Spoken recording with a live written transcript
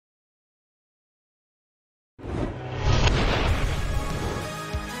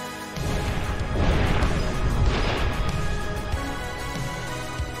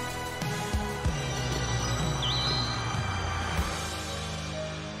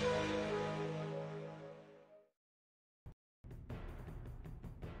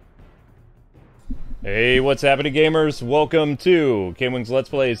Hey, what's happening, gamers? Welcome to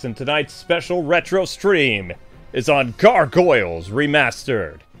KwingsLetsPlays, and tonight's special retro stream is on Gargoyles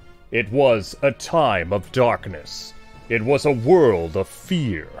Remastered. It was a time of darkness. It was a world of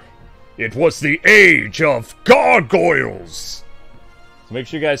fear. It was the age of Gargoyles! So make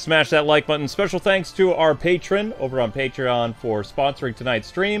sure you guys smash that like button. Special thanks to our patron over on Patreon for sponsoring tonight's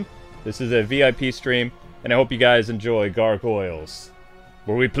stream. This is a VIP stream, and I hope you guys enjoy Gargoyles,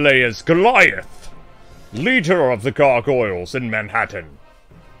 where we play as Goliath, leader of the Gargoyles in Manhattan.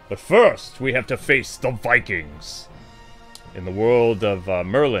 But first, we have to face the Vikings in the world of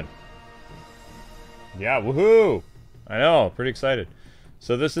Merlin. Yeah, woohoo! I know, pretty excited.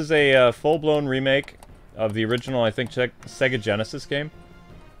 So this is a full-blown remake of the original, I think, Sega Genesis game.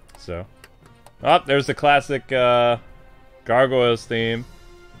 So, oh, there's the classic Gargoyles theme.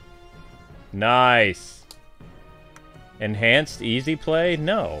 Nice. Enhanced easy play?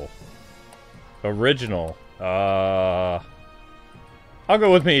 No. Original. I'll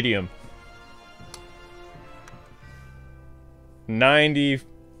go with medium.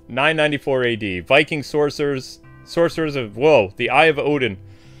 994 AD. Viking sorcerers of, whoa, the Eye of Odin.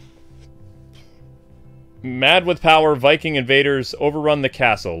 Mad with power, Viking invaders overrun the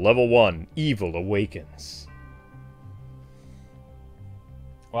castle. Level 1, evil awakens.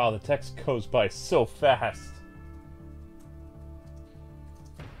 Wow, the text goes by so fast.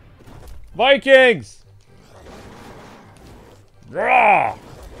 Vikings! Rah!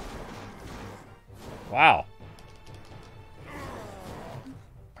 Wow.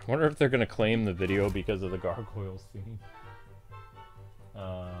 I wonder if they're gonna claim the video because of the Gargoyles theme.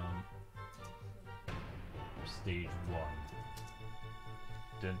 Stage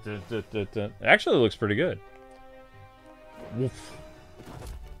 1. Dun, dun, dun, dun, dun. It actually looks pretty good. Woof.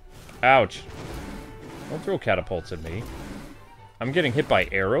 Ouch. Don't throw catapults at me. I'm getting hit by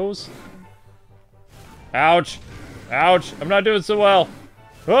arrows? Ouch! Ouch! I'm not doing so well!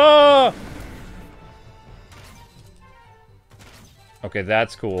 Ah! Okay,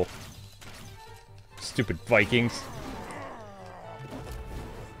 that's cool. Stupid Vikings.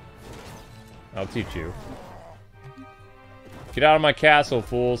 I'll teach you. Get out of my castle,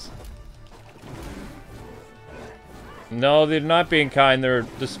 fools. No, they're not being kind. They're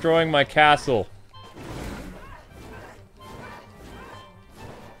destroying my castle.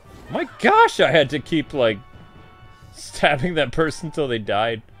 My gosh, I had to keep, like, stabbing that person until they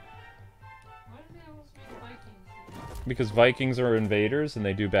died. Why did they almost make Vikings? Because Vikings are invaders and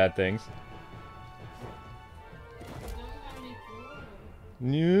they do bad things. They don't have any food?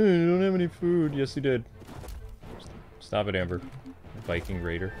 Yeah, you don't have any food. Yes, you did. Stop it, Amber. Viking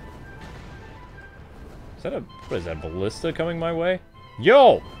raider. Is that a... what is that, ballista coming my way?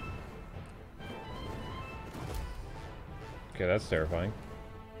 Yo! Okay, that's terrifying.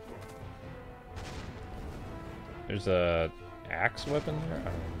 There's a axe weapon there? I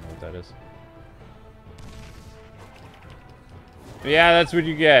don't know what that is. Yeah, that's what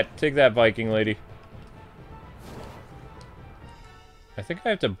you get. Take that, Viking lady. I think I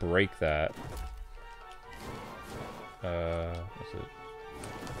have to break that. What's it?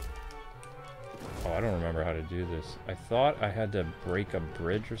 Oh, I don't remember how to do this. I thought I had to break a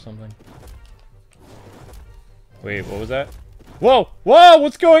bridge or something. Wait, what was that? Whoa! Whoa!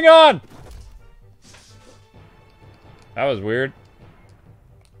 What's going on? That was weird.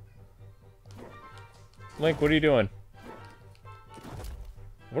 Link, what are you doing?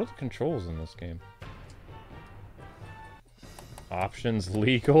 What are the controls in this game? Options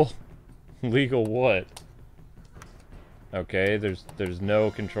legal? Legal what? Okay, there's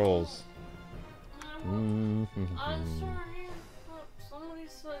no controls. I'm sorry. Somebody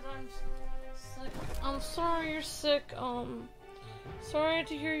said I'm sick. I'm sorry you're sick. Sorry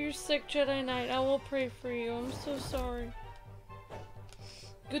to hear you're sick, Jedi Knight. I will pray for you. I'm so sorry.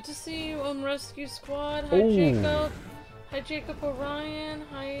 Good to see you, Rescue Squad. Hi, Jacob. Hi, Jacob Orion.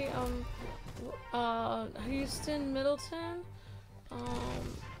 Hi, Houston Middleton.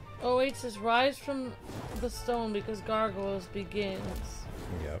 OH says, rise from the stone because Gargoyles begins.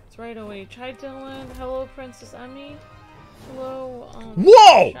 Yep. It's right OH. Hi, Dylan. Hello, Princess Emmy. Hello,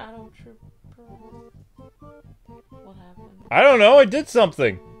 Whoa! Shadow Trooper. What happened? I don't know, I did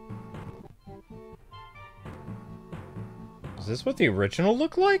something. Is this what the original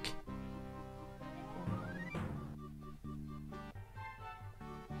looked like?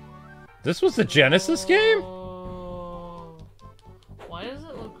 This was the Genesis game? Why does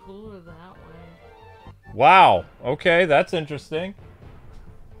it look cooler that way? Wow. Okay, that's interesting.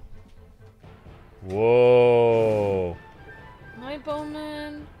 Whoa. Hi,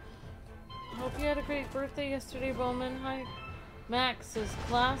 Bowman. Hope you had a great birthday yesterday, Bowman. Hi. Max says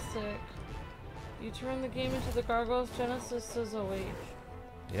classic. You turned the game into the Gargoyles Genesis as OH.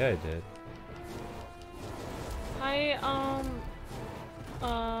 Yeah, I did. Hi,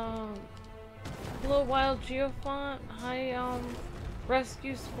 hello Wild Geofont. Hi,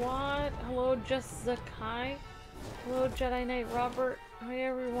 Rescue Squad. Hello Jessica. Hello Jedi Knight Robert. Hi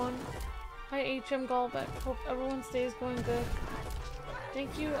everyone. Hi HM Gallbeck. Hope everyone's day is going good.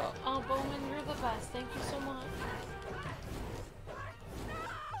 Thank you, Bowman. You're the best. Thank you so much.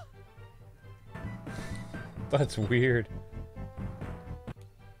 That's weird.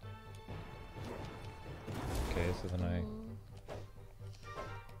 Okay, so then I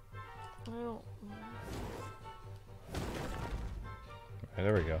don't know. Okay,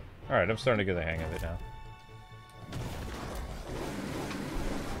 there we go. Alright, I'm starting to get the hang of it now.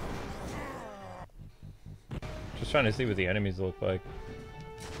 Just trying to see what the enemies look like.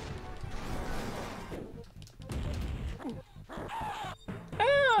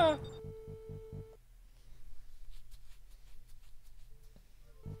 Ah!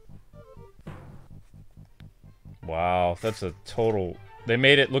 Wow, that's a total... They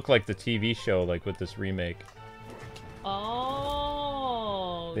made it look like the TV show, like, with this remake.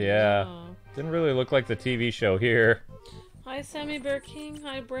 Oh, yeah. Didn't really look like the TV show here. Hi, Sammy Bear King.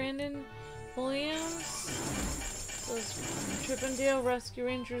 Hi, Brandon Williams. Those Chippendale Rescue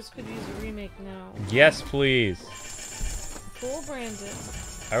Rangers could use a remake now. Yes, please. Cool, Brandon.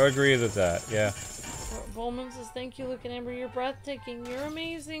 I would agree with that, yeah. Bowman says, thank you, Luke and Amber. You're breathtaking. You're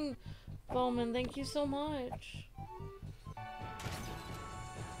amazing, Bowman. Thank you so much.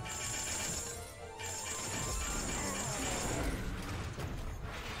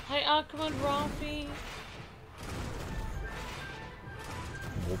 Hi, Ahmed Rafi.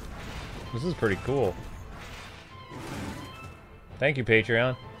 This is pretty cool. Thank you,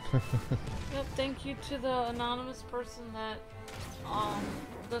 Patreon. Yep, thank you to the anonymous person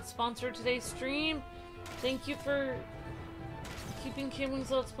that sponsored today's stream. Thank you for keeping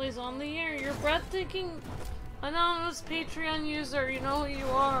Kwings Let's Plays on the air. You're breathtaking, anonymous Patreon user. You know who you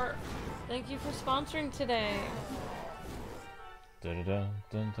are. Thank you for sponsoring today.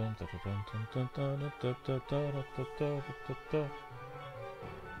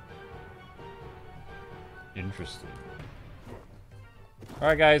 Interesting.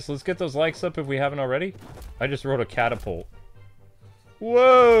 Alright guys, let's get those likes up if we haven't already. I just wrote a catapult.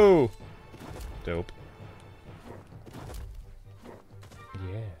 Whoa! Dope.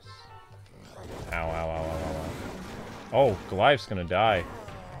 Yes. Ow, ow, ow, ow, ow, ow. Oh, Goliath's gonna die.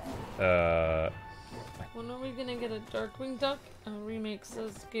 When are we gonna get a Darkwing Duck remake,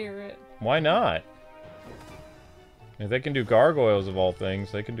 says Garrett. Why not? If they can do Gargoyles of all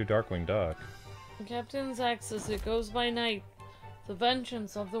things, they can do Darkwing Duck. Captain Zack says it goes by night. The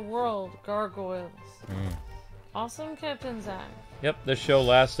vengeance of the world, Gargoyles. Awesome, Captain Zack. Yep, this show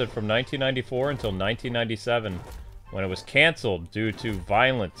lasted from 1994 until 1997, when it was canceled due to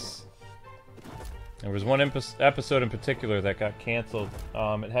violence. There was one episode in particular that got canceled.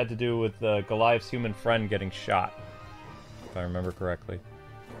 It had to do with Goliath's human friend getting shot, if I remember correctly.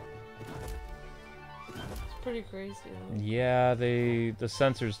 It's pretty crazy, though. Yeah, the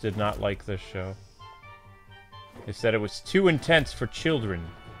censors did not like this show. They said it was too intense for children.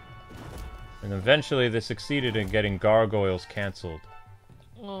 And eventually they succeeded in getting Gargoyles canceled.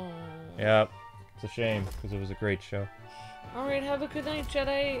 Oh. Yep. It's a shame, because it was a great show. Alright, have a good night,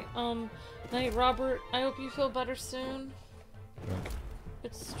 Jedi. Night, Robert. I hope you feel better soon.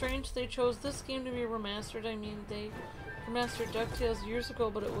 It's strange they chose this game to be remastered. I mean, they remastered DuckTales years ago,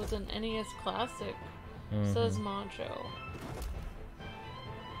 but it was an NES classic, says Macho.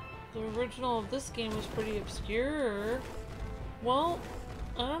 The original of this game was pretty obscure. Well,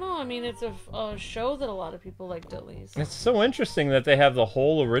 I don't know. I mean, it's a show that a lot of people liked, at least. It's so interesting that they have the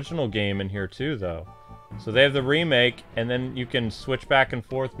whole original game in here, too, though. So they have the remake, and then you can switch back and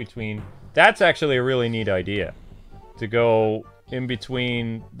forth between... That's actually a really neat idea. To go in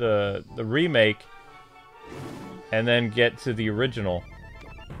between the remake and then get to the original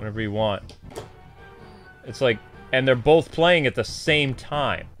whenever you want. It's like... And they're both playing at the same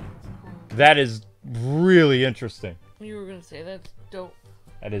time. That is really interesting. You were gonna say that's dope.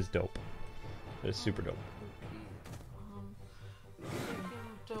 That is dope. That is super dope.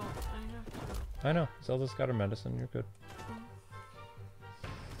 Dope. I know. Zelda's got her medicine. You're good.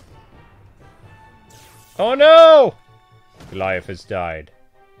 Oh no! Goliath has died.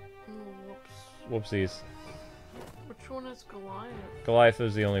 Whoops. Whoopsies. Which one is Goliath? Goliath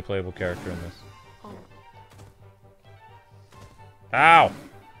is the only playable character in this. Oh. Ow!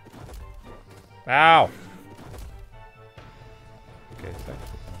 Ow! Okay, it's actually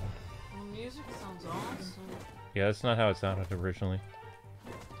The music sounds awesome. yeah, that's not how it sounded originally.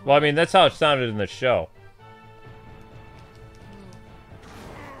 Well, I mean, that's how it sounded in the show.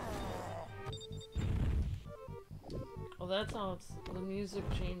 Well, that's how the music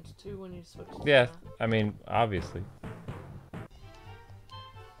changed too when you switched to Yeah, that. I mean, obviously.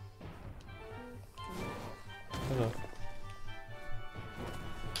 Hello.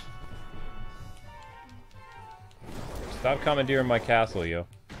 Stop commandeering my castle, yo.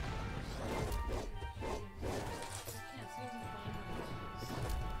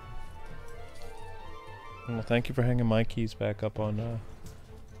 Well, thank you for hanging my keys back up on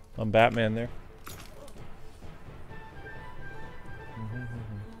Batman there.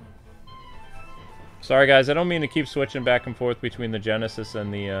 Sorry guys, I don't mean to keep switching back and forth between the Genesis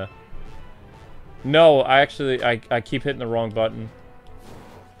and the No, I keep hitting the wrong button.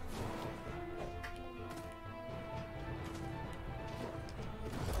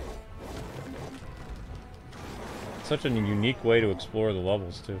 Such a unique way to explore the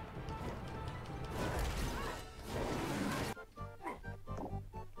levels too.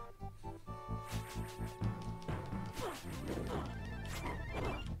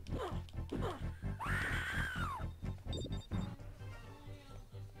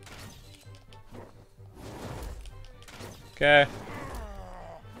 Okay.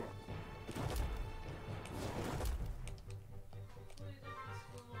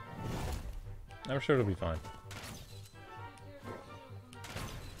 I'm sure it'll be fine.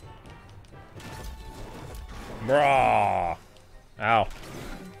 Brah! Ow.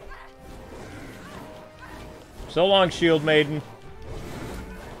 So long, Shield Maiden.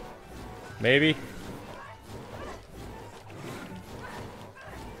 Maybe.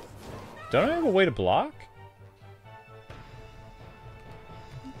 Don't I have a way to block?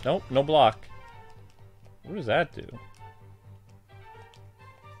 Nope, no block. What does that do?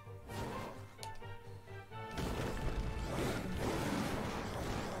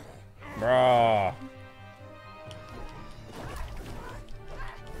 Brah.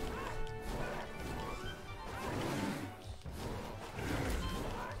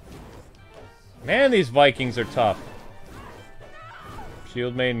 Man, these Vikings are tough.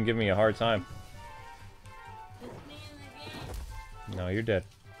 Shield Maiden give me a hard time. No, you're dead.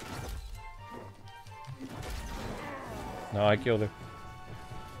 No, I killed her.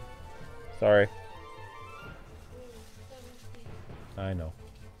 Sorry. I know.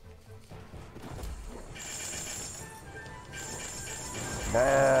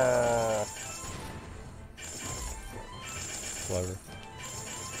 Clever.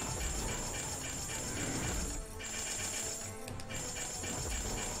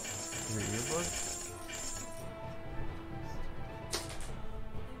 Your earbud?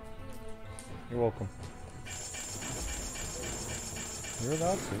 You're welcome. You're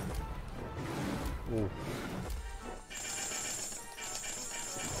allowed to. Ooh.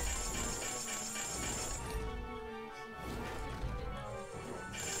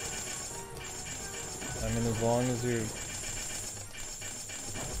 I mean, as long as you're...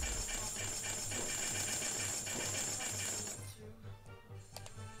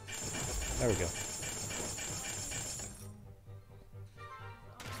 There we go.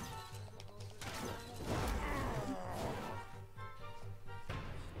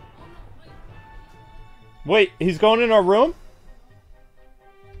 Wait, he's going in our room?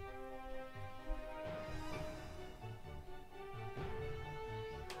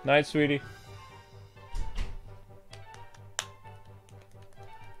 Night, sweetie.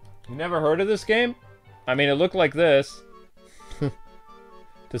 You never heard of this game? I mean, it looked like this.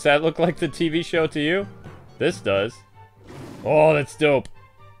 Does that look like the TV show to you? This does. Oh, that's dope.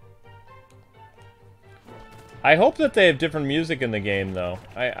 I hope that they have different music in the game, though.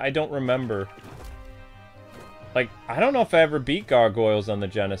 I don't remember. Like, I don't know if I ever beat Gargoyles on the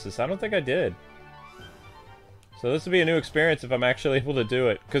Genesis. I don't think I did. So this will be a new experience if I'm actually able to do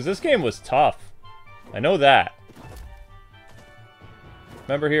it. Because this game was tough. I know that.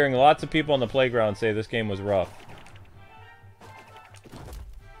 Remember hearing lots of people on the playground say this game was rough.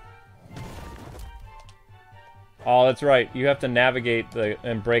 Oh, that's right. You have to navigate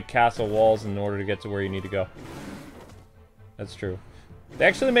and break castle walls in order to get to where you need to go. That's true. They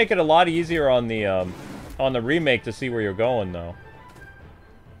actually make it a lot easier on the remake to see where you're going, though.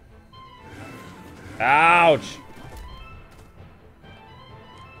 Ouch!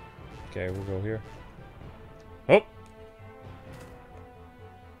 Okay, we'll go here. Oh!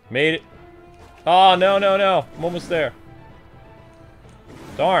 Made it. Oh, no, no, no. I'm almost there.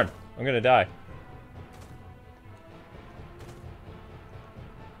 Darn. I'm gonna die.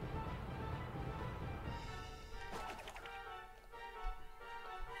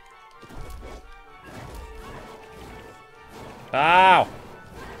 Ow!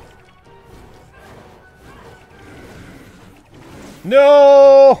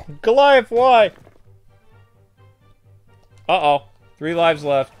 No! Goliath, why? Uh-oh. 3 lives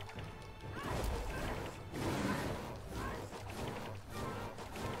left.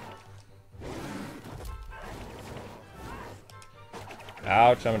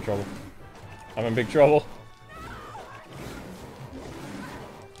 Ouch, I'm in trouble. I'm in big trouble.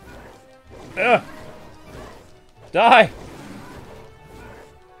 Ugh! Die!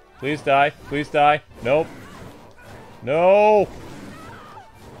 Please die. Please die. Nope. No!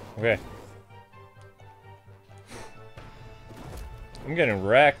 Okay. I'm getting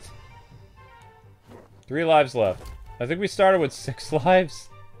wrecked. 3 lives left. I think we started with 6 lives.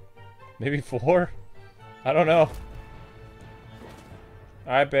 Maybe 4? I don't know.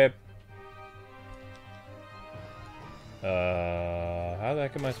 Alright, babe. How the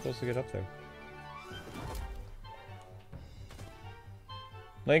heck am I supposed to get up there?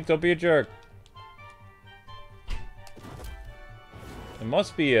 Link, don't be a jerk. It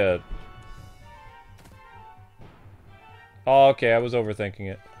must be a... Oh, okay, I was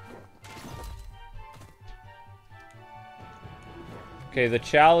overthinking it. Okay, the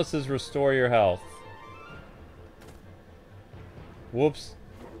chalices restore your health. Whoops.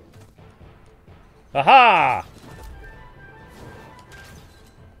 Aha!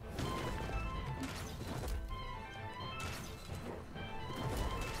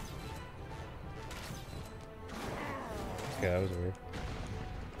 Okay, that was weird.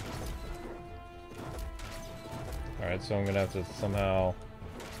 Alright, so I'm gonna have to somehow...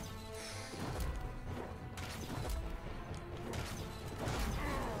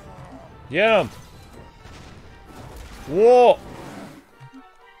 Get him! Whoa!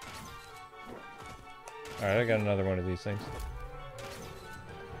 Alright, I got another one of these things.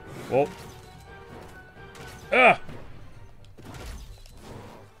 Whoa. Ah!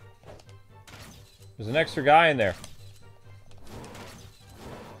 There's an extra guy in there.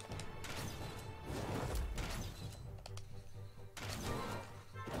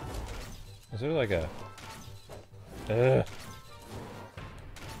 Is there like a... Ugh.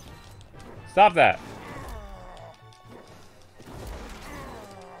 Stop that!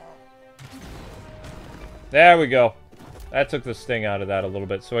 There we go. That took the sting out of that a little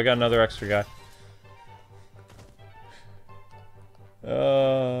bit. So I got another extra guy.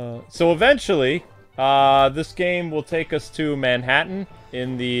 So eventually, this game will take us to Manhattan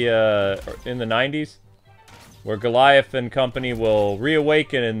in the 90s, where Goliath and company will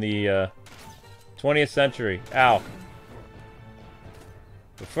reawaken in the 20th century. Ow.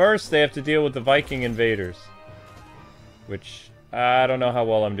 But first, they have to deal with the Viking invaders, which I don't know how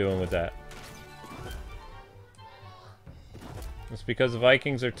well I'm doing with that. It's because the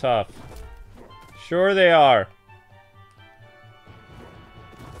Vikings are tough. Sure they are.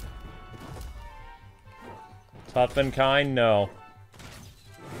 Tough and kind? No.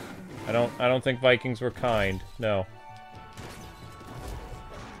 I don't think Vikings were kind. No.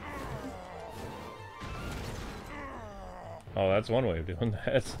 Oh, that's one way of doing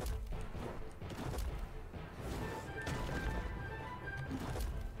that.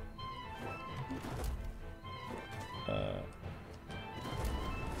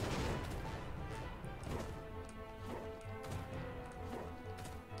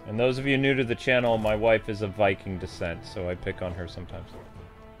 And those of you new to the channel, my wife is of Viking descent, so I pick on her sometimes.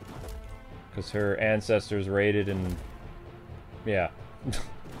 Because her ancestors raided and... yeah.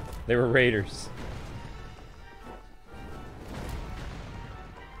 They were raiders.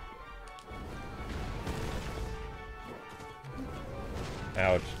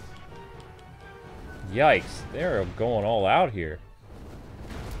 Ouch. Yikes, they're going all out here.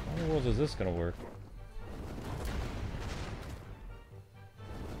 How in the world is this gonna work?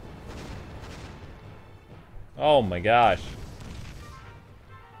 Oh my gosh.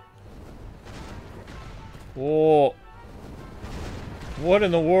 Whoa. What in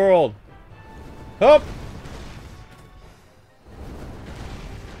the world? Hup!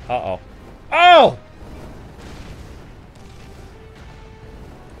 Uh-oh. Oh!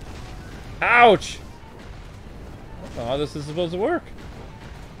 Ouch! I don't know how this is supposed to work.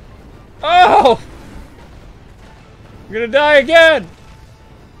 Oh! I'm gonna die again!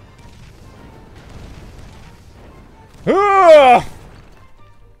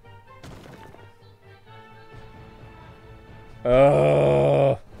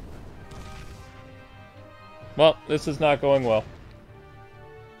 Well, this is not going well.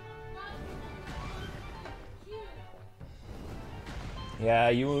 Yeah,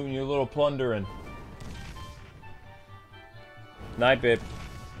 you and your little plundering. Night, babe.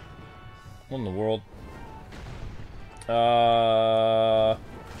 What in the world?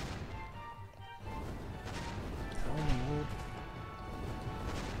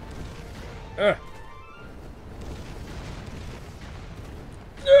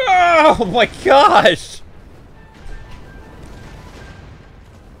 Oh my gosh!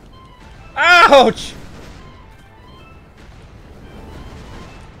 Ouch!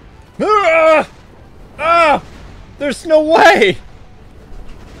 There's no way!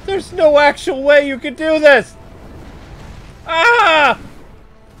 There's no actual way you could do this! Ah!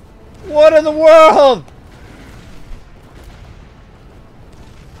 What in the world?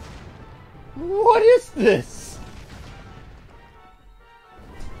 What is this?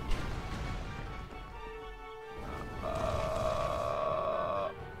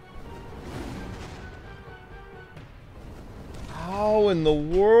 How in the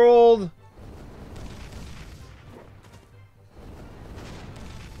world?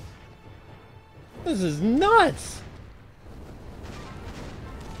 This is nuts!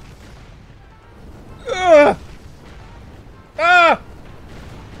 Ah! Ah!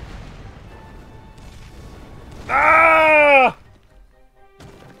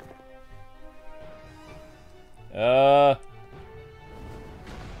 Ah!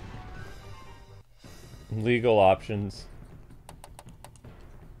 Legal options.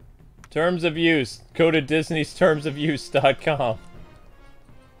 Terms of use. Go to Disney's termsofuse.com.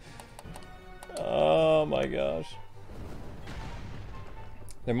 Oh my gosh.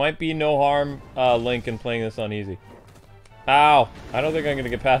 There might be no harm, Link, in playing this on easy. Ow! I don't think I'm gonna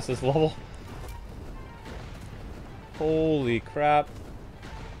get past this level. Holy crap.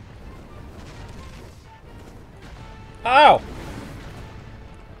 Ow!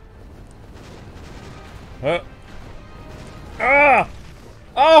 Huh? Ah!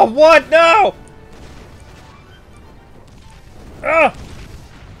 Oh, what? No! Ah!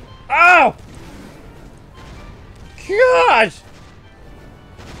 Ow! Gosh!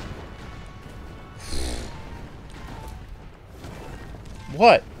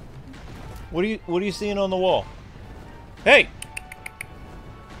 What? What are you seeing on the wall? Hey!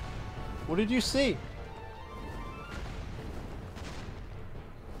 What did you see?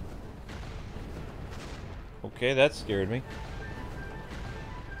 Okay, that scared me.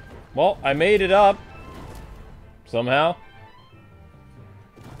 Well, I made it up. Somehow.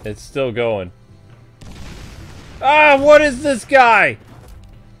 It's still going. Ah, what is this guy?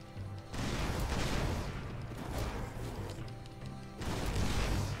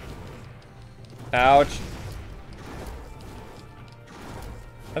 Ouch.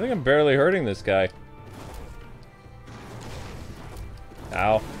 I think I'm barely hurting this guy.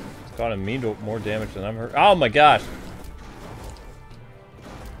 Ow. It's causing me more damage than I'm hurt. Oh my gosh.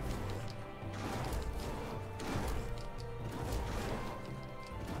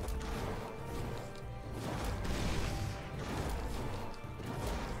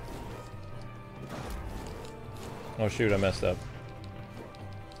 Oh shoot, I messed up.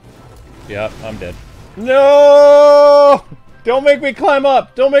 Yep, I'm dead. No! Don't make me climb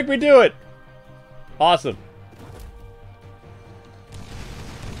up! Don't make me do it! Awesome.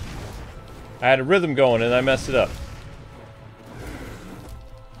 I had a rhythm going and I messed it up.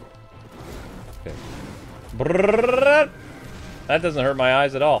 Okay. That doesn't hurt my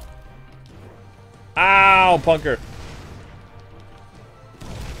eyes at all. Ow, punker.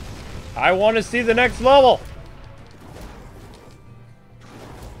 I want to see the next level!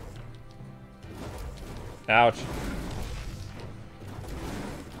 Ouch.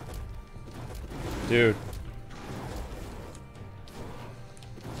 Dude.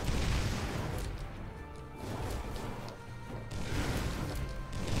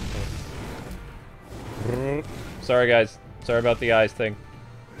 Sorry, guys. Sorry about the eyes thing.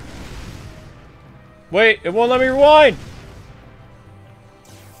 Wait, it won't let me rewind!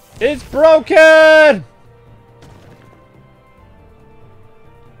 It's broken!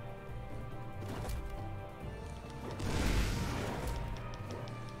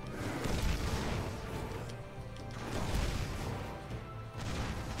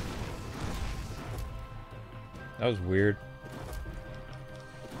 That was weird.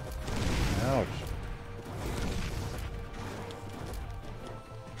 Ouch.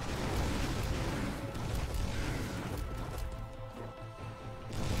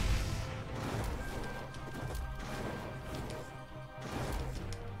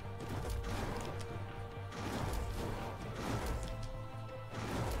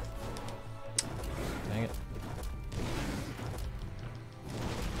 Dang it.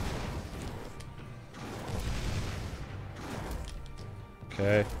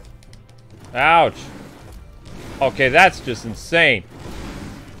 Okay. Ouch. Okay, that's just insane.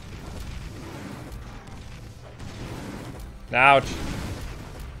 Ouch.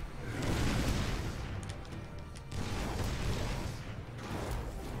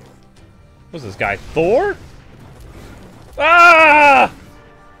 What's this guy? Thor? Ah!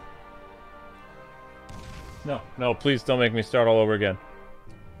 No, no, please don't make me start all over again.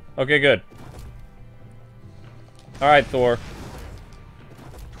 Okay, good. Alright, Thor.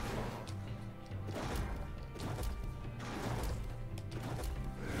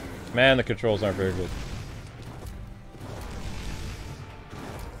 Man, the controls aren't very good.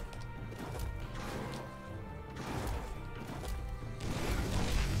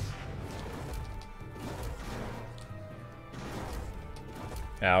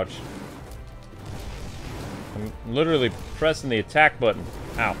 Ouch. I'm literally pressing the attack button.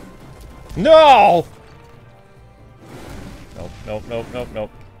 Ow. No! Nope, nope, nope, nope,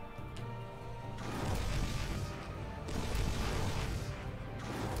 nope.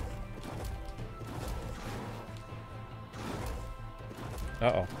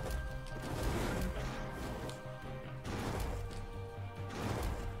 Uh-oh.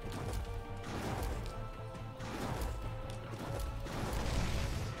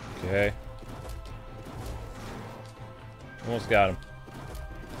 Okay. Almost got him.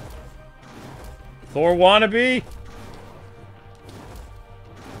 Thor wannabe?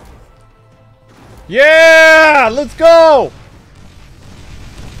 Yeah! Let's go!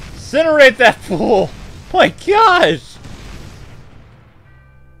 Incinerate that fool! My gosh!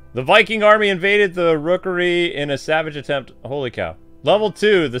 The Viking army invaded the Rookery in a savage attempt. Holy cow. Level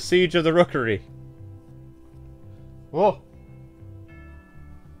 2, the Siege of the Rookery. Whoa.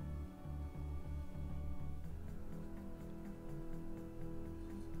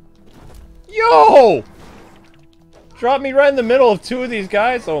 Yo! Drop me right in the middle of two of these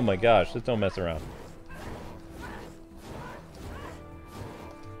guys? Oh my gosh, just don't mess around.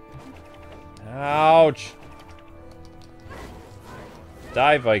 Ouch.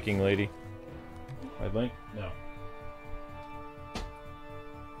 Die, Viking lady. Right, Link? No.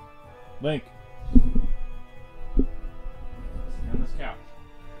 Link. Sit on this couch.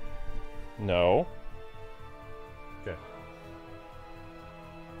 No. Okay.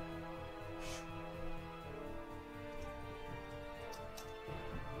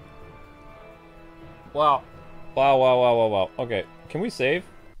 Wow. Wow, wow, wow, wow, wow. Okay, can we save?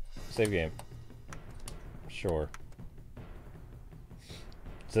 Save game. Sure.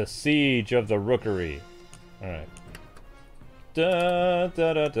 The Siege of the Rookery. Alright. Da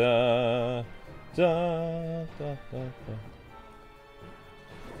da da da. Da da da da.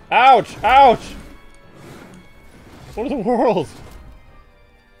 Ouch! Ouch! What in the world?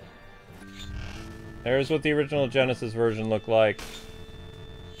 There's what the original Genesis version looked like.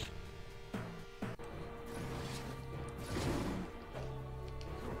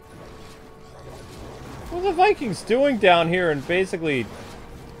 What are the Vikings doing down here in basically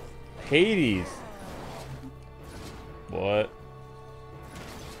Hades? What?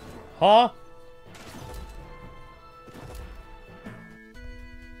 Huh?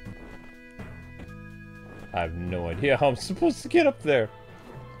 I have no idea how I'm supposed to get up there.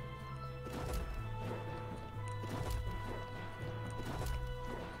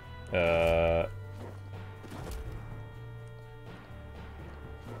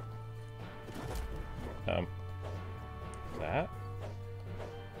 That?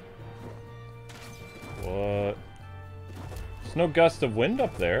 What? There's no gust of wind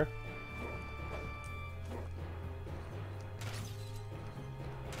up there.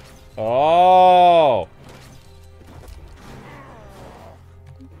 Oh!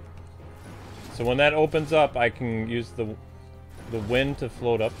 So when that opens up, I can use the wind to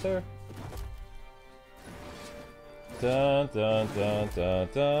float up there? Dun dun dun dun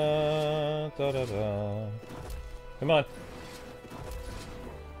dun dun dun dun. Come on.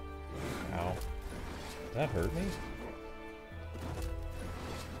 Ow. That hurt me?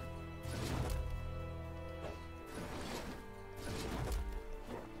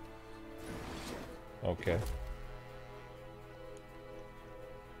 Okay.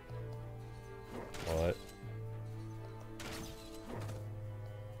 What?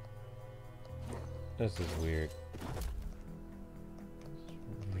 This is weird.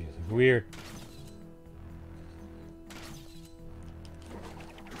 Really weird.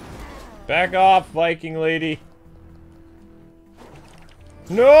 Back off, Viking lady.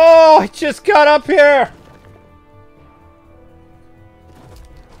 No! I just got up here!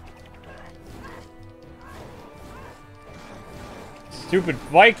 Stupid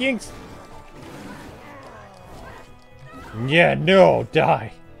Vikings! Yeah, no,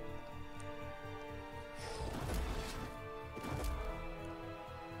 die.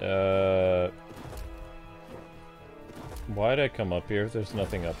 Why'd I come up here? There's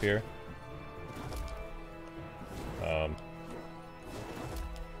nothing up here.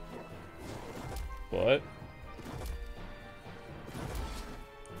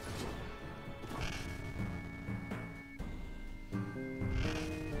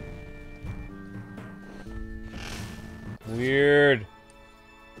 weird.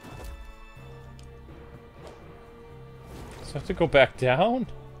 So I have to go back down?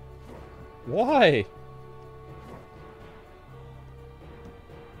 Why?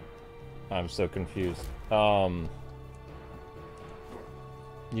 I'm so confused.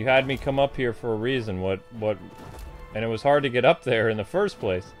 You had me come up here for a reason. What, and it was hard to get up there in the first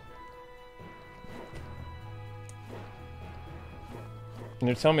place. And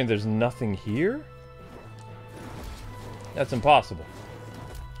you're telling me there's nothing here? That's impossible.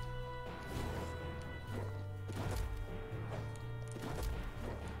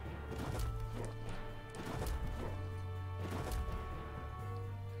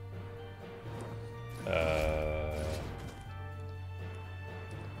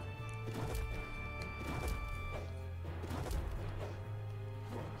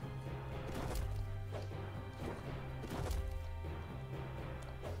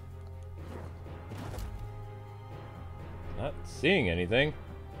 Not seeing anything.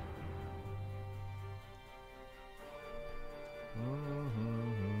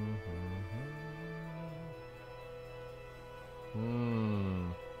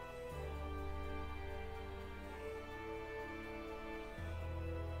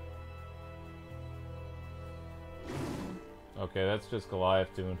 Okay, that's just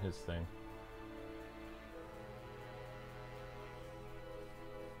Goliath doing his thing.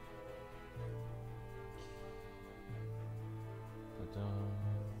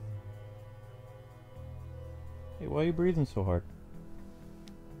 Hey, why are you breathing so hard?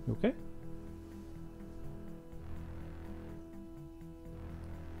 You okay?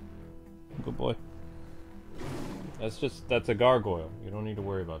 Good boy. That's a gargoyle. You don't need to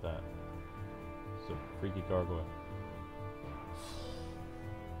worry about that. It's a freaky gargoyle.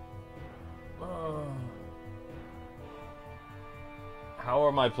 How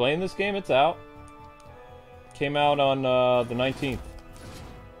am I playing this game? It's out. Came out on the 19th.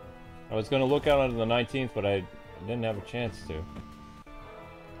 I was gonna look out on the 19th, but I didn't have a chance to.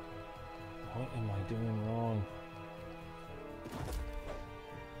 What am I doing wrong?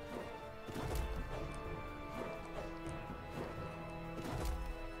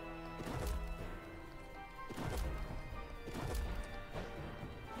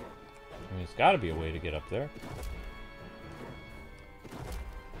 I mean, there's gotta be a way to get up there.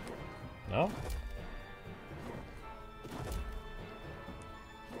 No?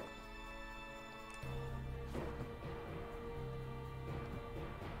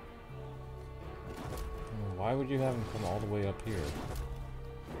 Why would you have him come all the way up here?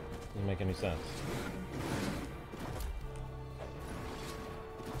 Doesn't make any sense.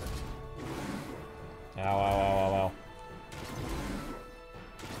 Ow, ow, ow, ow, ow.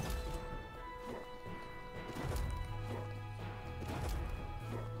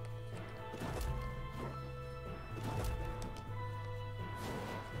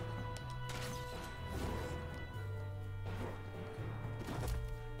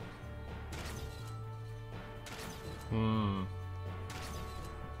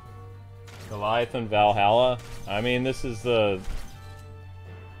 Goliath and Valhalla? I mean, this is the...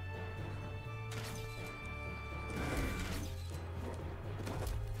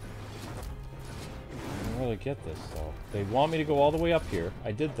 I don't really get this, though. They want me to go all the way up here.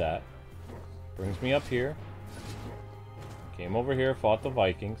 I did that. Brings me up here. Came over here, fought the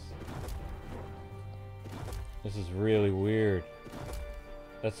Vikings. This is really weird.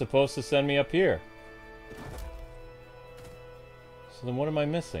 That's supposed to send me up here. So then what am I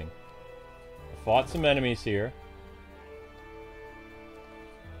missing? I fought some enemies here.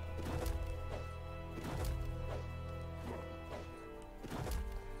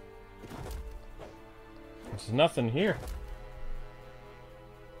 There's nothing here.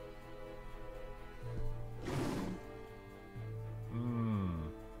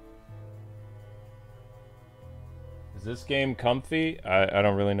 Is this game comfy? I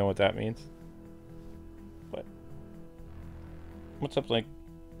don't really know what that means. What? What's up, Link?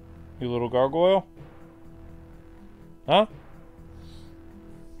 You little gargoyle? Huh?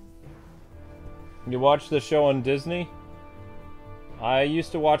 You watch the show on Disney? I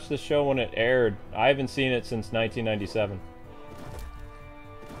used to watch the show when it aired. I haven't seen it since 1997.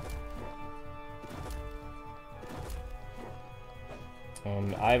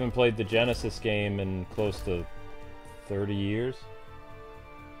 I haven't played the Genesis game in close to 30 years.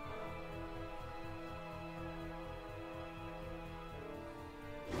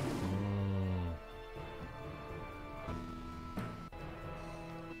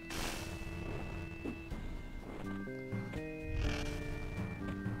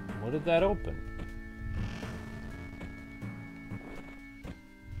 What did that open?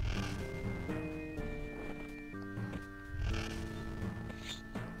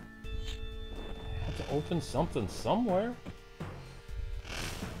 Open something somewhere.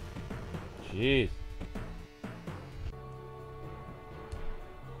 Jeez.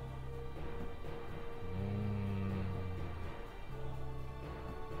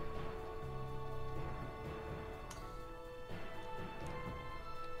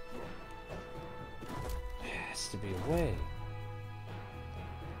 There has to be a way.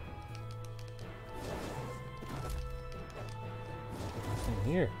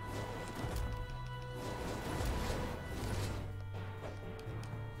 Nothing here.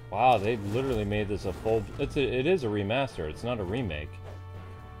 Wow, they literally made this a full... it is a remaster, it's not a remake.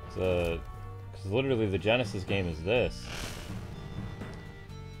 It's a... because literally the Genesis game is this.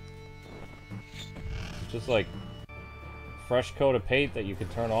 It's just like... fresh coat of paint that you can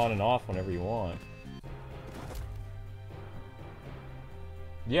turn on and off whenever you want.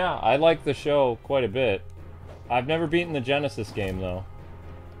 Yeah, I like the show quite a bit. I've never beaten the Genesis game, though.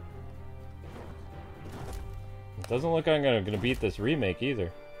 It doesn't look like I'm gonna beat this remake,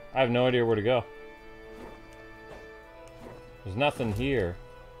 either. I have no idea where to go. There's nothing here.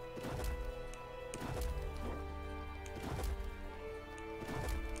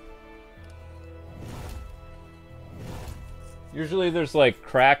 Usually there's like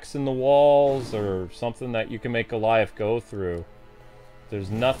cracks in the walls or something that you can make Goliath go through. There's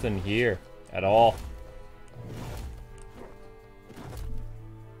nothing here at all.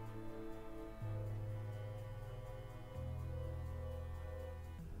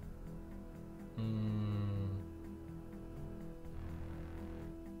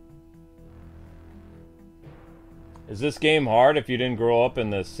 Is this game hard if you didn't grow up in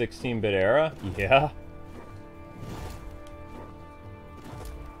the 16-bit era? Yeah.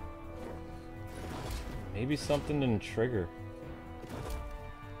 Maybe something didn't trigger.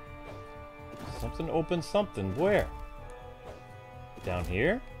 Something opened something. Where? Down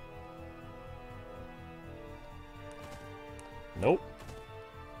here? Nope.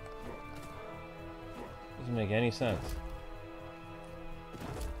 Doesn't make any sense.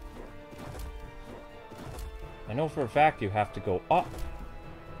 I know for a fact you have to go up.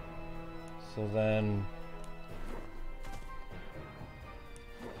 So then...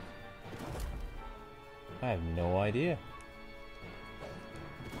 I have no idea.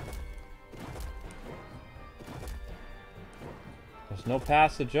 There's no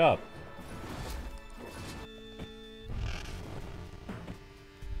passage up.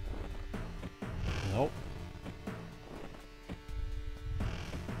 Nope.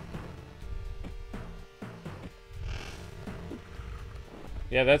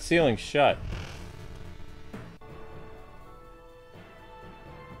 Yeah, that ceiling's shut.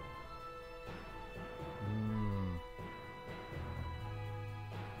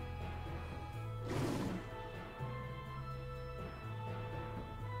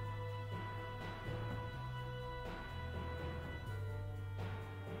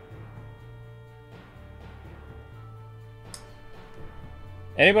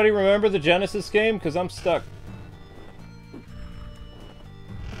 Anybody remember the Genesis game? Because I'm stuck.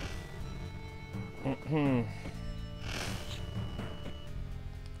 There's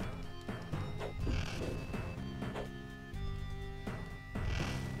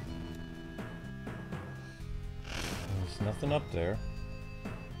nothing up there.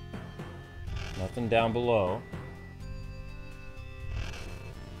 Nothing down below.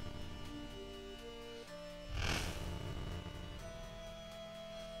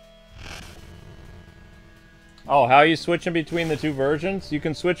 Oh, how are you switching between the two versions? You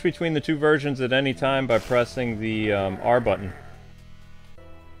can switch between the two versions at any time by pressing the R button.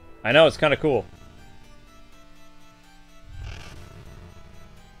 I know, it's kind of cool.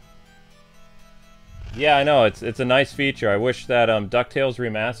 Yeah, I know, it's a nice feature. I wish that DuckTales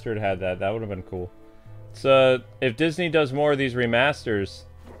Remastered had that. That would have been cool. So, if Disney does more of these remasters,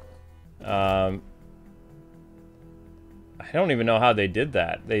 I don't even know how they did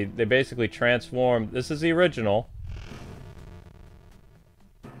that. They basically transformed... This is the original.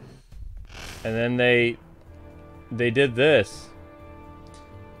 And then they did this.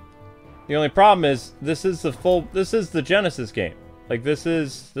 The only problem is this is the Genesis game. Like this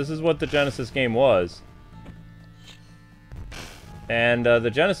is what the Genesis game was. And the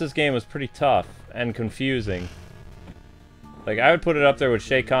Genesis game was pretty tough and confusing. Like I would put it up there with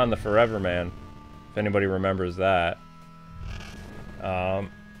Shay Khan the Forever Man, if anybody remembers that. Oh,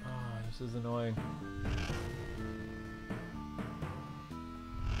 this is annoying.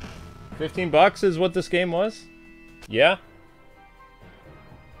 $15 is what this game was? Yeah?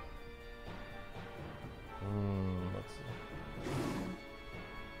 Let's see.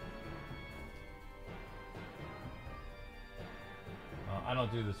 I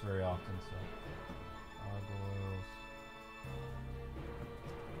don't do this very often, so...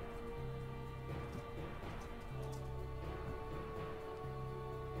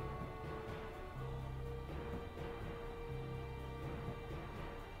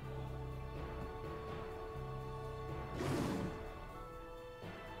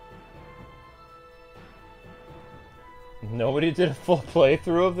 Nobody did a full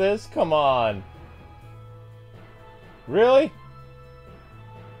playthrough of this? Come on. Really?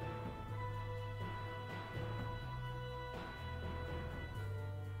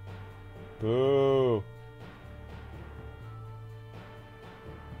 Boo.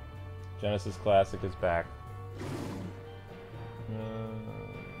 Genesis Classic is back.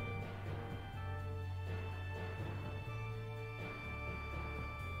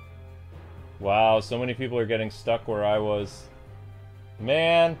 Wow, so many people are getting stuck where I was.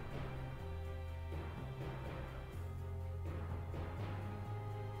 Man.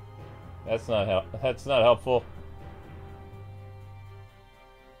 That's not helpful.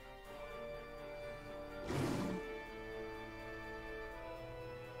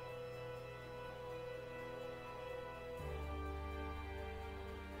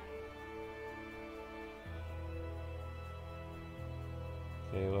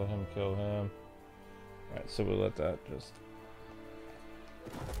 Okay, let him kill him. Alright, so we'll let that just...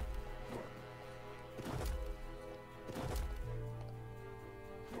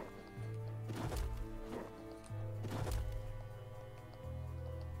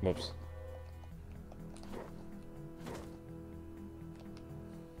 Whoops.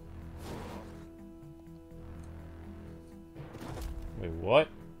 Wait, what?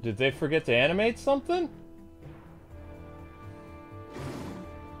 Did they forget to animate something?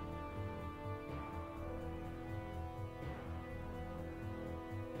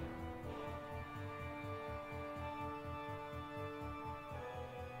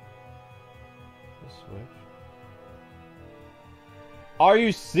 Switch. Are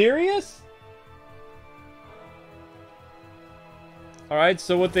you serious? Alright,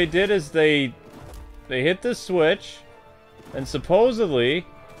 so what they did is they hit the switch, and supposedly...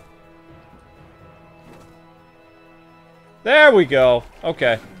 There we go!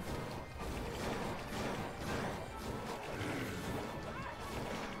 Okay.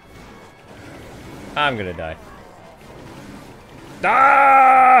 I'm gonna die.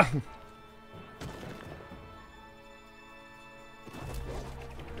 Ah!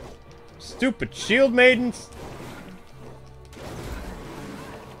 Stupid shield maidens!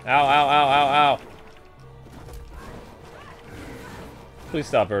 Ow, ow, ow, ow, ow. Please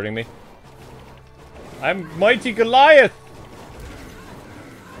stop hurting me. I'm Mighty Goliath!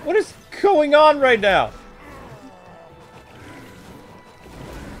 What is going on right now?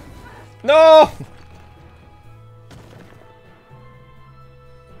 No!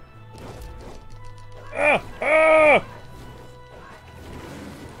 Ah! Ah!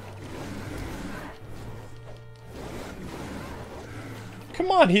 Come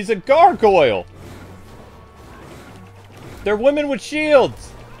on, he's a gargoyle! They're women with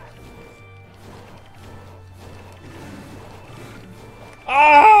shields!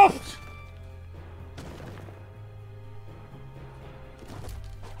 Ah!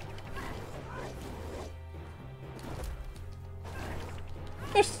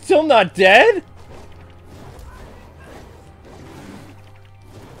 They're still not dead?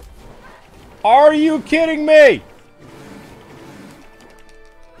 Are you kidding me?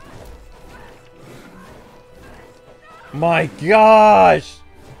 My gosh!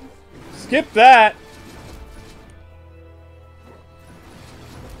 Skip that!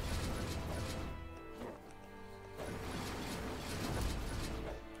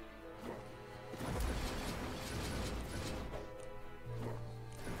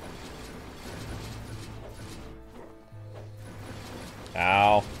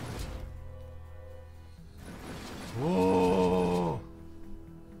 Ow. Whoa.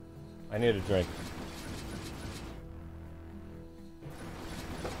 I need a drink.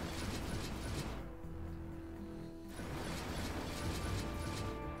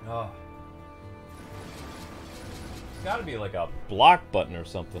 Oh. It's gotta be like a block button or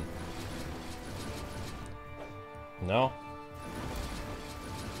something. No?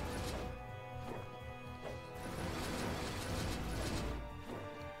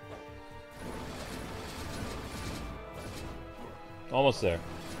 Almost there.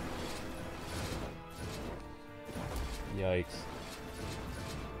 Yikes.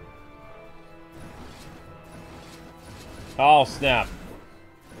 Oh, snap.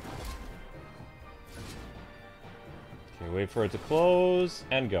 Okay, wait for it to close,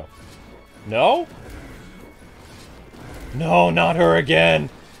 and go. No? No, not her again!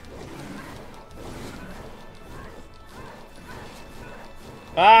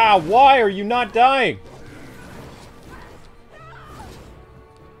 Ah, why are you not dying?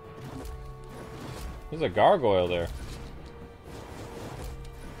 There's a gargoyle there.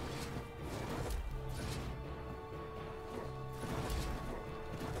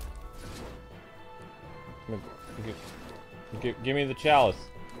 Give me the chalice.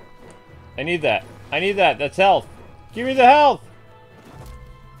 I need that. I need that. That's health. Give me the health!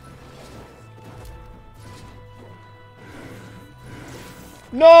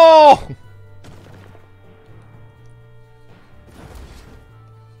 No!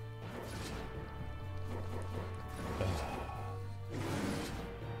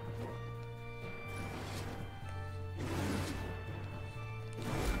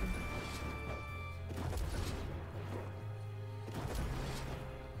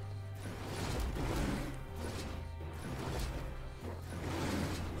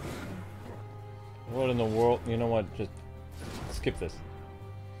 What in the world? You know what? Just skip this.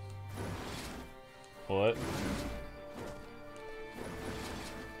 What?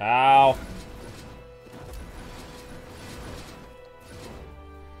 Ow!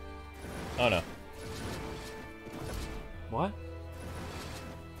 Oh no. What?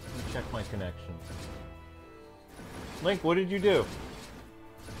 Let me check my connection. Link, what did you do?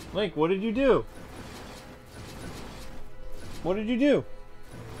 Link, what did you do? What did you do?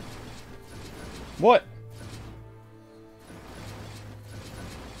 What?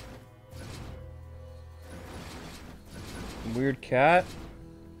 Weird cat?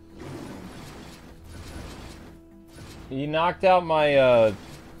 He knocked out my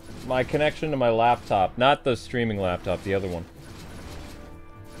my connection to my laptop, not the streaming laptop, the other one.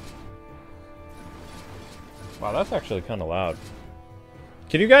 Wow, that's actually kind of loud.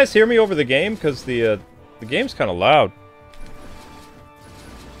 Can you guys hear me over the game? Because the game's kind of loud.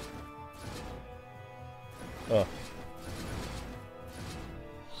 Oh.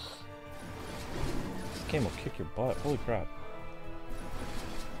 This game will kick your butt. Holy crap.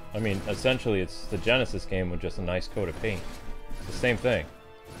 I mean, essentially, it's the Genesis game with just a nice coat of paint. It's the same thing.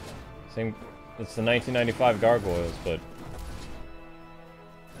 Same. It's the 1995 Gargoyles, but...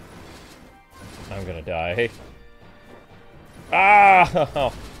 I'm gonna die.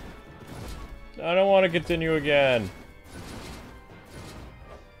 Ah! I don't want to continue again.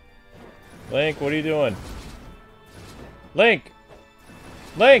 Link, what are you doing? Link!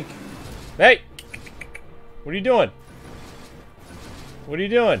 Link! Hey! What are you doing? What are you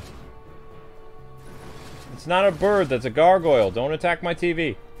doing? It's not a bird, that's a gargoyle. Don't attack my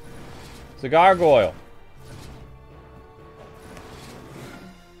TV. It's a gargoyle.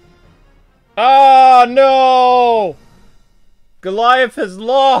 Ah, no! Goliath has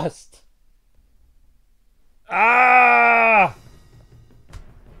lost! Ah!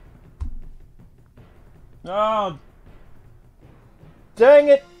 Oh! Dang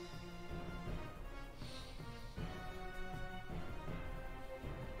it!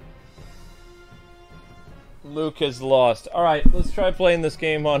 Luke has lost. Alright, let's try playing this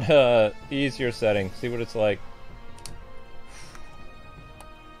game on easier setting. See what it's like.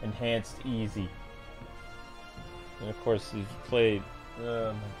 Enhanced easy. And of course you've played...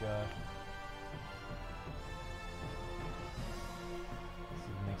 Oh my gosh. Let's see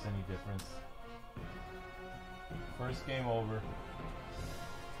if it makes any difference. First game over.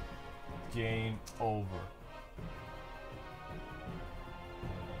 Game over.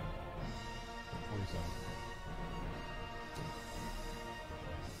 47.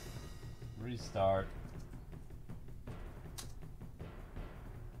 Restart.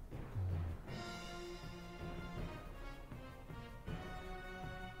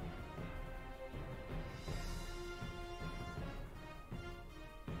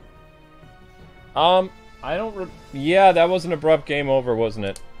 I don't yeah, that was an abrupt game over, wasn't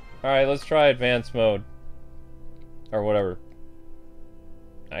it? Alright, let's try advanced mode. Or whatever.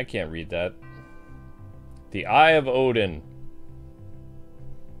 I can't read that. The Eye of Odin.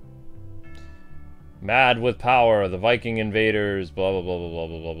 Mad with power, the Viking invaders, blah blah blah blah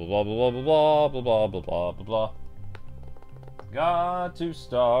blah blah blah blah blah blah blah blah blah blah blah blah. Got to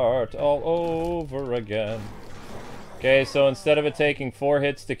start all over again. Okay, so instead of it taking 4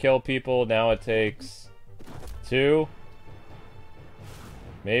 hits to kill people, now it takes 2?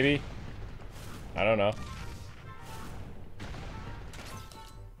 Maybe? I don't know.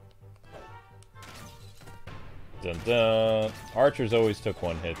 Dun dun. Archers always took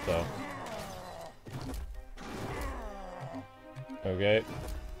 1 hit, though. Okay.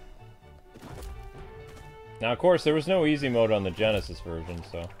 Now, of course, there was no easy mode on the Genesis version,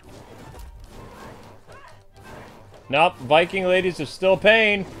 so... Nope, Viking ladies are still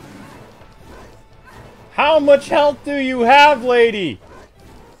paying. How much health do you have, lady?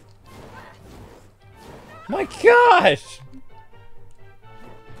 My gosh!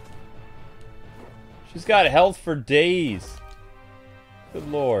 She's got health for days. Good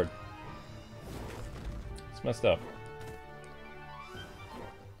lord. It's messed up.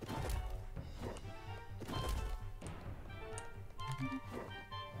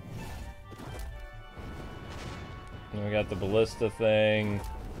 We got the ballista thing,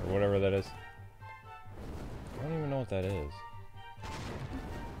 or whatever that is. I don't even know what that is.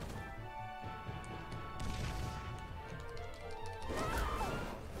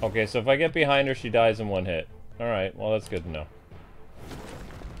 Okay, so if I get behind her, she dies in one hit. Alright, well that's good to know.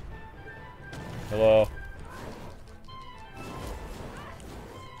 Hello.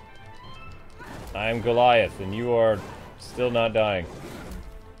 I am Goliath, and you are still not dying.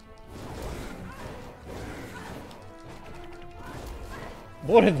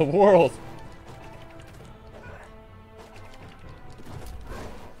 What in the world?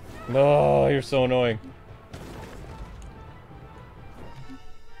 No, you're so annoying.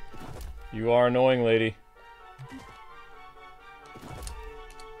 You are annoying, lady.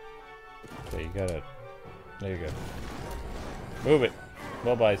 Okay, you gotta... There you go. Move it.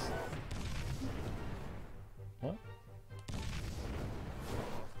 Well, bye. What?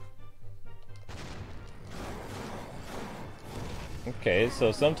 Okay,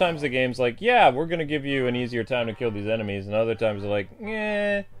 so sometimes the game's like, yeah, we're gonna give you an easier time to kill these enemies, and other times they're like,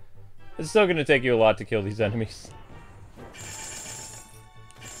 eh, it's still gonna take you a lot to kill these enemies.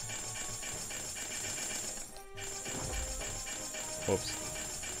 Whoops.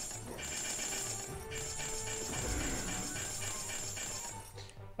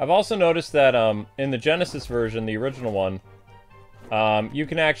 I've also noticed that in the Genesis version, the original one, you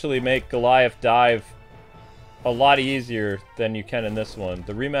can actually make Goliath dive a lot easier than you can in this one.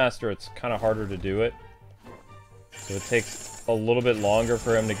 The remaster, it's kind of harder to do it. So it takes a little bit longer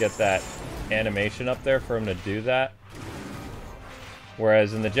for him to get that animation up there for him to do that.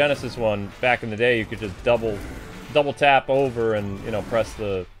 Whereas in the Genesis one, back in the day, you could just double tap over and, you know, press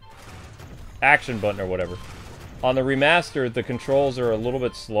the action button or whatever. On the remastered, the controls are a little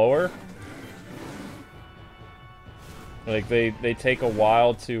bit slower. Like, they take a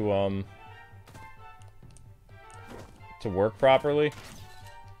while to work properly.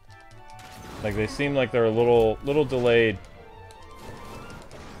 Like, they seem like they're a little delayed.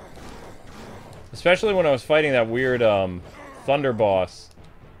 Especially when I was fighting that weird, thunder boss.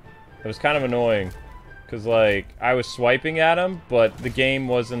 It was kind of annoying. Because, like, I was swiping at him, but the game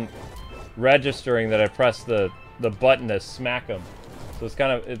wasn't registering that I pressed the button to smack him. So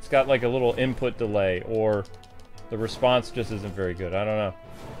it's got like a little input delay, or the response just isn't very good. I don't know.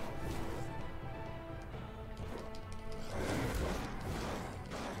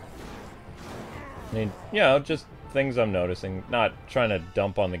 I mean, you know, just things I'm noticing. Not trying to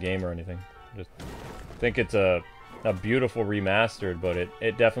dump on the game or anything. Just think it's a beautiful remastered, but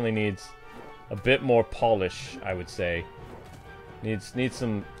it definitely needs a bit more polish, I would say. Needs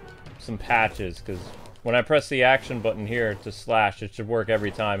some patches, because when I press the action button here to slash, it should work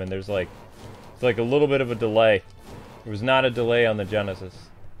every time, and there's like, it's like a little bit of a delay. There was not a delay on the Genesis.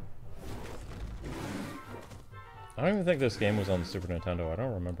 I don't even think this game was on the Super Nintendo. I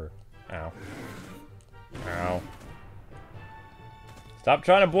don't remember. Ow. Ow. Stop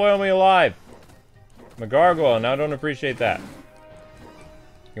trying to boil me alive! I'm a gargoyle, and I don't appreciate that.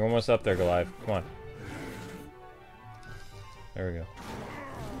 You're almost up there, Goliath. Come on. There we go.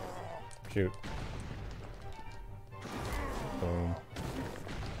 Shoot. Boom.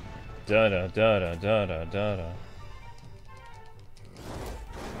 Da-da-da-da-da-da-da-da.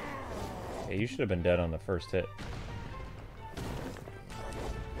 Hey, you should have been dead on the first hit.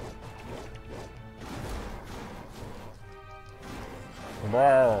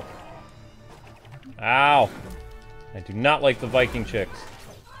 Wow. Ow. I do not like the Viking chicks.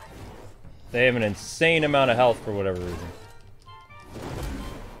 They have an insane amount of health for whatever reason.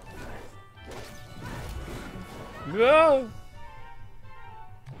 Go!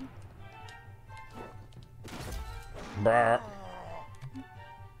 Brr.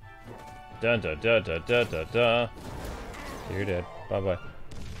 Dun dun dun dun dun dun dun. You're dead. Bye bye.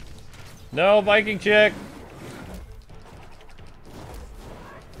 No, Viking chick!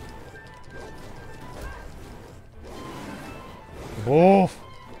 Wolf!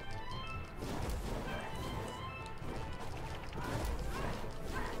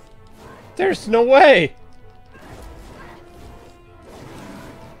 There's no way!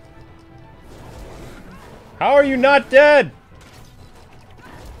 How are you not dead?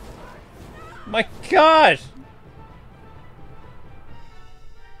 My gosh!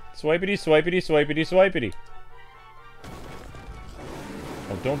 Swipity, swipity, swipity, swipity.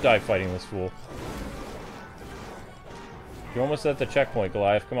 Oh, don't die fighting this fool. You're almost at the checkpoint,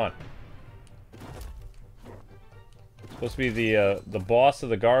 Goliath. Come on. It's supposed to be the boss of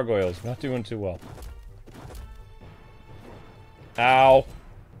the Gargoyles. Not doing too well. Ow.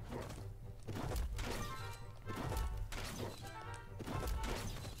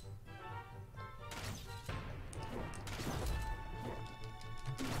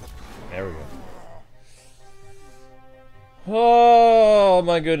 Oh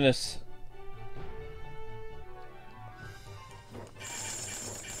my goodness.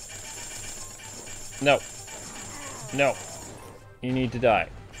 No. No. You need to die.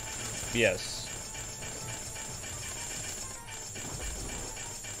 Yes.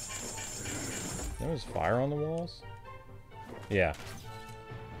 There was fire on the walls? Yeah.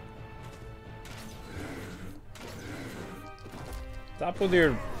 Stop with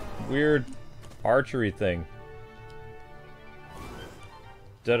your weird archery thing.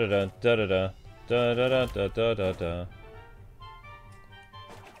 Da-da-da, da-da-da, da-da-da-da-da-da-da.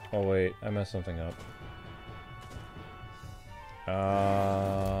 Oh wait, I messed something up.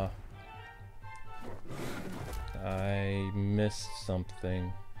 I missed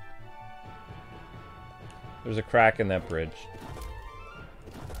something. There's a crack in that bridge.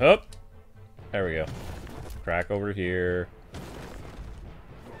 Hup! There we go. Crack over here.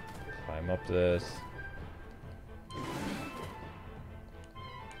 Climb up this.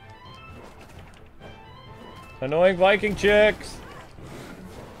 Annoying Viking chicks!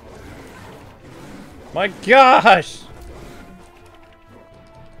 My gosh!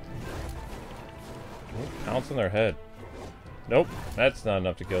 Pounce on their head. Nope, that's not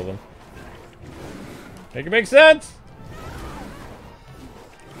enough to kill them. Make it make sense!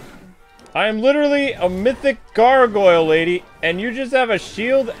 I am literally a mythic gargoyle lady, and you just have a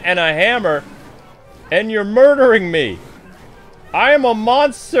shield and a hammer, and you're murdering me! I am a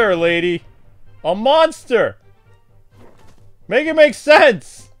monster, lady! A monster! Make it make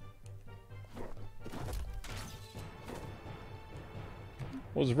sense!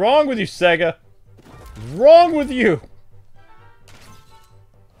 What's wrong with you, Sega? What's wrong with you?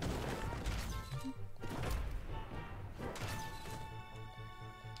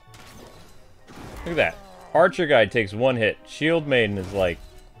 Look at that. Archer guy takes one hit. Shield maiden is like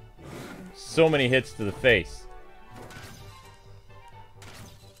so many hits to the face.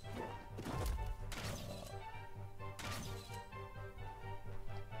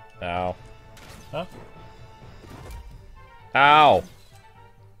 Ow. Huh? Ow.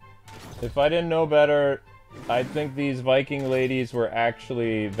 If I didn't know better, I'd think these Viking ladies were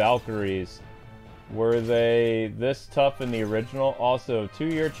actually Valkyries. Were they this tough in the original? Also,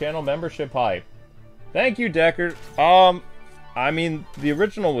 2-year channel membership hype. Thank you, Deckard. I mean, the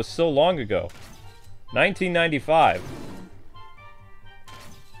original was so long ago. 1995.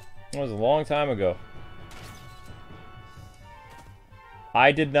 It was a long time ago.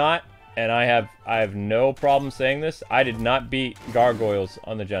 I did not, and I have no problem saying this, I did not beat Gargoyles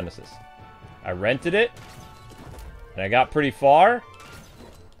on the Genesis. I rented it, and I got pretty far,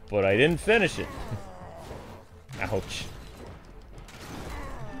 but I didn't finish it. Ouch.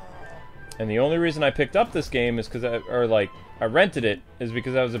 And the only reason I picked up this game is because I rented it, is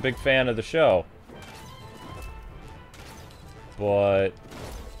because I was a big fan of the show. But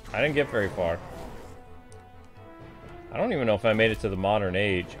I didn't get very far. I don't even know if I made it to the modern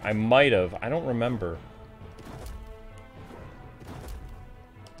age. I might have. I don't remember.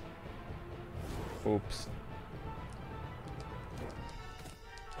 Oops.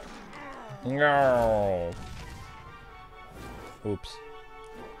 No. Oops.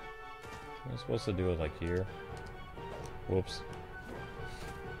 What am I supposed to do it like here? Whoops.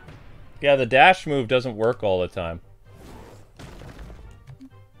 Yeah, the dash move doesn't work all the time.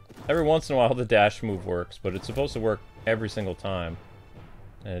 Every once in a while the dash move works, but it's supposed to work every single time.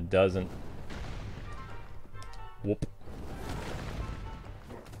 And it doesn't. Whoop.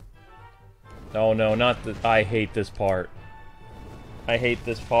 Oh no, not the... I hate this part. I hate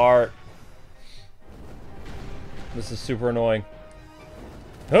this part. This is super annoying.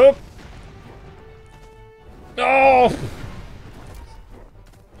 Hoop! Oh!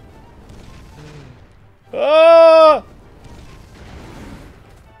 Oh!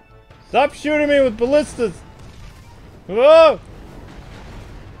 Stop shooting me with ballistas! Whoa!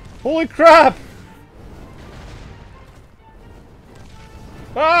 Holy crap!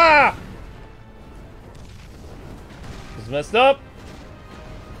 Ah! This is messed up.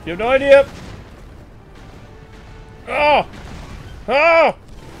 You have no idea. Oh! Oh!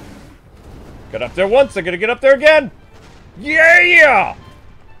 Got up there once, I'm gonna get up there again! Yeah!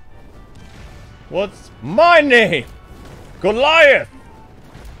 What's my name? Goliath!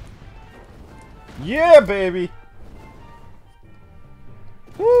 Yeah, baby!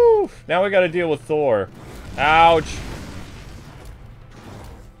 Woo! Now we gotta deal with Thor. Ouch!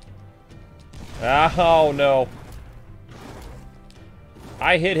 Oh, no.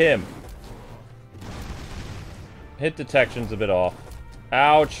 I hit him. Hit detection's a bit off.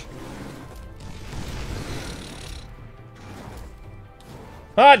 Ouch!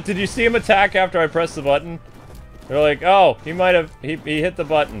 Ah, did you see him attack after I pressed the button? They're like, oh, he might have, he hit the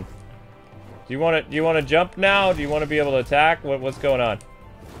button. Do you want to jump now? Do you want to be able to attack? What's going on?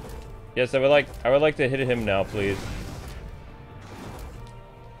 Yes, I would like to hit him now, please.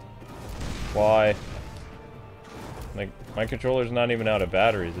 Why? Like, my controller's not even out of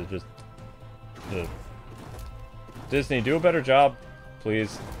batteries. It's just... Ugh. Disney, do a better job,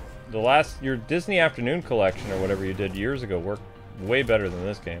 please. Your Disney Afternoon collection or whatever you did years ago worked way better than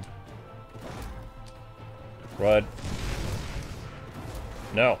this game. Crud.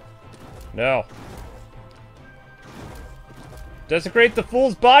 No. No. Desecrate the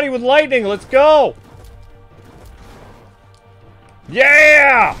fool's body with lightning! Let's go!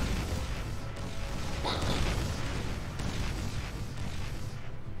 Yeah!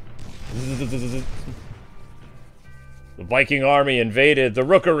 The Viking army invaded the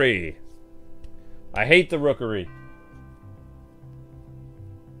rookery. I hate the rookery.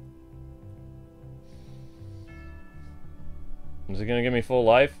 Is it gonna give me full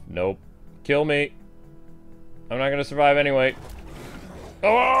life? Nope. Kill me. I'm not gonna survive anyway.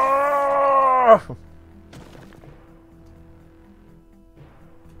 Oh!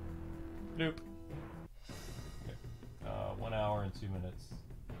 Nope. Okay. 1 hour and 2 minutes.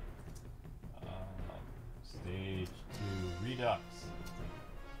 Stage 2, redux.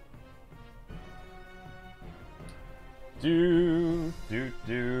 Do.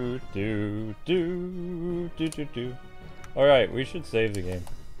 Alright, we should save the game.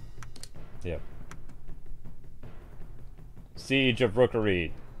 Yep. Siege of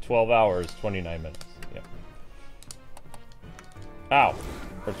Rookery, 12 hours, 29 minutes. Yep. Ow.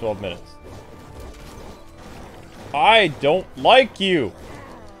 For 12 minutes. I don't like you!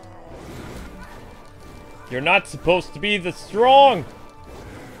 You're not supposed to be this strong!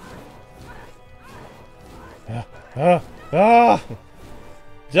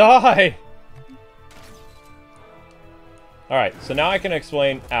 Die! Alright, so now I can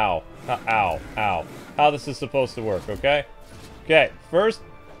explain, ow, how this is supposed to work, okay? Okay, first,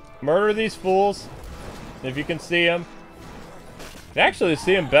 murder these fools, if you can see them. You can actually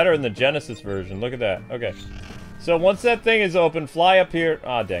see them better in the Genesis version, look at that, okay. So once that thing is open, fly up here,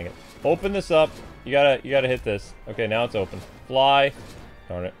 ah, dang it. Open this up, you gotta hit this. Okay, now it's open. Fly,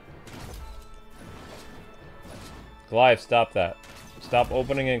 darn it. Goliath, stop that. Stop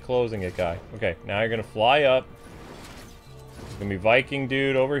opening and closing it, guy. Okay, now you're gonna fly up. There's gonna be Viking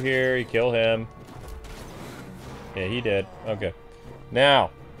dude over here. You kill him. Yeah, he did. Okay.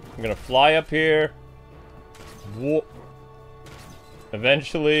 Now, I'm gonna fly up here. Whoop.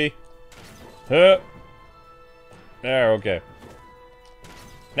 Eventually. Huh. There, okay.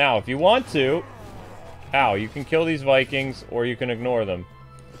 Now, if you want to... Ow, you can kill these Vikings, or you can ignore them.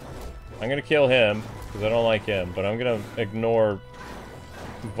 I'm gonna kill him, because I don't like him, but I'm gonna ignore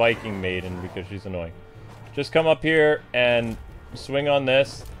Viking Maiden, because she's annoying. Just come up here and swing on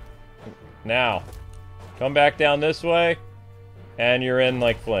this. Now, come back down this way, and you're in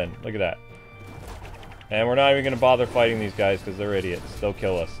like Flynn. Look at that. And we're not even gonna bother fighting these guys, because they're idiots. They'll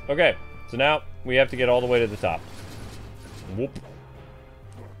kill us. Okay, so now we have to get all the way to the top. Whoop.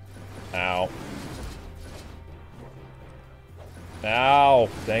 Ow. Ow!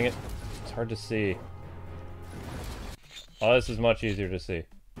 Dang it. It's hard to see. Oh, this is much easier to see.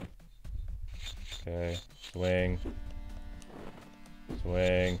 Okay. Swing.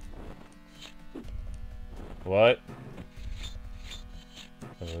 Swing. What?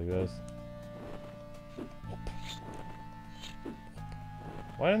 Something like this.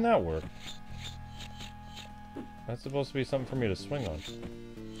 Why didn't that work? That's supposed to be something for me to swing on.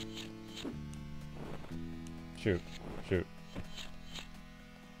 Shoot. Shoot.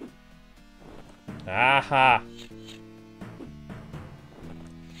 Aha!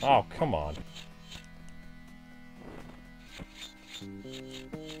 Oh, come on.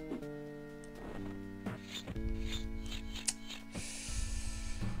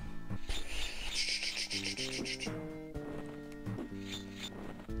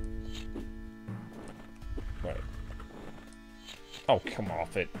 Right. Oh, come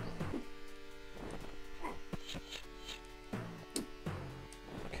off it.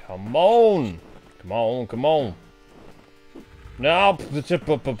 Come on! Come on, come on. No!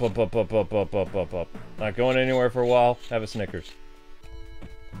 Not going anywhere for a while. Have a Snickers.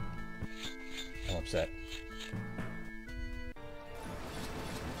 I'm upset.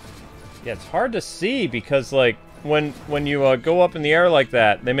 Yeah, it's hard to see because, like, when you go up in the air like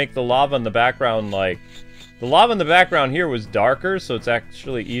that, they make the lava in the background, like... The lava in the background here was darker, so it's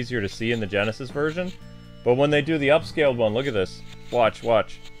actually easier to see in the Genesis version. But when they do the upscaled one, look at this. Watch,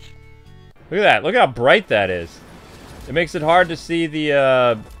 watch. Look at that. Look how bright that is. It makes it hard to see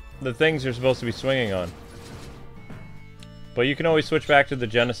the things you're supposed to be swinging on. But you can always switch back to the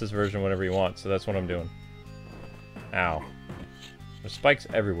Genesis version whenever you want, so that's what I'm doing. Ow. There's spikes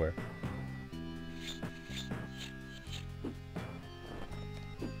everywhere.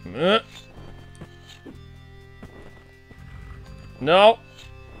 No!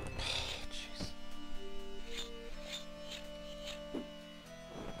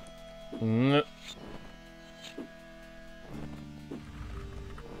 Jeez.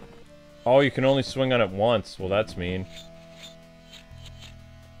 Oh, you can only swing on it once. Well, that's mean.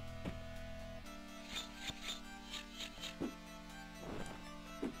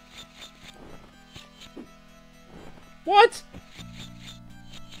 What?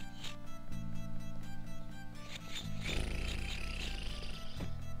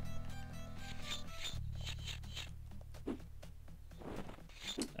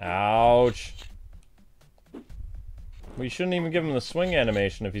 Ouch. We shouldn't even give him the swing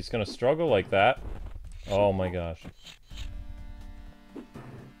animation if he's gonna struggle like that. Oh my gosh.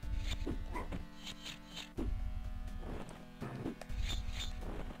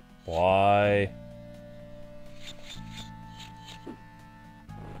 Why?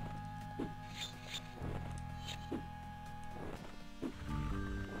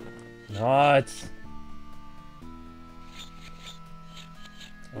 Nuts.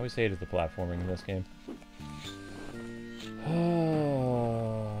 I always hated the platforming in this game.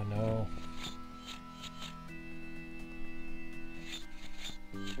 Oh, no.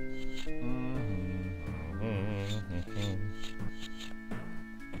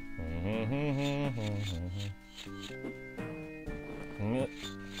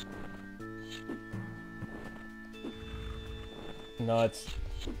 Nuts.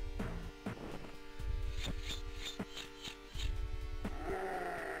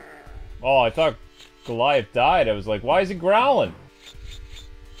 Oh, I thought Goliath died. I was like, why is he growling?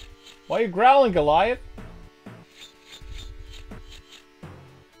 Why are you growling, Goliath?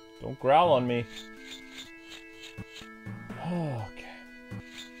 Don't growl on me. Okay.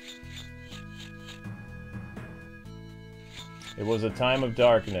 It was a time of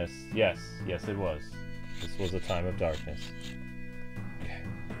darkness. Yes, yes it was. This was a time of darkness. Okay.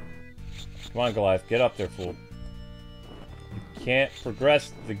 Come on, Goliath, get up there, fool. You can't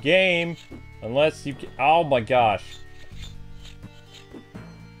progress the game unless you can— oh my gosh.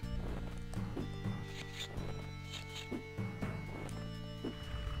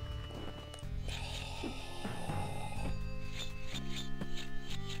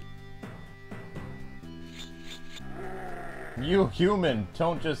 You human,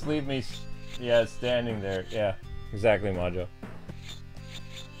 don't just leave me standing there. Yeah, exactly, Majo.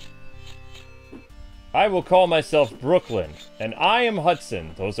 I will call myself Brooklyn, and I am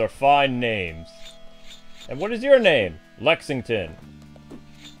Hudson. Those are fine names. And what is your name? Lexington.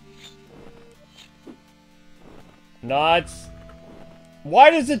 Nuts. Why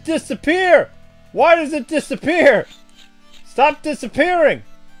does it disappear? Why does it disappear? Stop disappearing.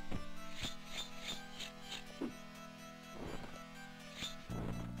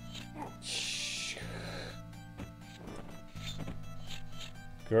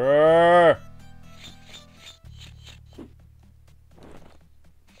 Grrr.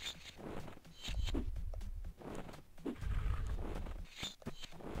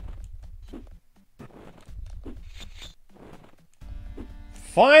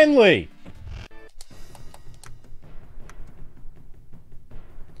 Finally!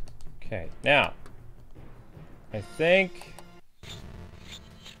 Okay, now, I think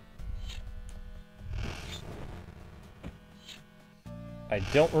I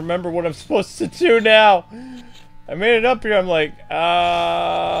don't remember what I'm supposed to do now. I made it up here, I'm like,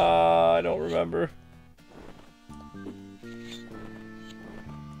 I don't remember.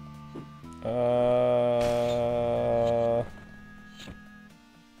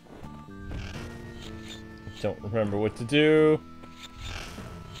 Don't remember what to do.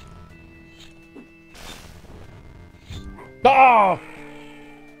 Ah!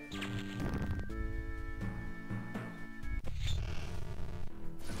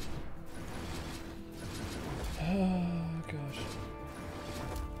 Oh, gosh.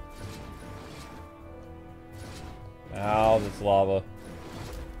 Ow, that's lava.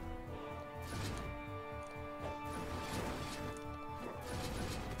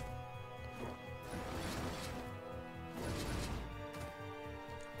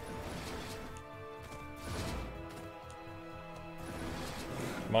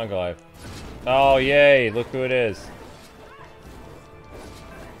 Come on, Goliath. Oh, yay, look who it is.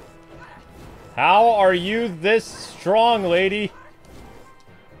 How are you this strong, lady?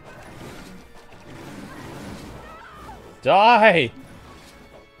 Die!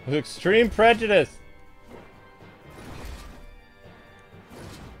 With extreme prejudice.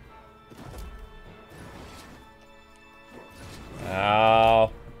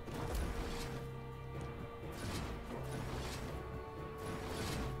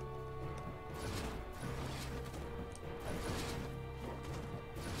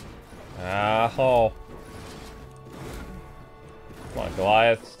 Oh. Come on,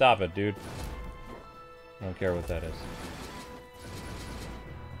 Goliath. Stop it, dude. I don't care what that is.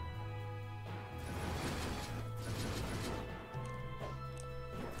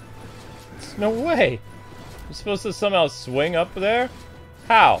 There's no way. I'm supposed to somehow swing up there?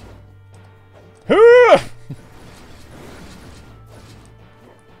 How?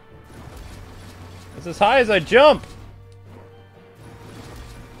 It's as high as I jump.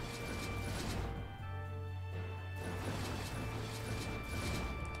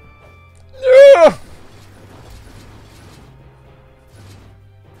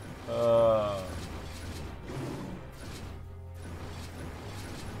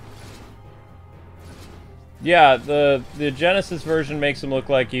 Yeah, the Genesis version makes him look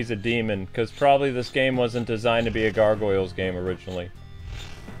like he's a demon, because probably this game wasn't designed to be a Gargoyles game originally.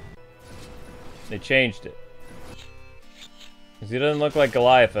 They changed it. Because he doesn't look like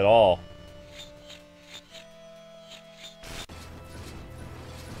Goliath at all.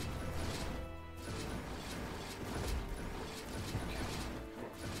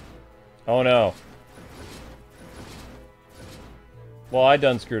 Oh no. Well, I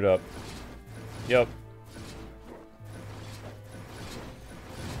done screwed up. Yep.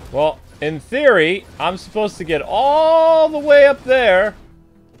 Well, in theory, I'm supposed to get all the way up there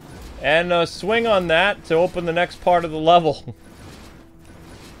and swing on that to open the next part of the level.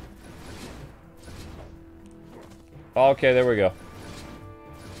 Okay, there we go.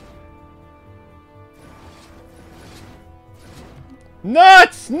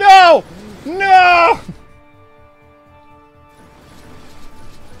 Nuts! No! No!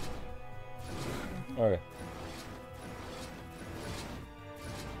 Okay.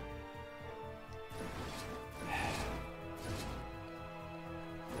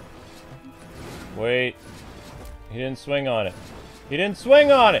 Wait. He didn't swing on it. He didn't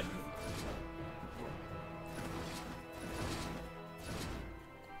swing on it!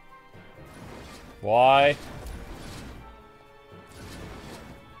 Why?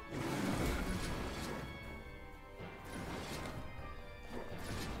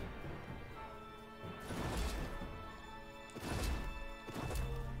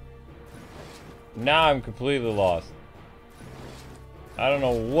 Now I'm completely lost. I don't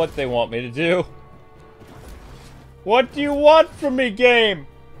know what they want me to do. What do you want from me, game?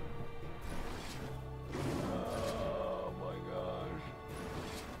 Oh my gosh.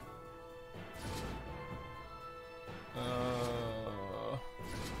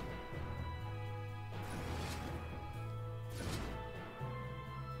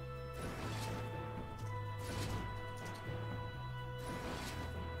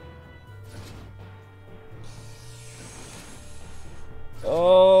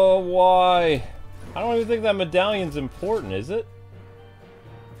 Oh, why? I don't even think that medallion's important, is it?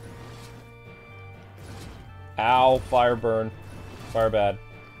 Ow, fire burn. Fire bad.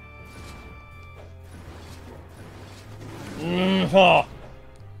 Oh.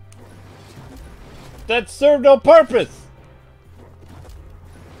 That served no purpose!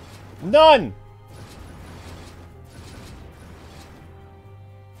 None!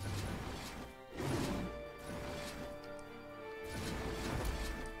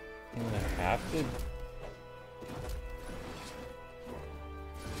 I have to...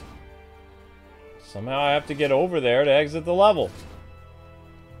 Somehow I have to get over there to exit the level.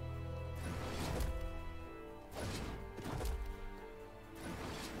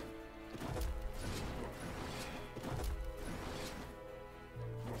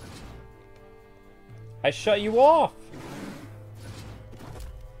 I shut you off.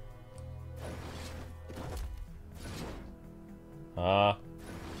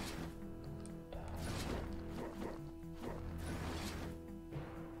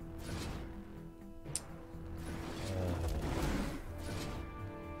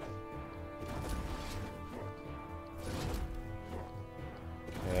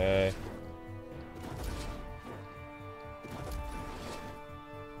 Okay.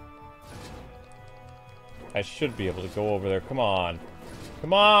 I should be able to go over there. Come on.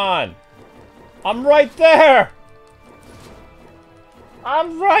 Come on! I'm right there!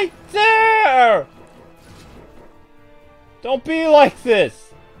 I'm right there! Don't be like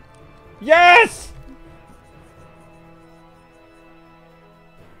this! Yes!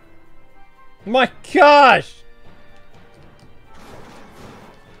 My gosh!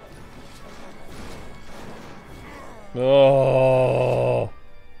 Oh.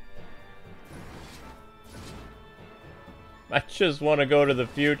 I just want to go to the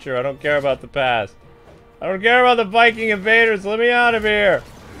future. I don't care about the past. I don't care about the Viking invaders. Let me out of here.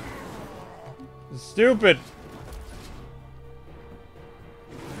 It's stupid.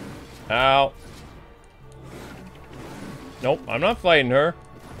 Ow. Nope, I'm not fighting her.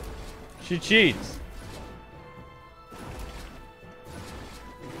 She cheats.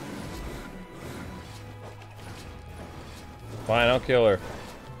 Fine, I'll kill her.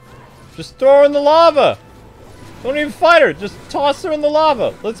 Just throw her in the lava! Don't even fight her! Just toss her in the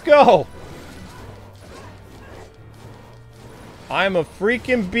lava! Let's go! I'm a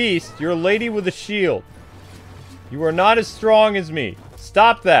freaking beast. You're a lady with a shield. You are not as strong as me.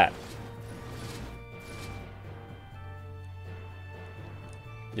 Stop that.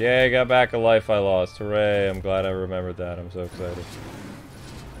 Yeah, I got back a life I lost. Hooray, I'm glad I remembered that. I'm so excited.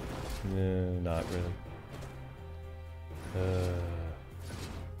 Not really.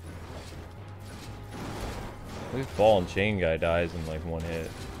 This ball and chain guy dies in like one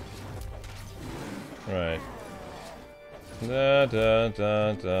hit. Right. Da da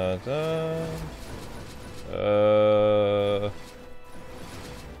da da da. I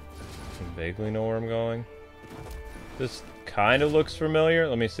vaguely know where I'm going. This kind of looks familiar.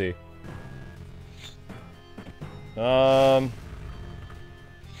 Let me see. I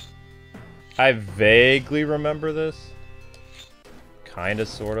vaguely remember this. Kinda,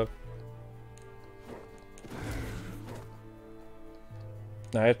 sort of.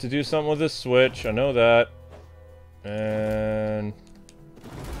 I have to do something with this switch. I know that. And...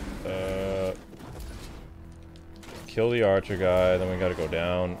 kill the archer guy. Then we gotta go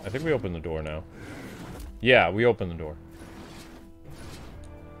down. I think we open the door now. Yeah, we open the door.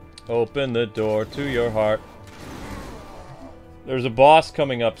 Open the door to your heart. There's a boss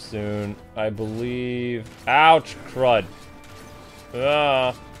coming up soon. I believe... Ouch, crud.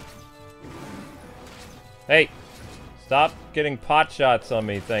 Ah. Hey. Stop getting pot shots on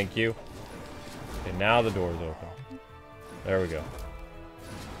me, thank you. Okay, now the door's open. There we go.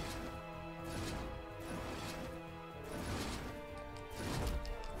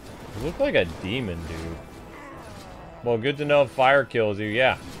 You look like a demon, dude. Well, good to know if fire kills you.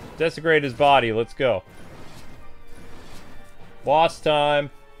 Yeah. Desecrate his body. Let's go. Boss time.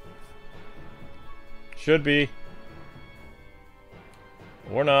 Should be.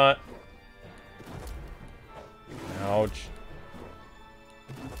 Or not. Ouch.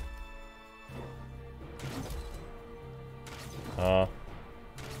 I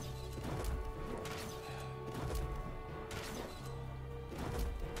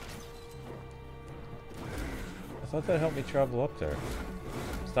thought that helped me travel up there.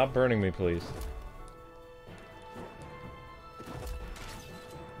 Stop burning me, please.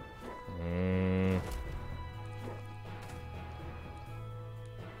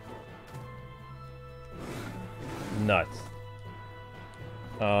 Nuts.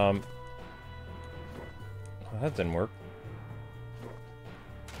 Oh, that didn't work.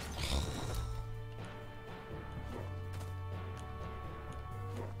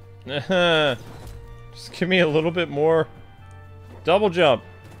 Just give me a little bit more. Double jump.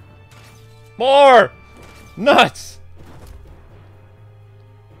 More! Nuts!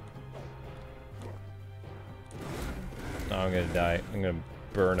 Oh, I'm gonna die. I'm gonna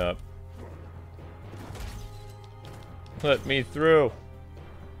burn up. Let me through.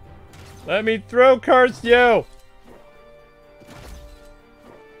 Let me through, curse you!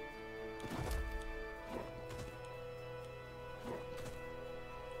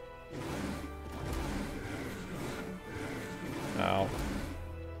 Ow.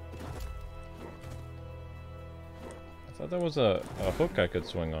 I thought there was a hook I could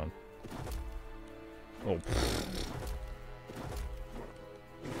swing on. Oh.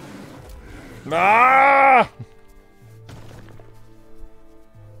 Ah!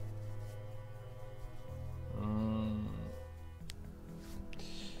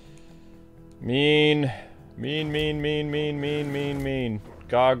 Mean. Mean.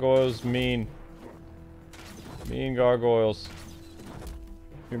 Gargoyles, mean. Mean gargoyles.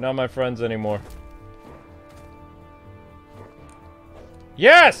 You're not my friends anymore.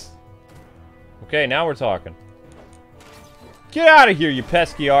 Yes! Okay, now we're talking. Get out of here, you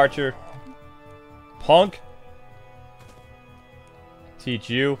pesky archer. Punk. Teach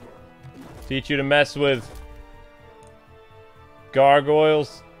you to mess with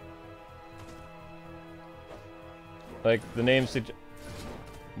gargoyles. Like the name suggests.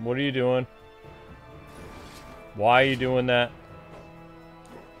 What are you doing? Why are you doing that?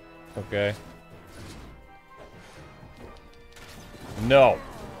 Okay. No.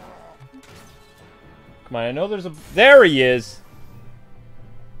 Come on, I know there's a... There he is!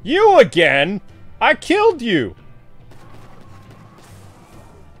 You again? I killed you!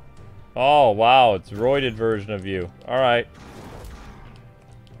 Oh, wow, it's a roided version of you. Alright.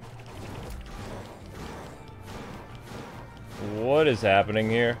 What is happening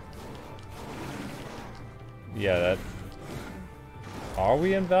here? Yeah, that... Are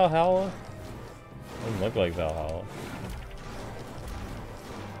we in Valhalla? Doesn't look like Valhalla.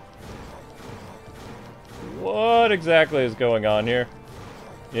 What exactly is going on here?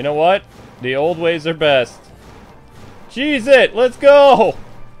 You know what? The old ways are best. Cheese it! Let's go!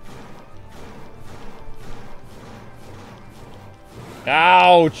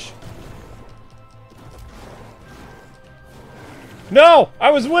 Ouch! No!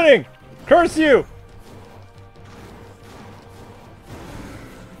 I was winning! Curse you!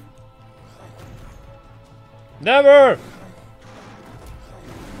 Never!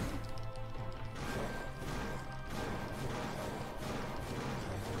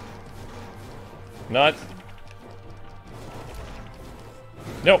 Nuts.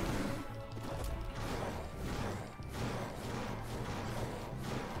 Nope.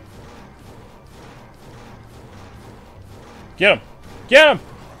 Get him! Get him!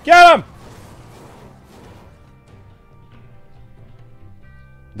 Get him!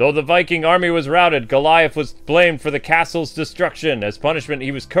 Though the Viking army was routed, Goliath was blamed for the castle's destruction. As punishment,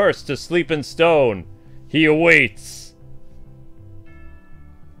 he was cursed to sleep in stone. He awaits.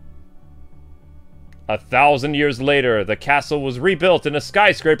 1,000 years later, the castle was rebuilt in a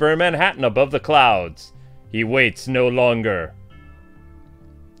skyscraper in Manhattan above the clouds. He waits no longer.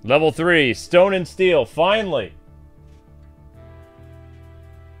 Level 3, Stone and Steel, finally!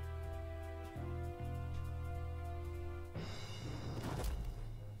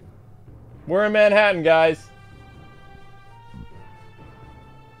 We're in Manhattan, guys.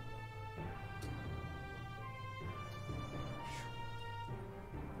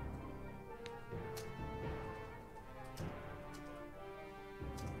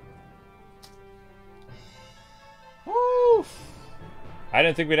 Woo! I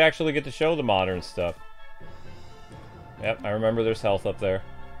didn't think we'd actually get to show the modern stuff. Yep, I remember there's health up there.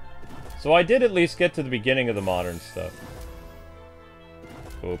 So I did at least get to the beginning of the modern stuff.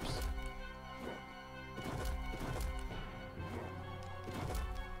 Oops.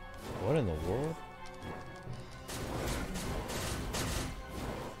 What in the world?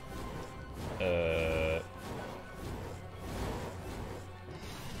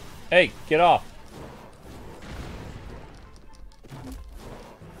 Hey, get off!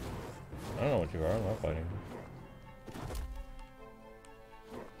 I don't know what you are, I'm not fighting.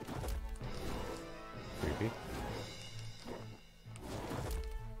 Creepy.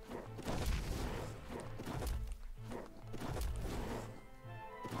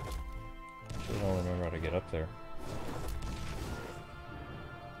 I don't remember how to get up there.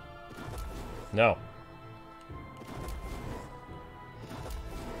 No.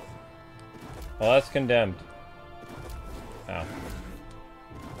 Well, that's condemned. Ow.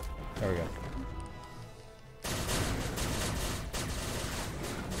 There we go.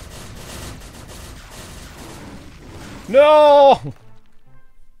 No!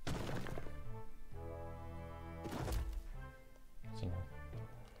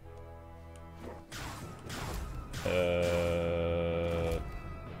 There's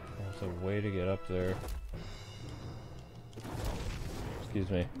a way to get up there. Excuse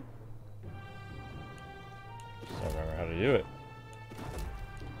me. Just don't remember how to do it.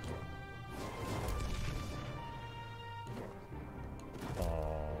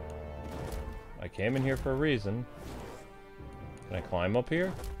 I came in here for a reason. Can I climb up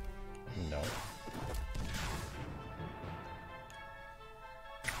here? No.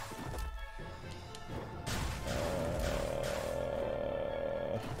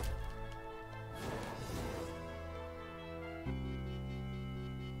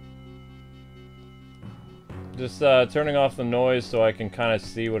 Just turning off the noise so I can kind of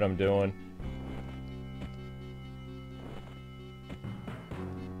see what I'm doing.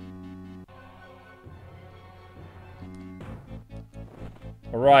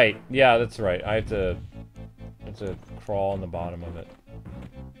 Right, yeah, that's right. I have to crawl on the bottom of it.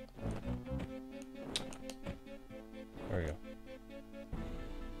 There we go.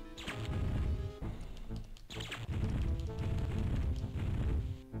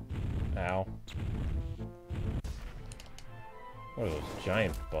 Ow. What are those,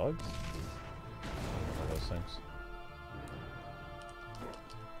 giant bugs? What are those things?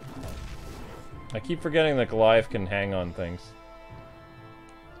 I keep forgetting that Goliath can hang on things.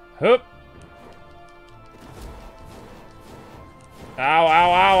 Hoop! Ow,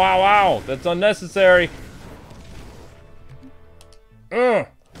 ow, ow, ow, ow! That's unnecessary! Ugh!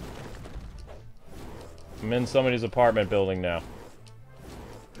 I'm in somebody's apartment building now.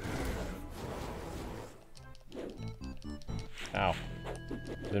 Ow.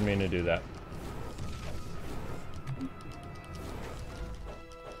 Didn't mean to do that.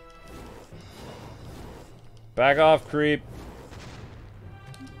 Back off, creep.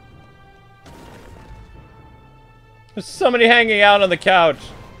 There's somebody hanging out on the couch.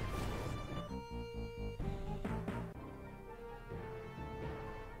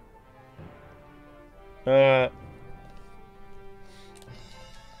 Ow,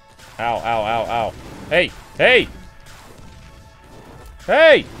 ow, ow, ow. Hey! Hey!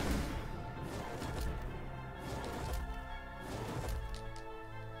 Hey!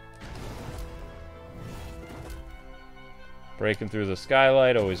 Breaking through the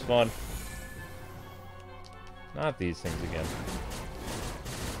skylight, always fun. Not these things again.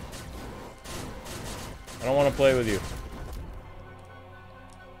 I don't want to play with you.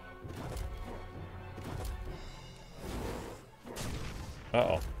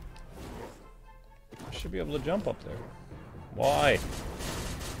 Uh-oh. I should be able to jump up there. Why?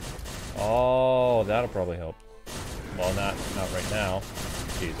 Oh, that'll probably help. Well, not right now.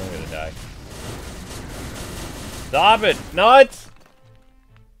 Jeez, I'm gonna die. Stop it! Nuts!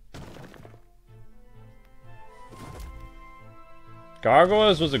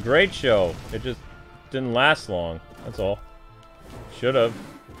 Gargoyles was a great show. It just didn't last long. That's all. Should have.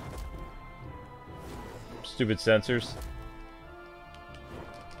 Stupid censors.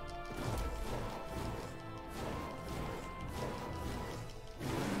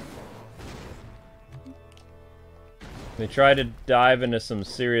 They tried to dive into some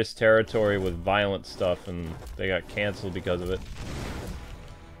serious territory with violent stuff, and they got canceled because of it.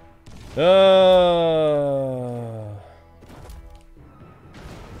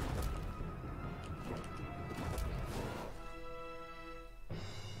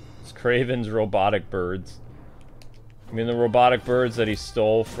 It's Craven's robotic birds. I mean the robotic birds that he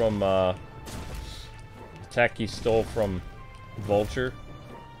stole from, tech he stole from Vulture.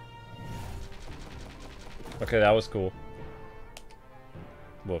 Okay, that was cool.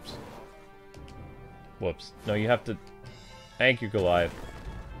 Whoops. Whoops. No, you have to... Thank you, Goliath.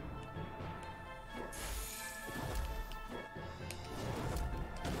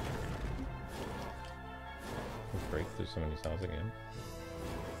 Break through somebody's house again.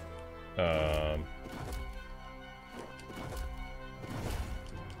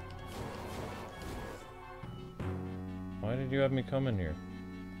 Why did you have me come in here?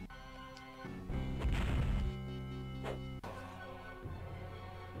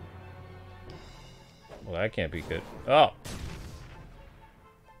 Well, that can't be good. Oh!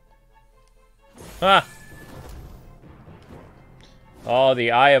 Ah! Oh,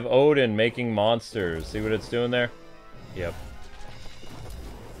 the Eye of Odin making monsters. See what it's doing there? Yep.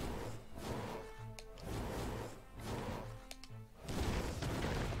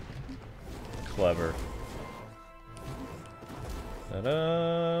 Clever.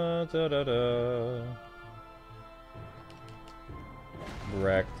 Da-da, da-da-da.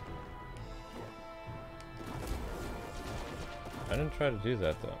 Wrecked. I didn't try to do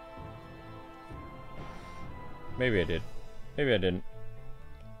that, though. Maybe I did. Maybe I didn't.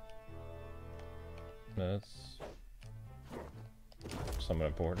 That's somewhat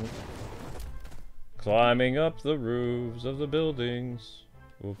important. Climbing up the roofs of the buildings.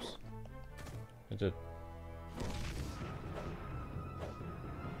 Oops. I did.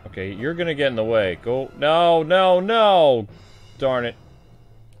 Okay, you're gonna get in the way. Go. No, no, no! Darn it.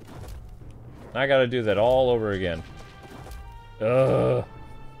 I gotta do that all over again. Ugh.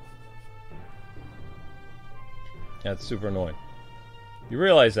 That's super annoying. You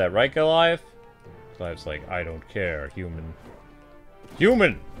realize that, right, Goliath? Goliath's like, I don't care, human.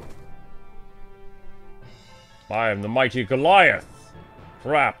 Human! I am the mighty Goliath!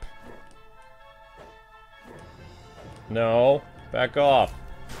 Crap. No. Back off.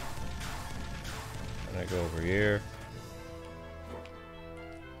 Can I go over here?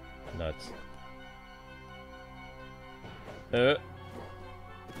 Nuts.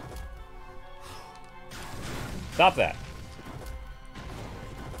 Stop that.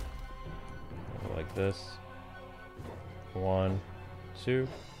 Like this. 1, 2.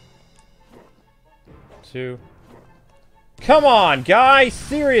 2. Come on, guys!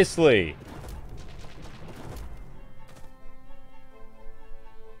 Seriously!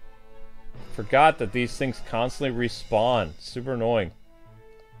 Forgot that these things constantly respawn. Super annoying.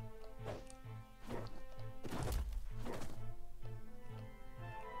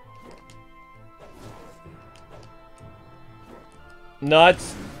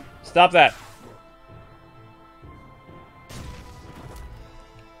 Nuts! Stop that!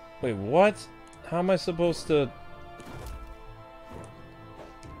 Wait, what? How am I supposed to...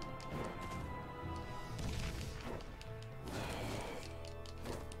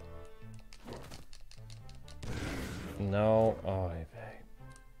 No. Oh,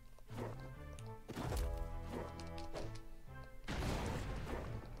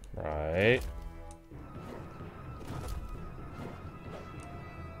 Right.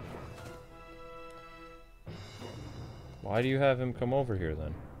 Why do you have him come over here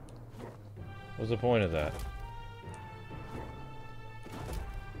then? What's the point of that?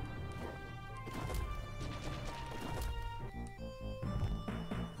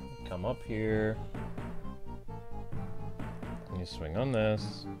 Come up here. And you swing on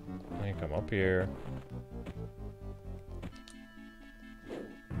this. And you come up here.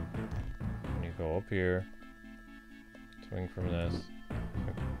 And you go up here. Swing from this.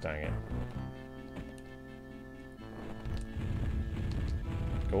 Dang it.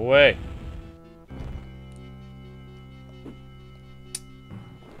 Go away!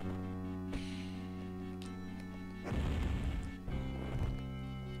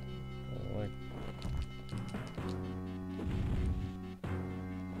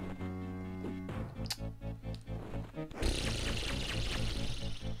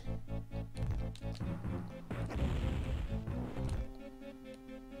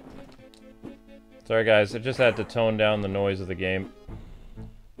 Sorry guys, I just had to tone down the noise of the game.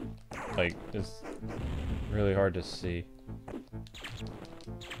 Like, it's really hard to see.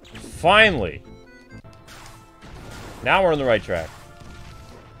 Finally! Now we're on the right track.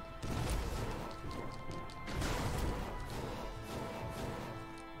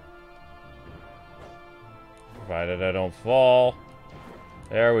 Provided I don't fall.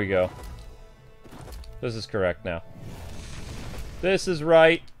 There we go. This is correct now. This is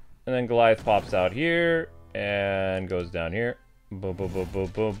right. And then Goliath pops out here. And goes down here. Boom, boom, boom, boom,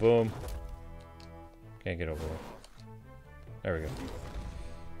 boom, boom. Can't get over there. There we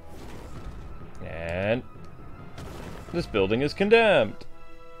go. And this building is condemned.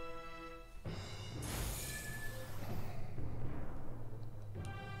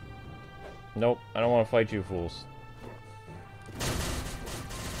 Nope, I don't want to fight you fools.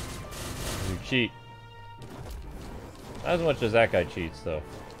 You cheat. Not as much as that guy cheats, though.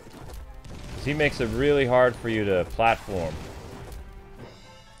 'Cause he makes it really hard for you to platform.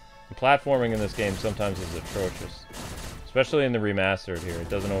 The platforming in this game sometimes is atrocious. Especially in the remastered here. It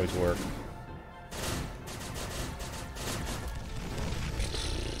doesn't always work.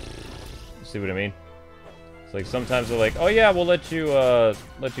 See what I mean? It's like sometimes they're like, oh yeah, we'll let you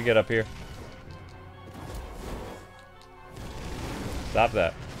get up here. Stop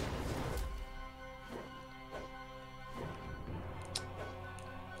that.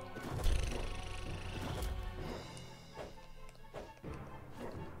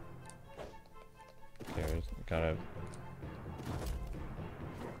 Okay, gotta...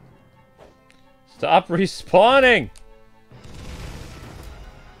 Stop respawning!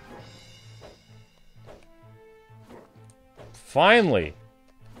 Finally!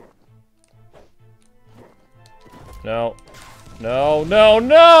 No. No, no,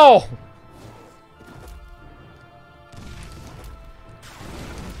 no!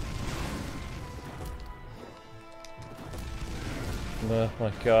 Oh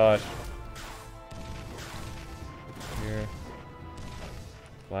my gosh. Here.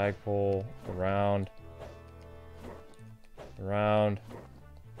 Flagpole. Around. Around.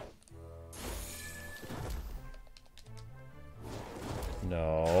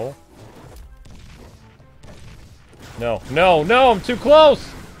 No. No, no, no, I'm too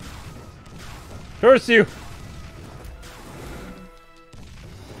close! Curse you!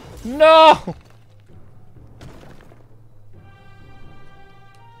 No!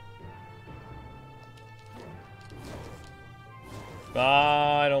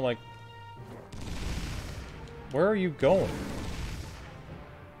 I don't like... Where are you going?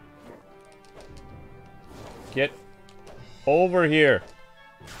 Get over here.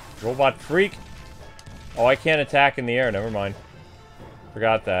 Robot freak. Oh, I can't attack in the air. Never mind.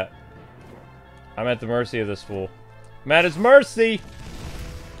 Forgot that. I'm at the mercy of this fool. I'm at his mercy!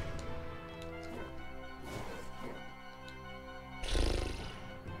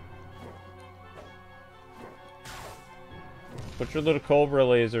 Put your little cobra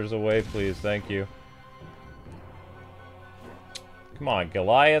lasers away, please. Thank you. Come on,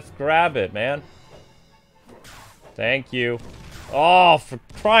 Goliath. Grab it, man. Thank you. Oh, for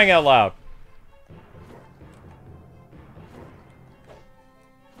crying out loud.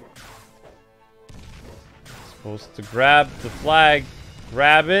 Supposed to grab the flag.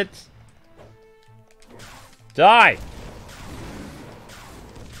 Grab it. Die!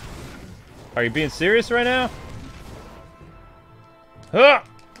 Are you being serious right now? Huh!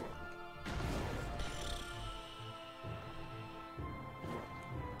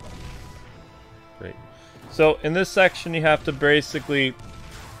 Great. So, in this section, you have to basically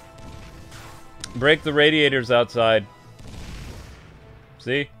break the radiators outside.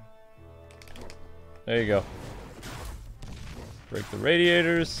 See? There you go. Break the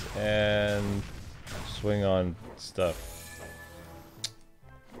radiators and swing on stuff.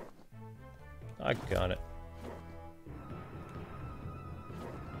 I got it.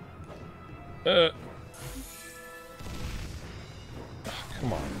 Oh,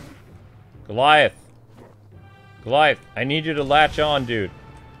 come on. Goliath. Goliath, I need you to latch on, dude.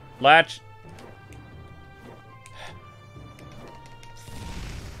 Latch.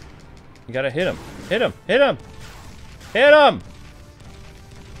 You gotta hit him. Hit him. Hit him. Hit him!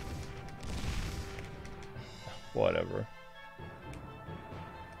 Whatever.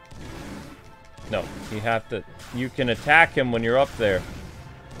 No, you have to... You can attack him when you're up there.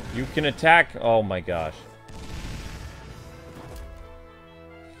 You can attack... Oh my gosh.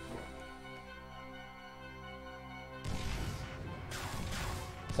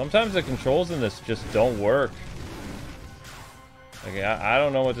 Sometimes the controls in this just don't work. Like, I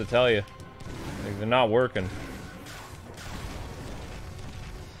don't know what to tell you. Like, they're not working.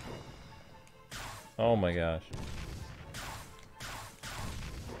 Oh my gosh.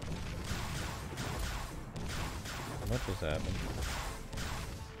 What just happened?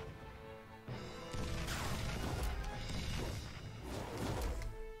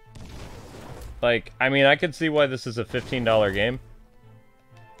 Like, I mean, I could see why this is a $15 game.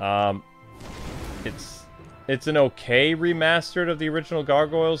 It's an okay remastered of the original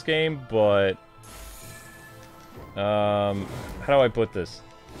Gargoyles game, but how do I put this?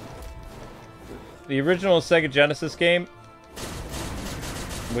 The original Sega Genesis game,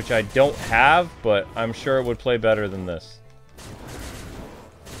 which I don't have, but I'm sure it would play better than this.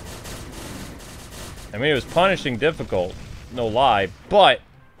 I mean, it was punishing difficult, no lie, but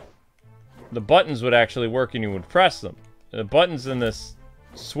the buttons would actually work and you would press them. The buttons in this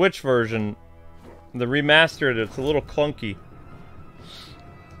Switch version, the remastered, it's a little clunky.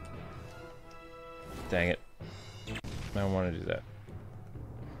 Dang it. I don't want to do that.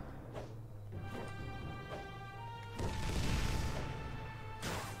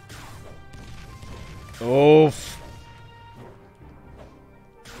 Oof.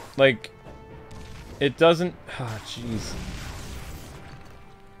 Like, it doesn't... Ah, jeez.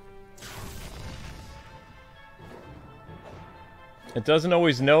 It doesn't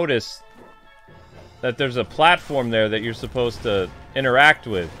always notice that there's a platform there that you're supposed to interact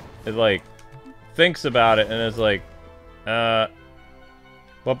with. It, like, thinks about it and is like, But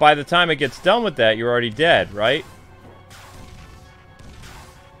by the time it gets done with that, you're already dead, right?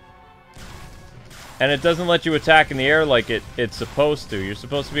 And it doesn't let you attack in the air like it's supposed to. You're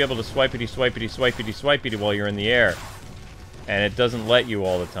supposed to be able to swipey swipey swipey swipey while you're in the air. And it doesn't let you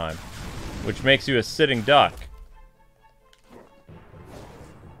all the time. Which makes you a sitting duck.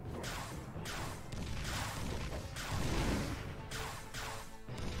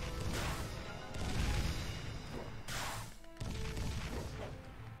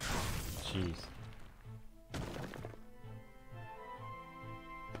 Jeez.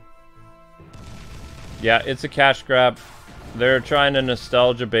 Yeah, it's a cash grab. They're trying to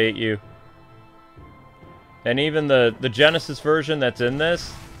nostalgia bait you. And even the Genesis version that's in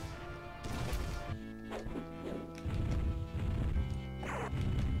this,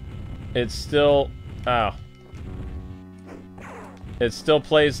 it's still... Oh. It still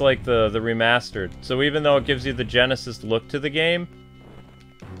plays like the remastered. So even though it gives you the Genesis look to the game,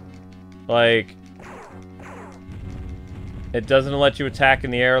 like, it doesn't let you attack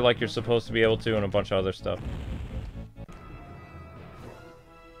in the air like you're supposed to be able to and a bunch of other stuff.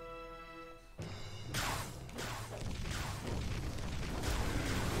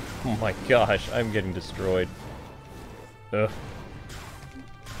 Oh my gosh, I'm getting destroyed. Ugh.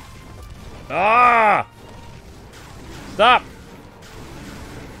 Ah! Stop!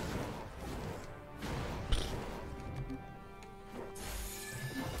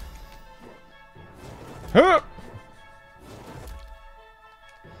 Huh!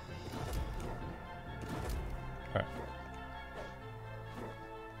 Alright.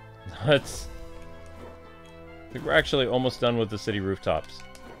 Let's... I think we're actually almost done with the city rooftops.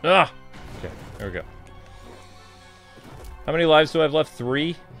 Ah! Okay, there we go. How many lives do I have left?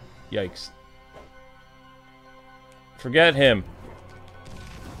 3? Yikes. Forget him.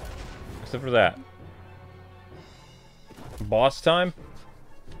 Except for that. Boss time?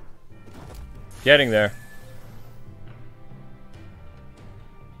 Getting there.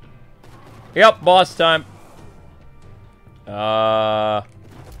 Yep, boss time. I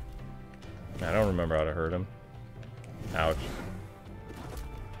don't remember how to hurt him. Ouch.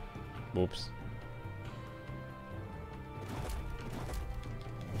 Whoops.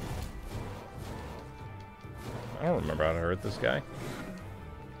 I don't remember how to hurt this guy.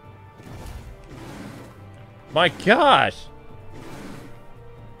 My gosh!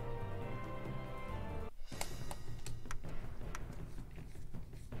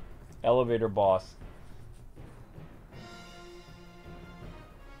 Elevator boss.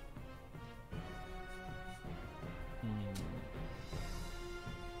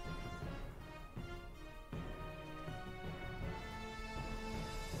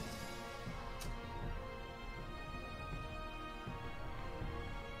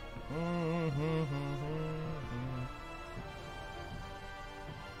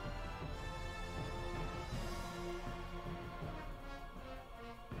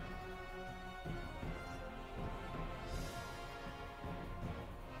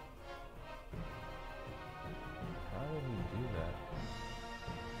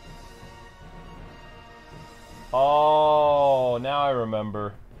 Oh, now I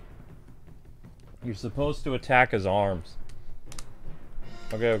remember. You're supposed to attack his arms.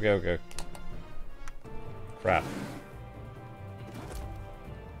 Okay. Crap.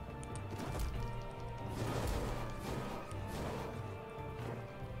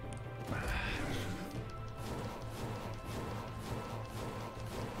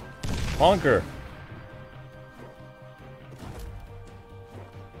 Honker.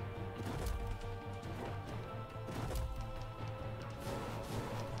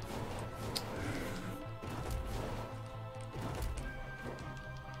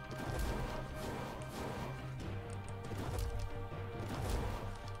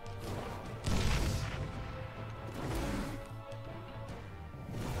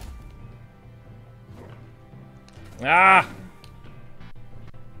 Ah!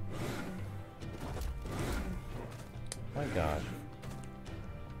 My God.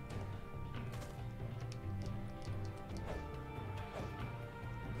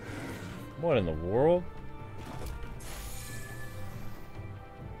 What in the world?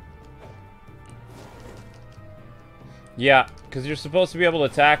 Yeah, because you're supposed to be able to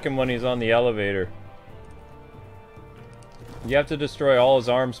attack him when he's on the elevator. You have to destroy all his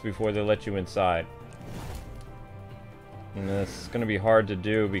arms before they let you inside. And this is gonna be hard to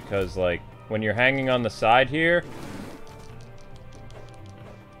do because, like, when you're hanging on the side here...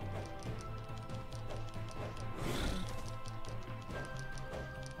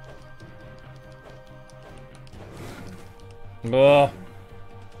 Ugh.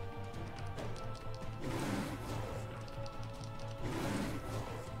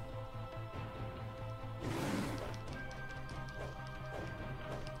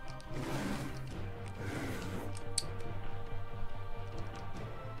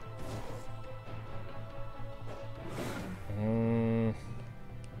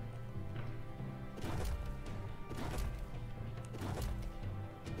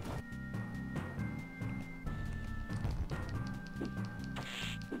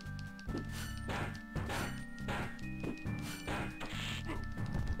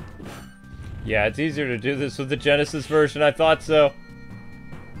 Yeah, it's easier to do this with the Genesis version, I thought so.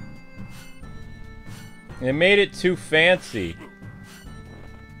 It made it too fancy.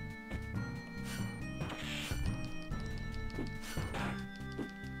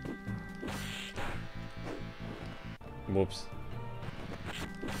 Whoops.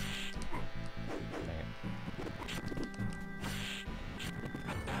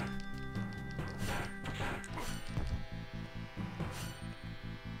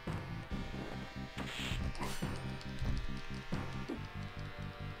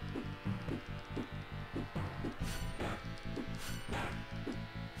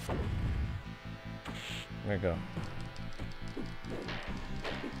 There we go.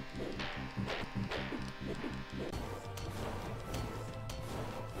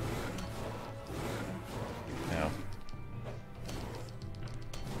 Now.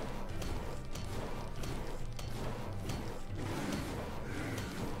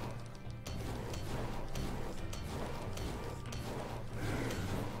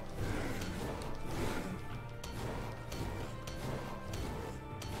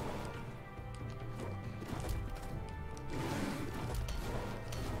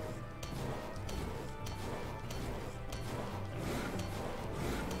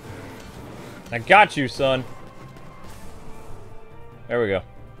 I got you, son. There we go.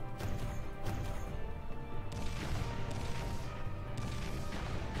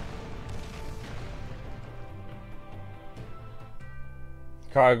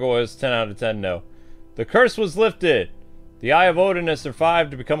 Gargoyles, 10 out of 10, no. The curse was lifted. The Eye of Odin has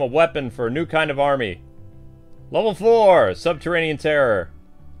survived to become a weapon for a new kind of army. Level 4, Subterranean Terror.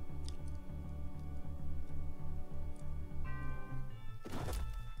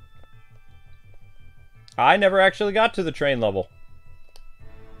 I never actually got to the train level.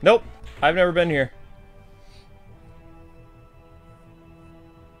 Nope, I've never been here.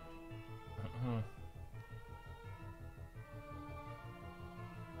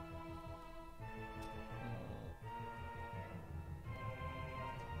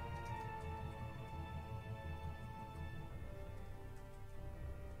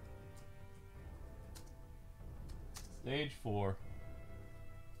 Stage 4.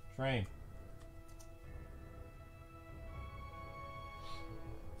 Train.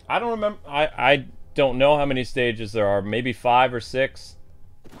 I don't remember. I don't know how many stages there are. Maybe 5 or 6.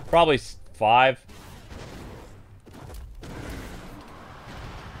 Probably 5.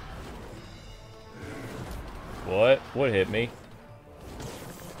 What? What hit me?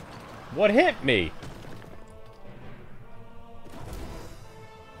 What hit me?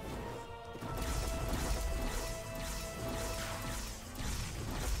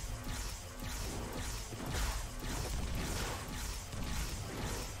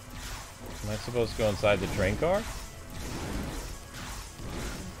 Am I supposed to go inside the train car?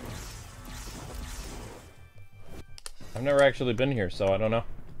 I've never actually been here, so I don't know.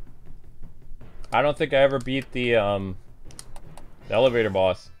 I don't think I ever beat the elevator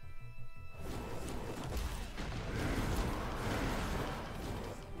boss.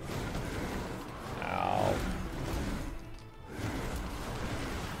 Ow.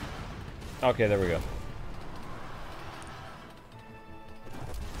 Okay, there we go.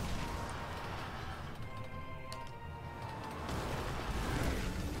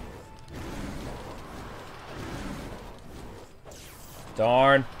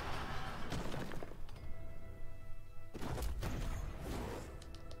 Darn.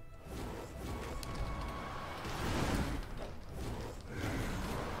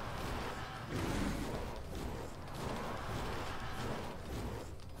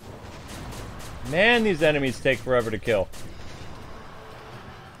 Man, these enemies take forever to kill.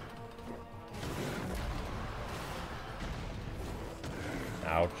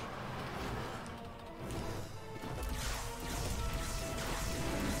 Ouch.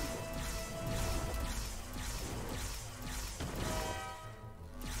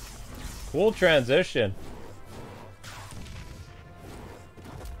 Cool transition.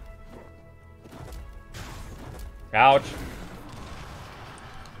 Ouch.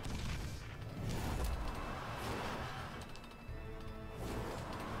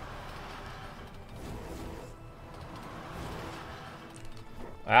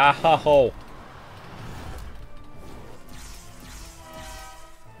 Ow.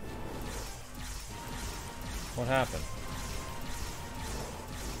 What happened?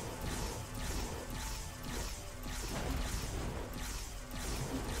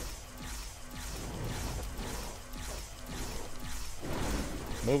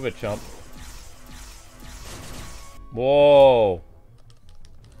 Move it, chump. Whoa.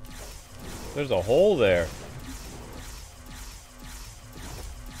 There's a hole there.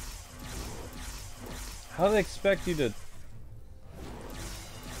 How do they expect you to...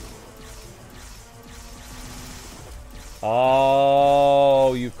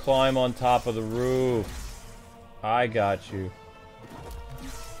 Oh, you climb on top of the roof. I got you.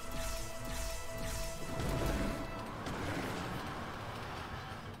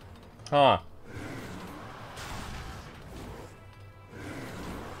 Huh.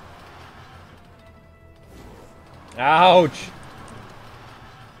 Ouch.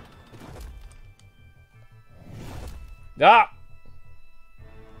 Ah.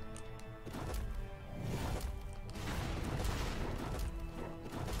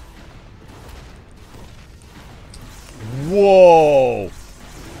 Whoa.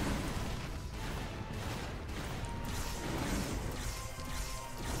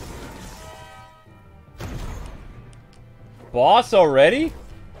 Boss already?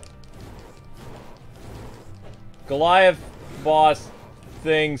 Goliath boss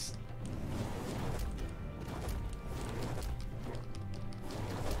things.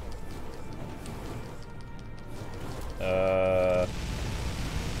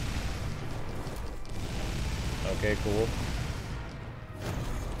 Okay, cool.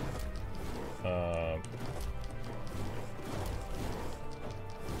 Am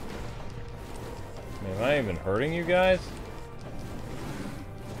I even hurting you guys?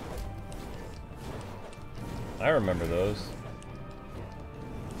 I remember those.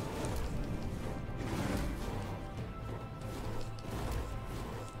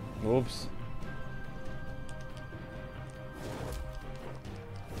 Oops.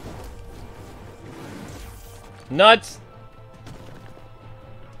 Nuts!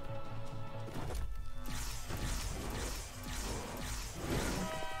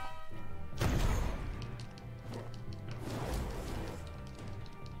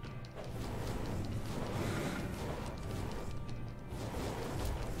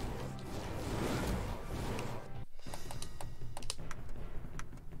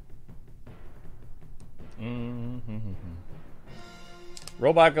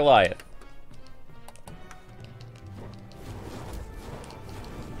 Robot Goliath.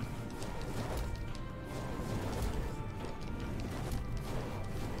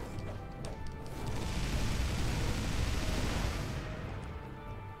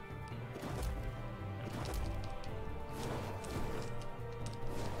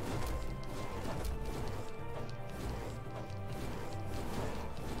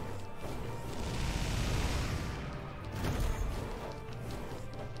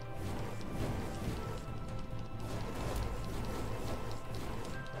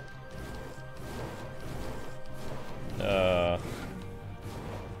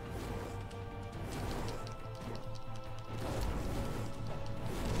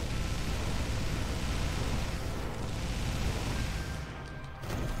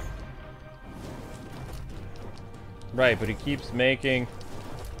 Right, but he keeps making...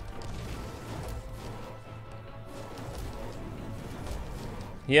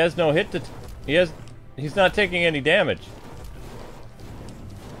 He has no hit to... He's not taking any damage.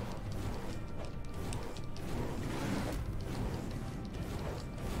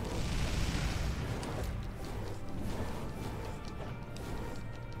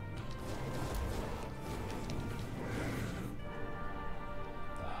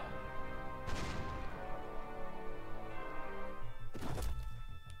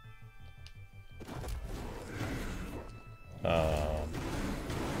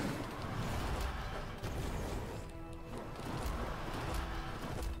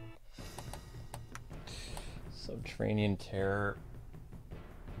 Subterranean terror.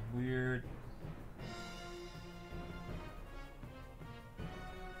 Weird.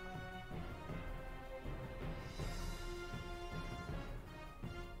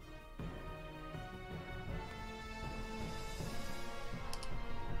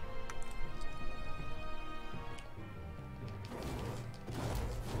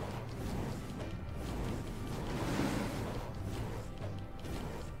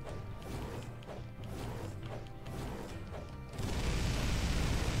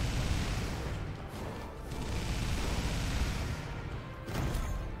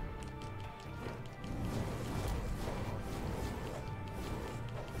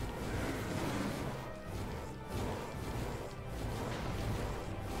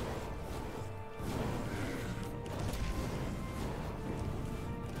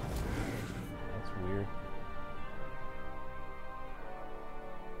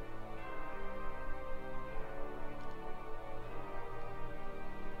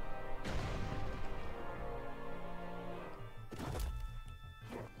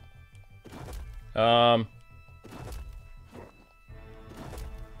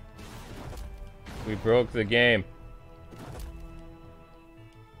 We broke the game.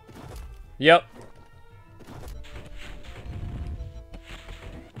 Yep.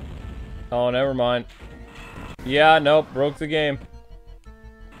 Oh, never mind. Yeah, nope, broke the game.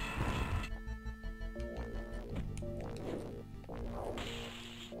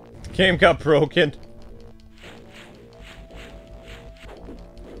 Game got broken.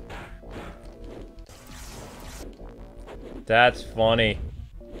 That's funny.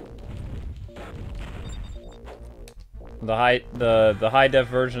 The high def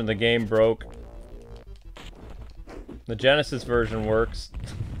version of the game broke. The Genesis version works.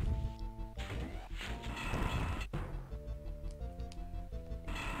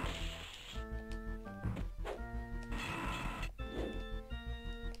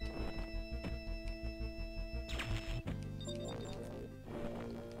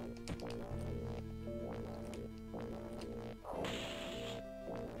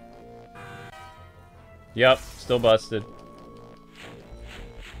 Yep, still busted.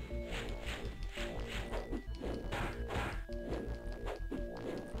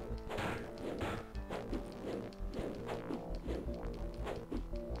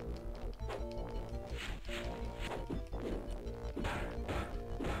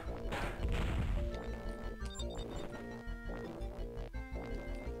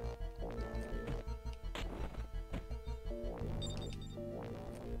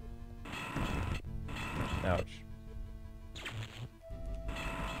 Ouch.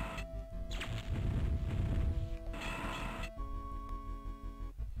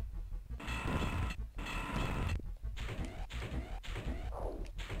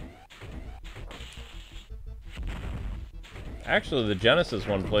 Actually, the Genesis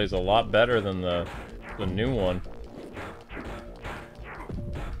one plays a lot better than the new one.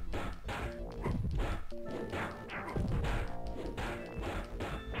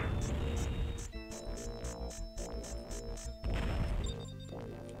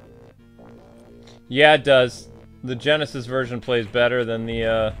 Yeah, it does. The Genesis version plays better than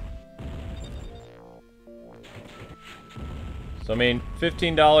the, So, I mean,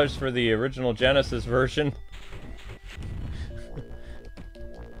 $15 for the original Genesis version.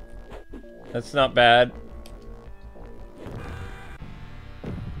 That's not bad.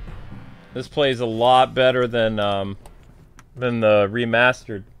 This plays a lot better than the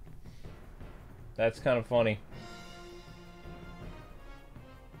Remastered. That's kind of funny.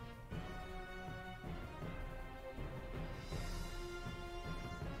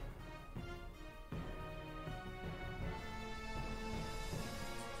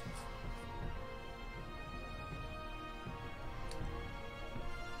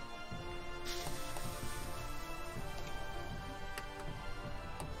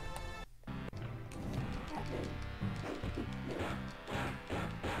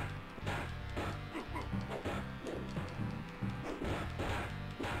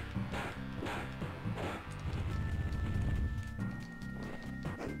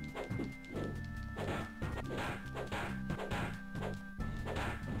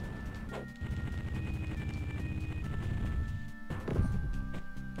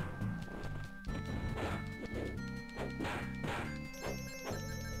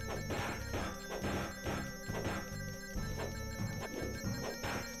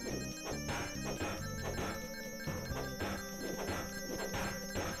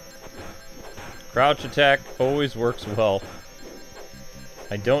 Crouch attack always works well.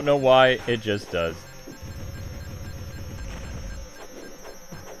 I don't know why, it just does.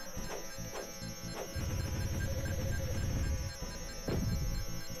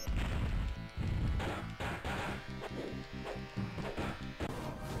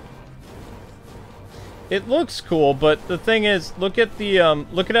 It looks cool, but the thing is, look at the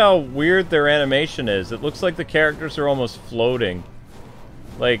look at how weird their animation is. It looks like the characters are almost floating.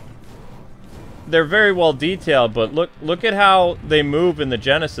 Like, they're very well detailed, but look at how they move in the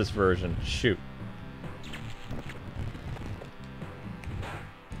Genesis version. Shoot.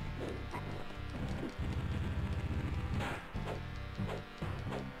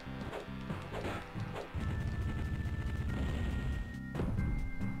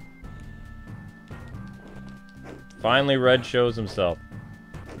 Finally, Red shows himself.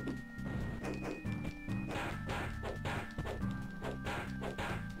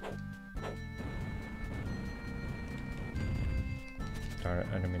 Darn it,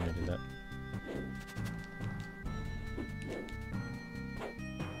 I didn't mean to do that.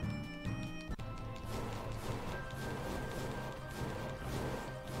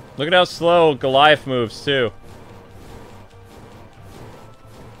 Look at how slow Goliath moves, too.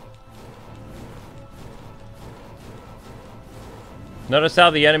 Notice how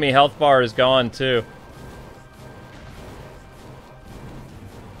the enemy health bar is gone, too.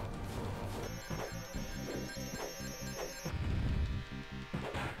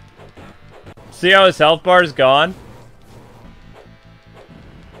 See how his health bar is gone?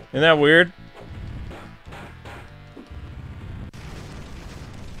 Isn't that weird?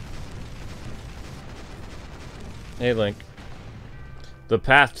 Hey, Link. The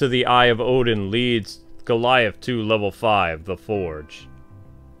path to the Eye of Odin leads Goliath to level 5, the Forge.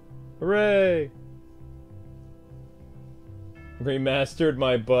 Hooray! Remastered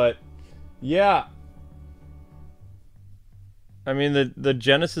my butt. Yeah. I mean, the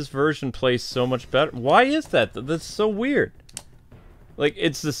Genesis version plays so much better. Why is that? That's so weird. Like,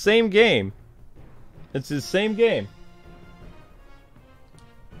 it's the same game. It's the same game.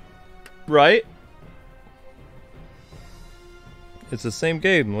 Right? It's the same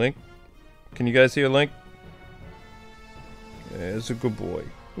game, Link. Can you guys hear Link? Yeah, it's a good boy.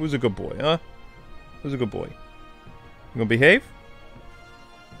 Who's a good boy, huh? Who's a good boy? You gonna behave?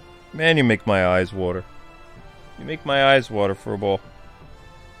 Man, you make my eyes water. You make my eyes water for a ball.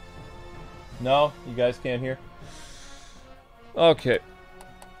 No? You guys can't hear? Okay.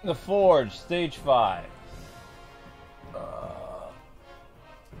 The Forge, stage 5.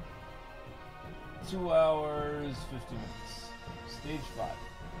 2 hours, 50 minutes. Stage 5.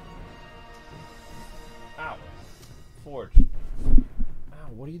 Ow. Forge. Ow,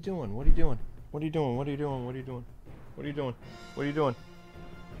 what are you doing? What are you doing? What are you doing? What are you doing? What are you doing? What are you doing? What are you doing?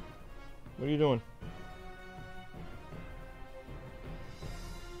 What are you doing?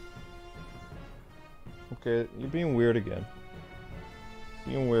 Okay, you're being weird again.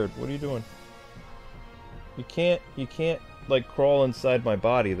 Being weird. What are you doing? You can't, like, crawl inside my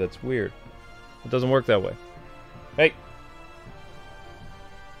body. That's weird. It doesn't work that way. Hey!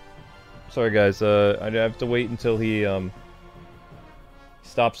 Sorry, guys. I have to wait until he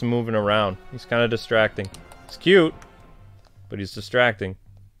stops moving around. He's kind of distracting. It's cute, but he's distracting.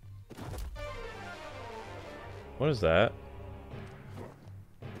 What is that?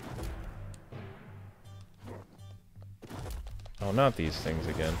 Oh, not these things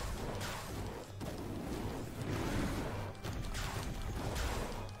again.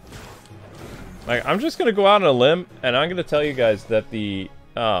 Like, I'm just gonna go out on a limb, and I'm gonna tell you guys that the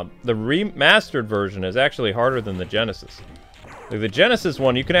remastered version is actually harder than the Genesis. Like, the Genesis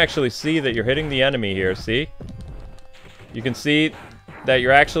one, you can actually see that you're hitting the enemy here, see? You can see that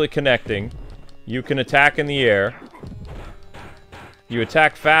you're actually connecting. You can attack in the air. You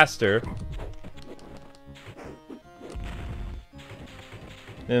attack faster.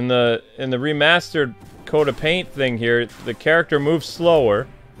 In the remastered coat of paint thing here, the character moves slower.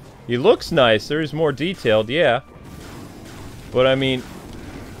 He looks nicer, he's more detailed, yeah. But I mean...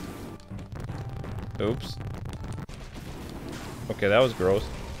 Oops. Okay, that was gross.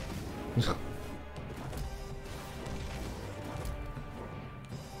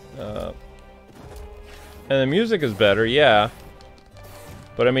 And the music is better, yeah.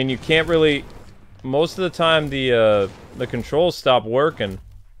 But I mean, you can't really... Most of the time, the controls stop working.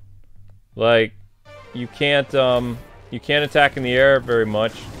 Like, you can't attack in the air very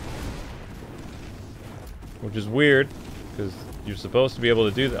much. Which is weird, because you're supposed to be able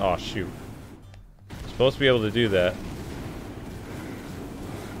to do that. Oh, shoot. You're supposed to be able to do that.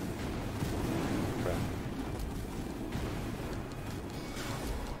 Crap.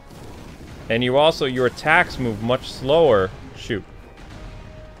 And you also, your attacks move much slower. Shoot.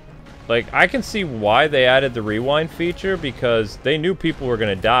 Like, I can see why they added the rewind feature, because they knew people were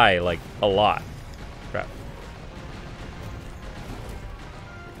gonna die, like, a lot. Crap.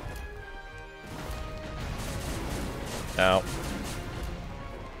 Ow.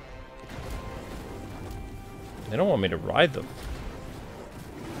 They don't want me to ride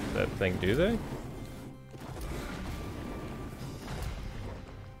that thing, do they?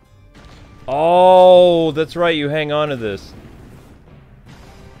 Oh, that's right, you hang on to this.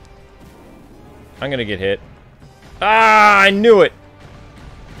 I'm gonna get hit. Ah, I knew it!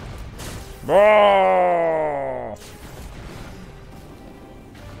 Oh!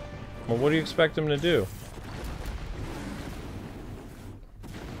 Well, what do you expect him to do?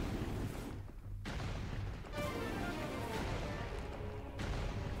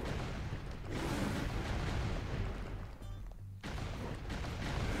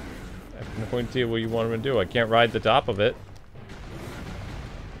 I have no idea what you want him to do. I can't ride the top of it.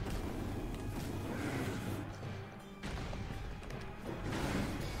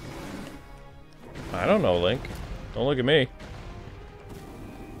 I don't know, Link. Don't look at me.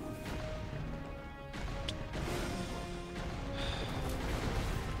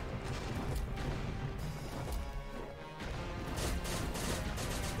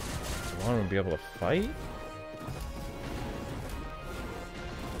 I want him to be able to fight?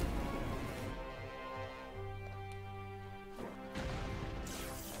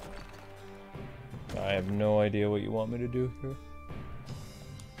 I have no idea what you want me to do here.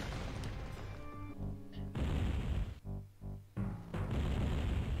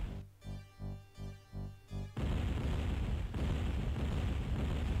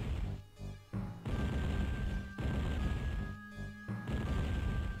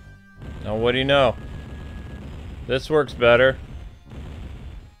 Now, what do you know? This works better.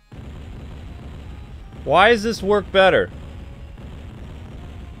 Why does this work better?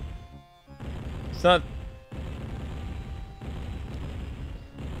 It's not...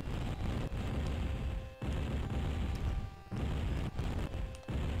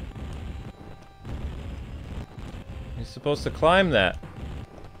 You're supposed to climb that.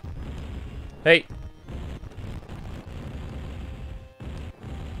 Hey!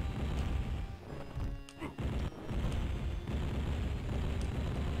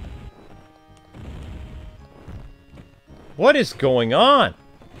 What is going on?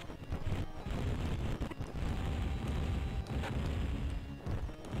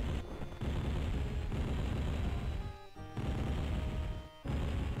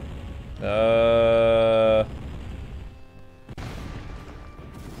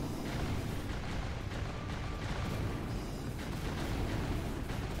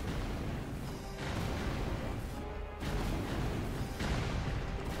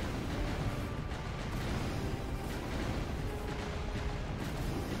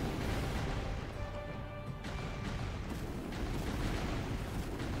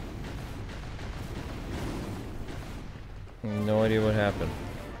 No idea what happened.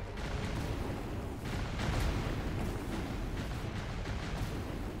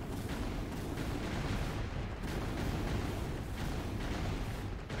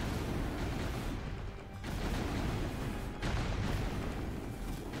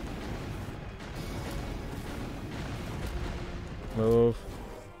 Move.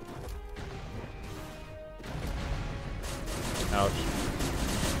 Ouch.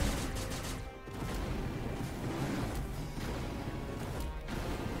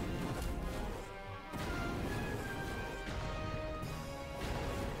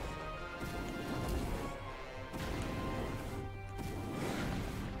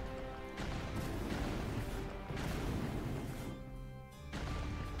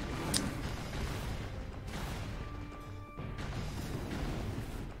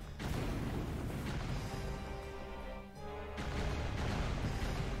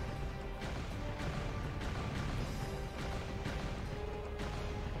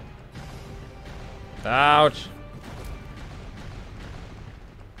 Ouch.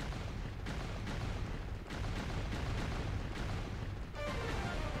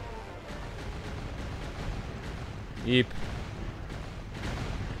 Yeep.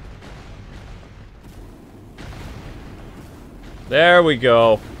 There we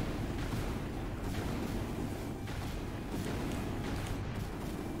go.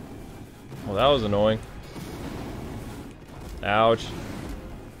 Well, that was annoying. Ouch.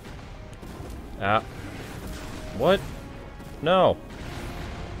 Ah. What? No.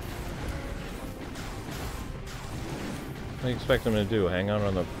 What do you expect him to do? Hang out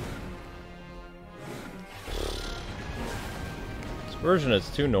on the... It's version is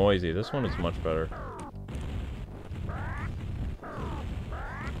too noisy. This one is much better.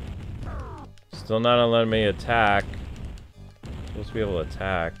 Still not letting me attack. Supposed to be able to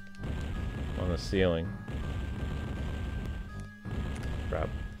attack on the ceiling. Crap.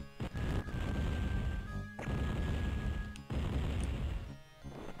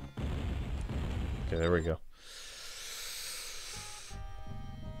 Okay, there we go.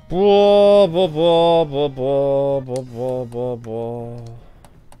 Blah, blah, blah, blah, blah, blah, blah, blah, blah.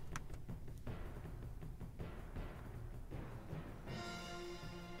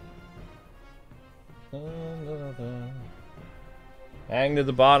 Hang to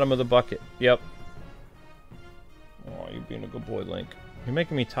the bottom of the bucket. Yep. Oh, you're being a good boy, Link. You're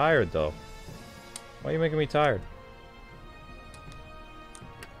making me tired, though. Why are you making me tired?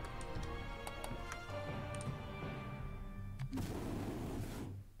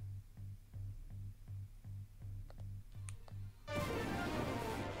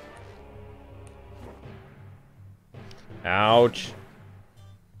 Ouch.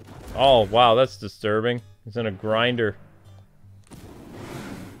 Oh, wow, that's disturbing. He's in a grinder.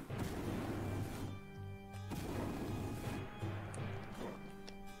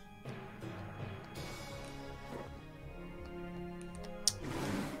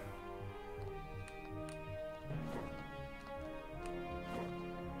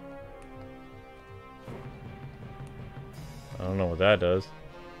 I don't know what that does.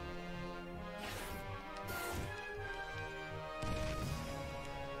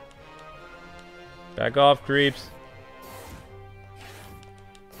 Back off, creeps.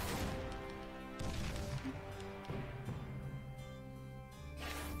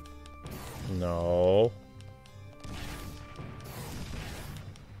 No.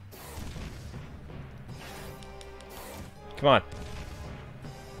 Come on.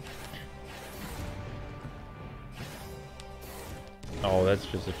 Oh, that's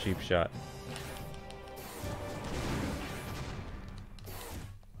just a cheap shot.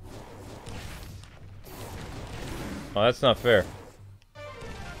 Oh, that's not fair.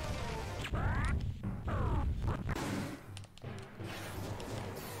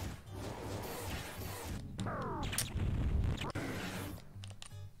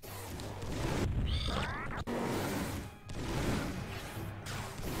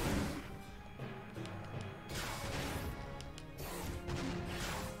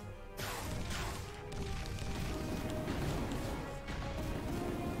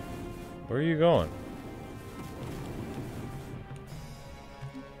 Where are you going?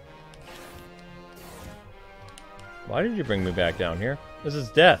 Why did you bring me back down here? This is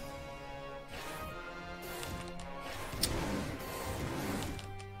death.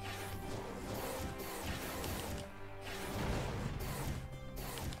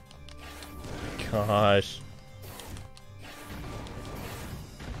 Gosh.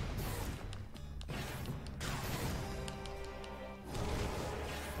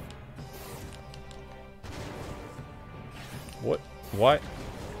 What? Why?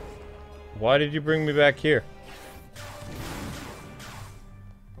 Why did you bring me back here?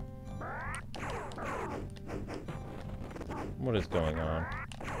 What is going on?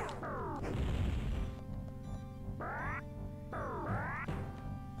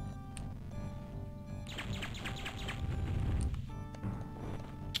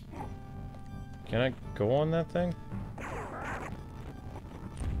 Can I go on that thing?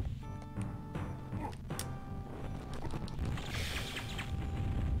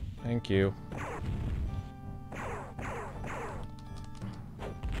 Thank you.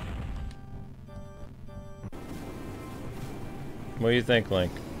 What do you think,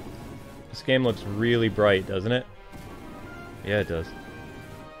 Link? This game looks really bright, doesn't it? Yeah, it does.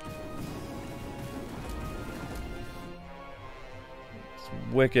 It's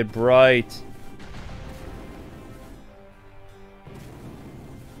wicked bright.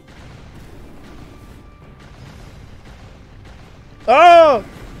 Oh!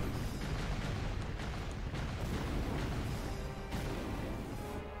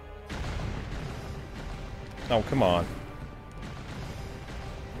 Oh, come on.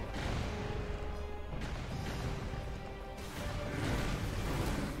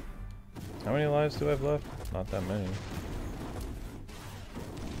 How many lives do I have left? Not that many.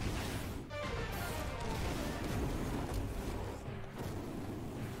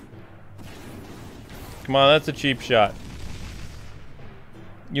 Come on, that's a cheap shot.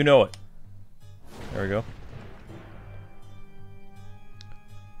 You know it. There we go.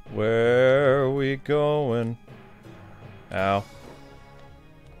 Where are we going? Ow.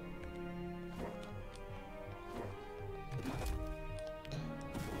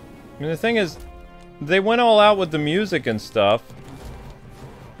 I mean, the thing is, they went all out with the music and stuff,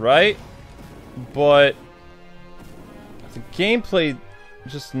 right? But the gameplay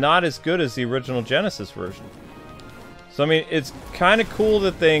just not as good as the original Genesis version. So I mean, it's kind of cool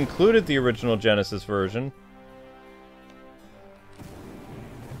that they included the original Genesis version.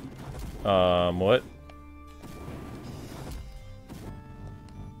 What?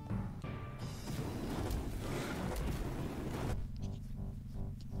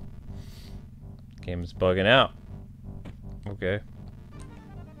 Game is bugging out. Okay.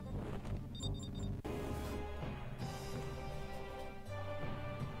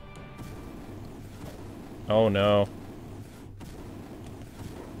 Oh no.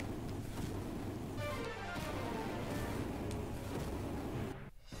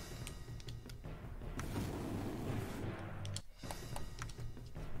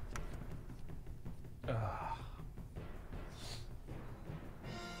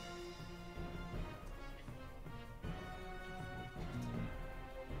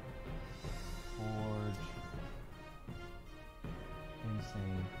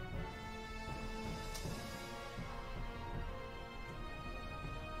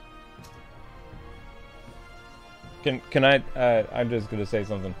 Can I, I'm just gonna say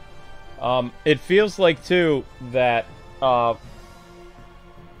something. It feels like, too, that,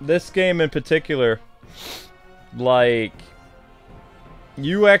 this game in particular, like,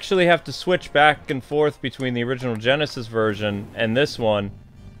 you actually have to switch back and forth between the original Genesis version and this one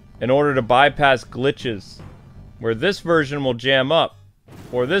in order to bypass glitches, where this version will jam up,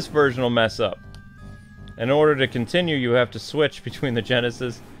 or this version will mess up. In order to continue, you have to switch between the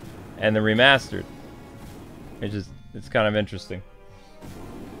Genesis and the Remastered. It's kind of interesting.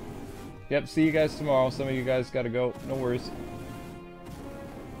 Yep, see you guys tomorrow. Some of you guys gotta go. No worries.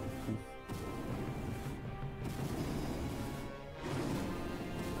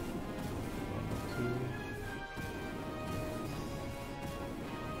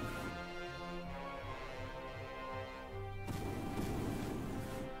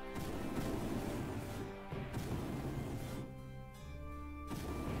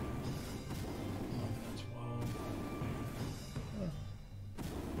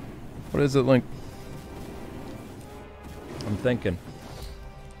 What is it, Link? I'm thinking.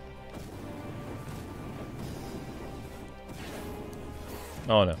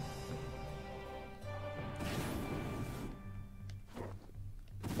 Oh no.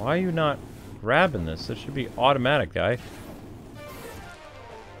 Why are you not grabbing this? This should be automatic, guy.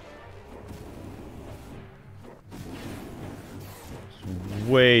 It's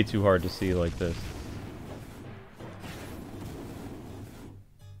way too hard to see like this.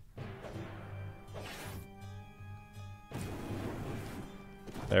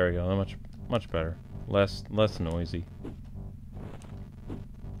 There we go. Much better. Less noisy.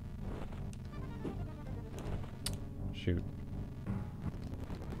 Shoot.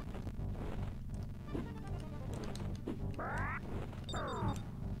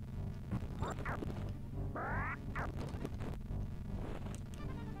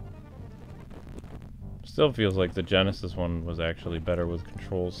 Still feels like the Genesis one was actually better with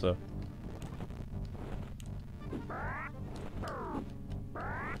controls, so.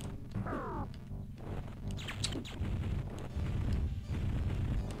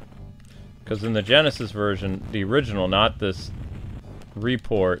 Because in the Genesis version, the original, not this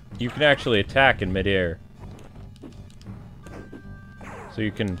report, you can actually attack in midair. So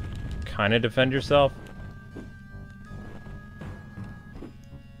you can kind of defend yourself.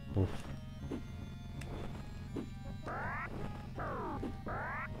 Oof.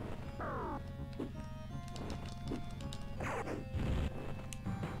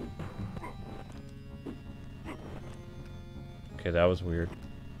 Okay, that was weird.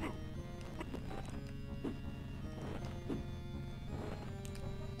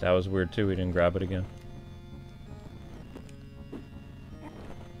 That was weird too, we didn't grab it again.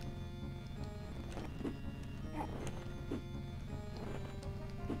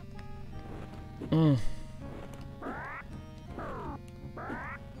 You're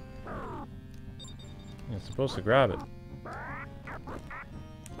supposed to grab it.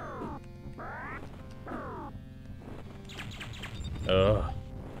 Ugh.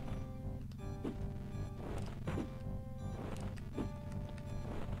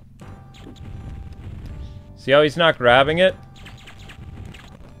 See how he's not grabbing it?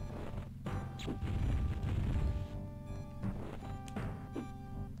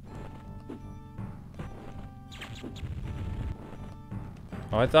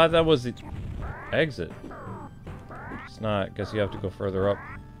 Oh, I thought that was the exit. It's not. Guess you have to go further up.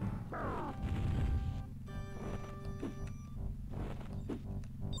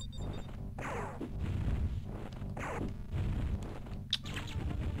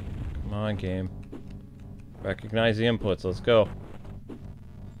 Come on, game. Recognize the inputs. Let's go.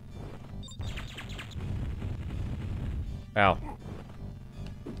 Ow.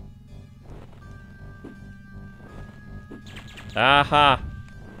 Aha!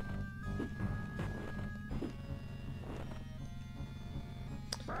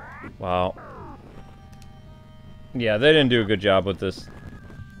 Wow. Yeah, they didn't do a good job with this.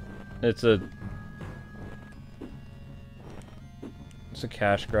 It's a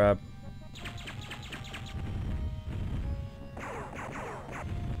cash grab.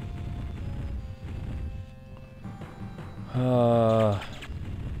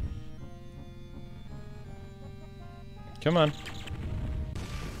 Come on.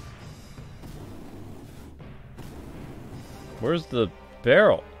 Where's the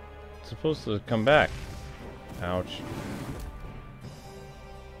barrel? It's supposed to come back. Ouch.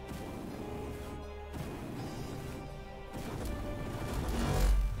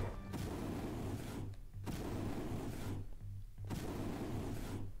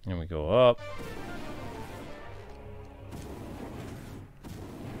 And we go up.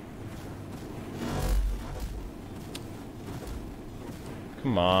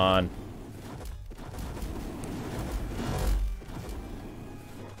 Come on.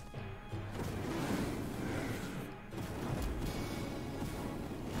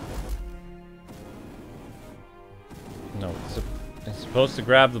 No, it's supposed to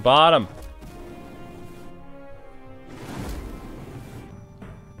grab the bottom.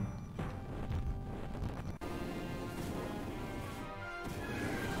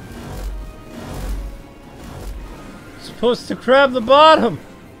 Supposed to grab the bottom.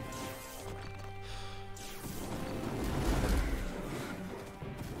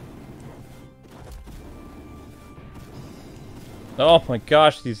 Oh my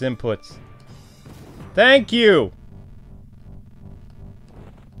gosh, these inputs. Thank you.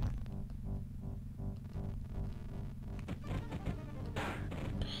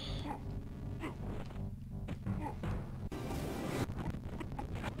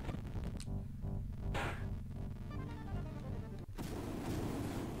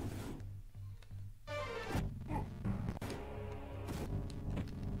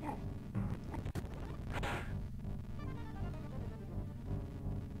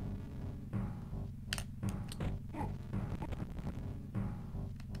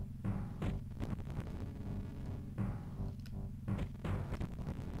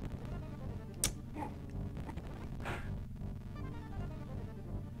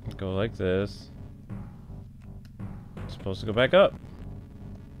 Go like this. It's supposed to go back up.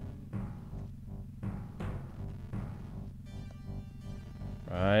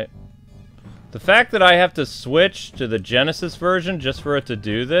 Right. The fact that I have to switch to the Genesis version just for it to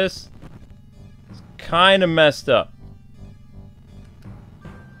do this is kind of messed up.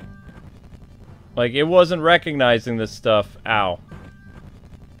 Like, it wasn't recognizing this stuff. Ow.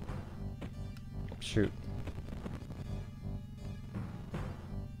 Shoot.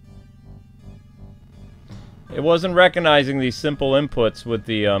 It wasn't recognizing these simple inputs with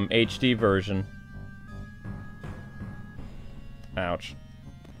the HD version. Ouch.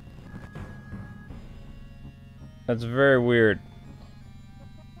 That's very weird.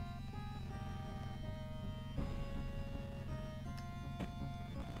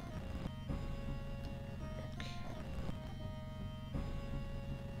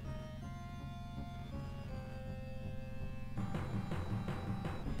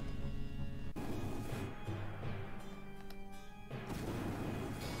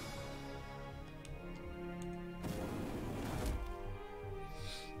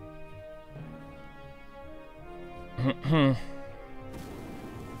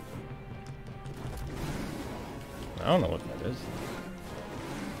 I don't know what that is.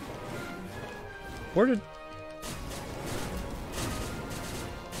 Where did...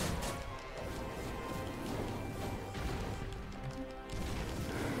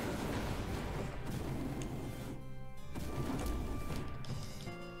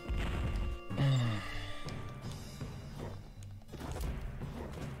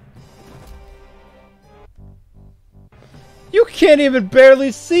 You can't even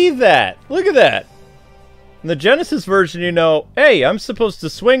barely see that! Look at that! In the Genesis version, you know, hey, I'm supposed to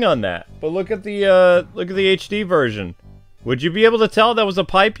swing on that. But look at the HD version. Would you be able to tell that was a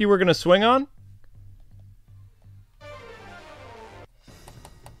pipe you were gonna swing on?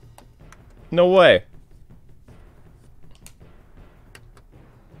 No way.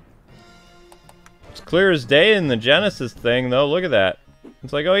 It's clear as day in the Genesis thing, though. Look at that.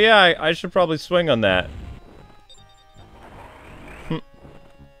 It's like, oh yeah, I should probably swing on that.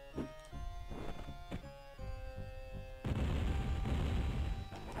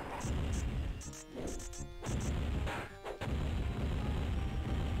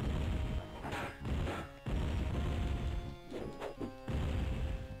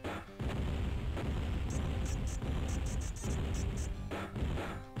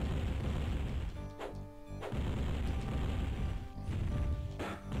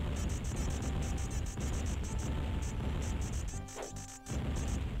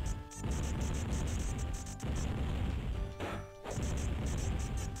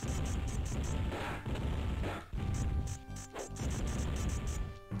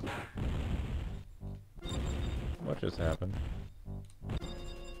 just happened?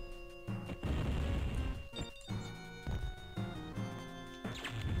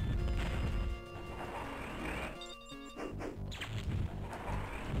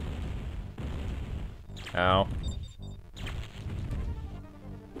 Ow.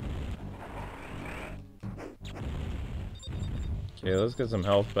 Okay, let's get some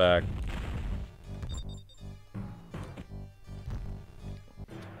health back.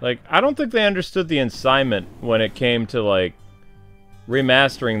 Like, I don't think they understood the assignment when it came to, like,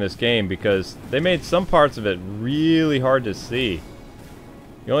 remastering this game, because they made some parts of it really hard to see.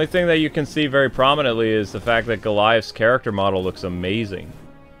 The only thing that you can see very prominently is the fact that Goliath's character model looks amazing.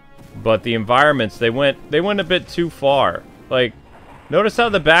 But the environments, they went a bit too far. Like, notice how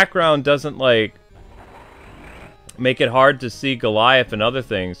the background doesn't, like, make it hard to see Goliath and other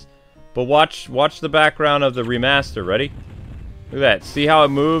things. But watch the background of the remaster. Ready? Look at that. See how it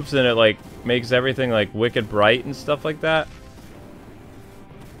moves and it, like, makes everything, like, wicked bright and stuff like that?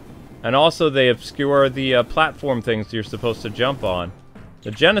 And also they obscure the platform things you're supposed to jump on.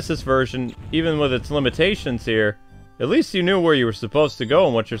 The Genesis version, even with its limitations here, at least you knew where you were supposed to go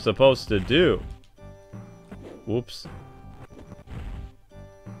and what you're supposed to do. Whoops.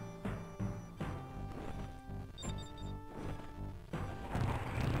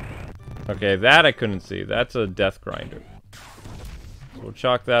 Okay, that I couldn't see. That's a death grinder. So we'll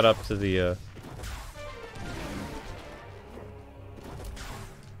chalk that up to the,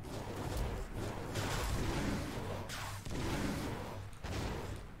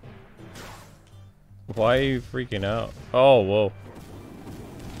 Why are you freaking out? Oh, whoa.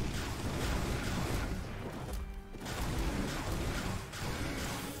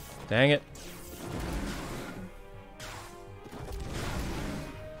 Dang it.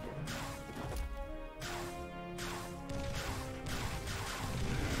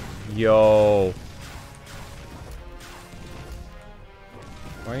 Yo.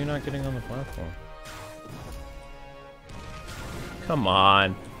 Why are you not getting on the platform? Come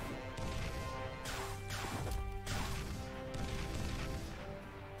on.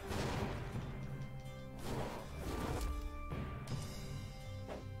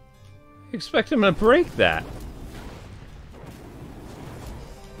 Expect him to break that.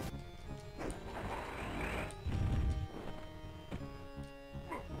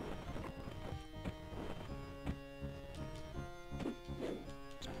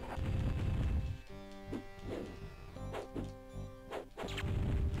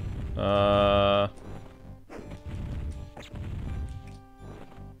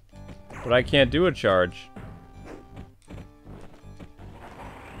 But I can't do a charge.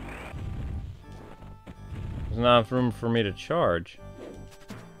 There's not enough room for me to charge.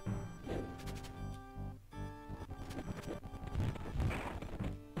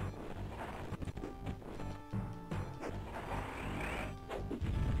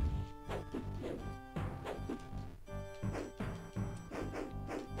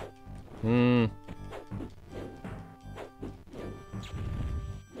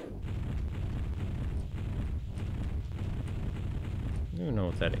 I don't even know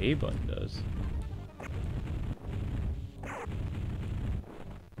what that A button does.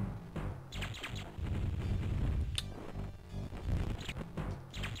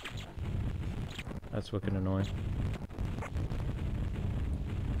 That's wicked annoying.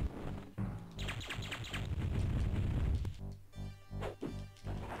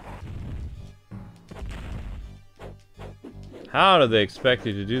 How do they expect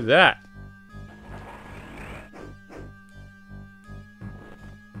you to do that?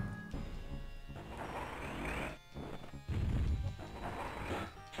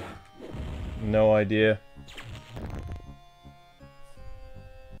 No idea.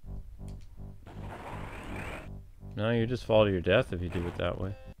 No, you just fall to your death if you do it that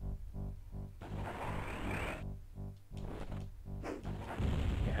way.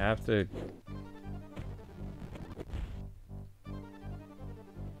 You have to...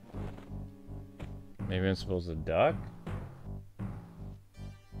 Maybe I'm supposed to duck?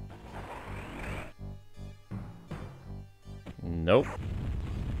 Nope.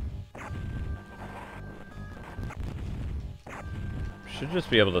 Should just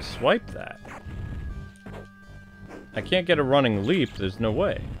be able to swipe that. I can't get a running leap, there's no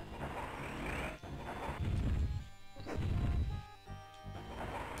way.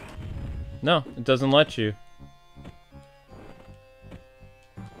 No, it doesn't let you.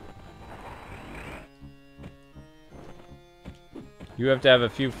 You have to have a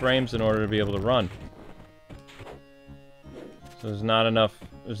few frames in order to be able to run. So there's not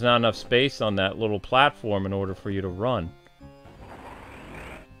enough space on that little platform in order for you to run.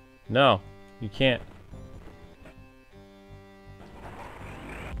 No, you can't.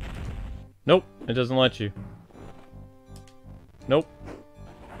 Nope, it doesn't let you. Nope.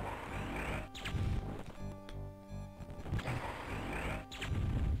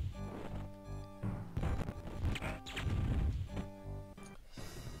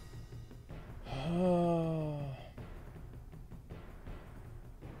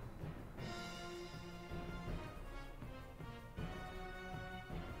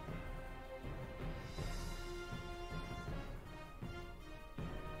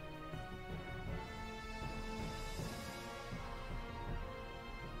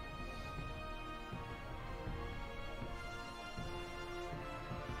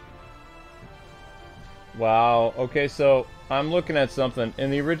 Wow, okay, so I'm looking at something.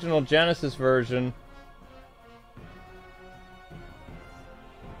 In the original Genesis version,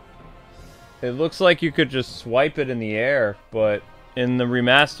 it looks like you could just swipe it in the air, but in the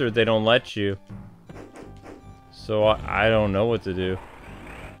remastered they don't let you. So I don't know what to do.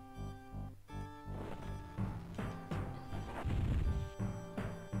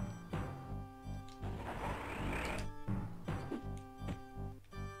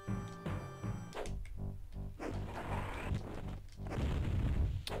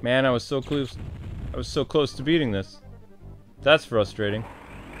 Man, I was so close. I was so close to beating this. That's frustrating.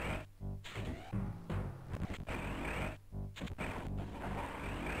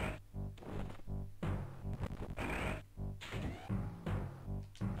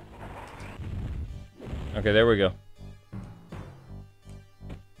 Okay, there we go.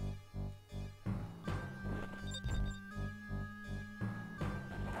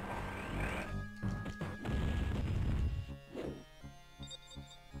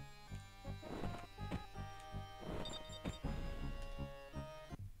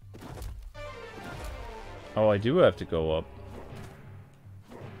 Oh, I do have to go up.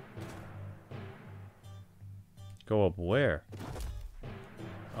 Go up where?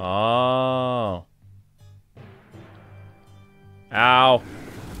 Oh. Ow.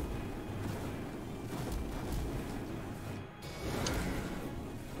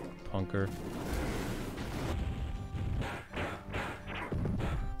 Punker.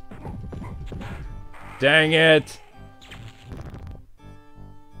 Dang it!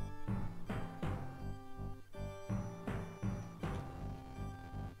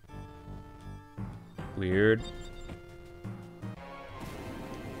 Weird.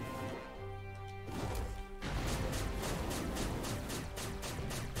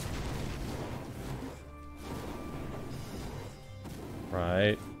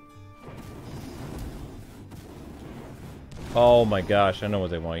 Right. Oh my gosh, I know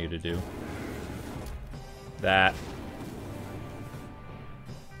what they want you to do. That.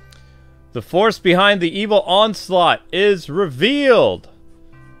 The force behind the evil onslaught is revealed!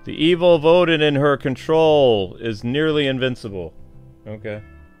 The evil of Odin in her control is nearly invincible. Okay.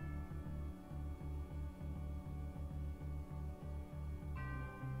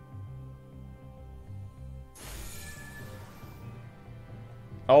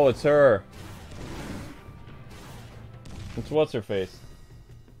 Oh, it's her. It's what's-her-face.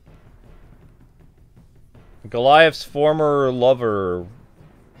 Goliath's former lover,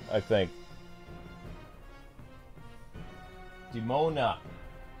 I think. Demona.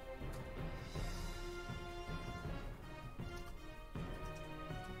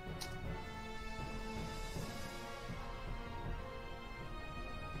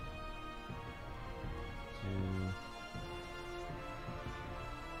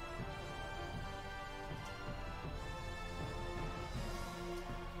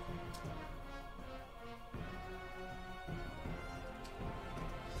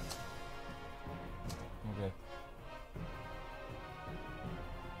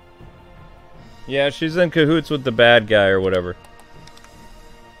 Yeah, she's in cahoots with the bad guy or whatever.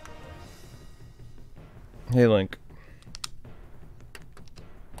 Hey, Link.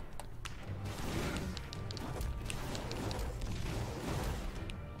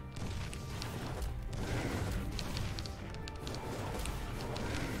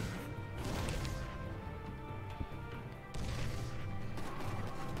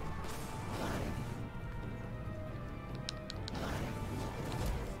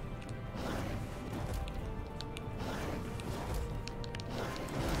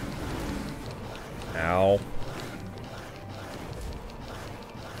 Ow.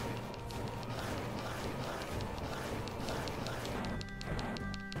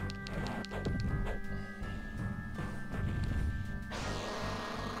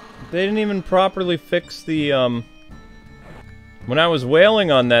 They didn't even properly fix the, when I was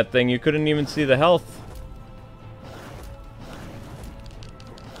wailing on that thing, you couldn't even see the health.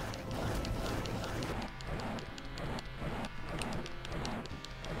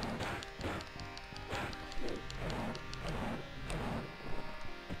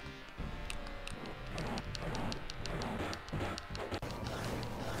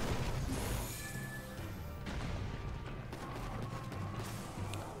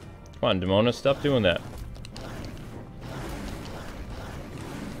 Come on, Demona, stop doing that.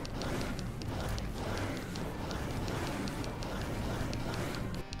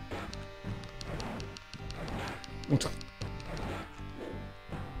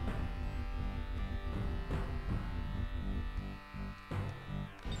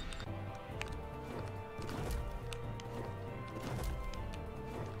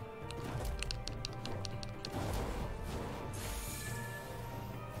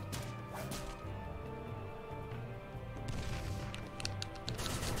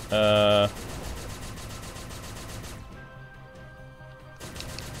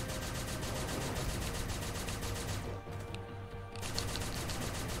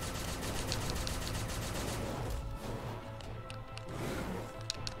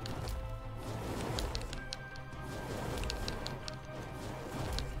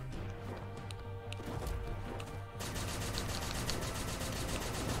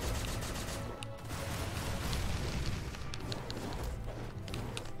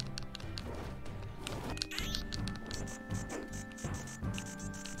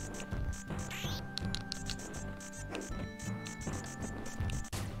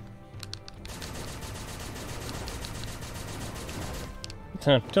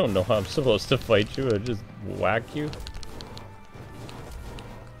 I don't know how I'm supposed to fight you. I just whack you.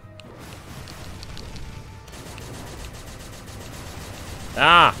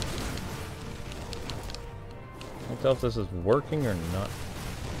 Ah! I can't tell if this is working or not.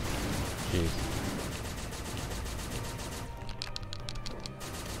 Jeez.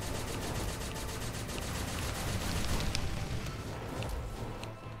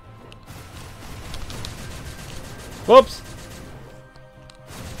 Whoops!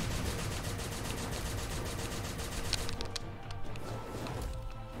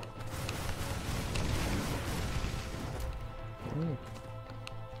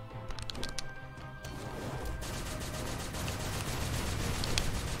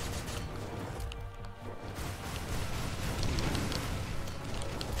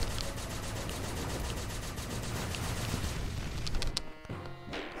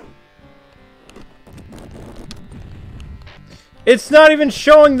 It's not even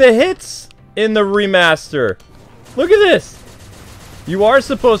showing the hits in the remaster. Look at this. You are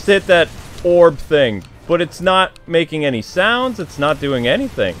supposed to hit that orb thing, but it's not making any sounds. It's not doing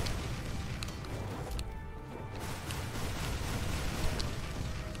anything.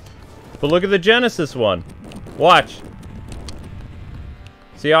 But look at the Genesis one. Watch.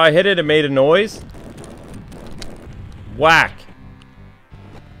 See how I hit it? It made a noise. Whack.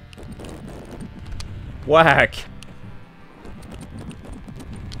 Whack.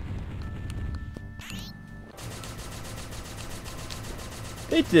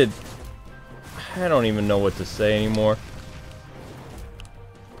 They did. I don't even know what to say anymore.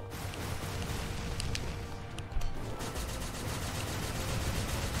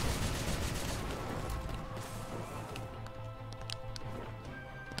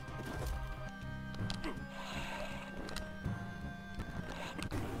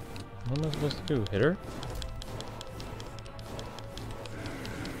 What am I supposed to do? Hit her?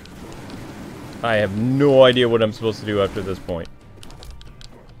 I have no idea what I'm supposed to do after this point.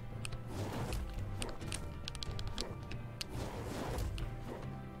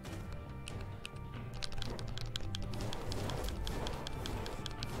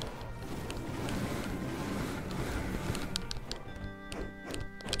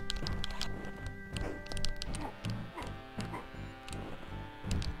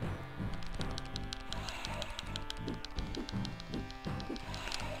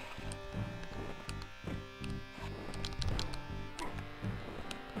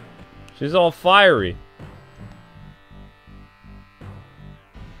 She's all fiery.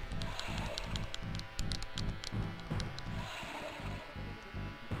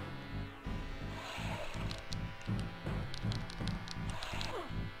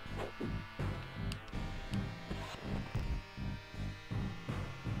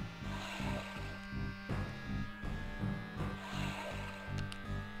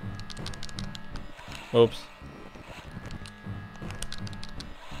 Oops.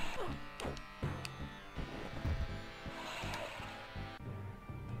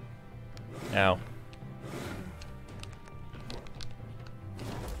 Ow.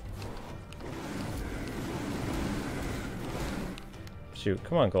 Shoot,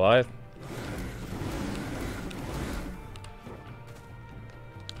 come on, Goliath.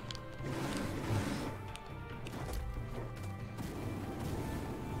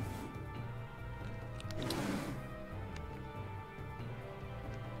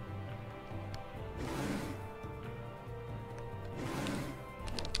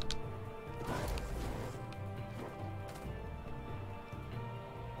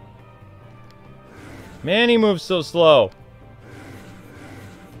 Man, he moves so slow.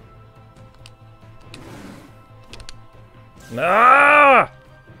 Ah!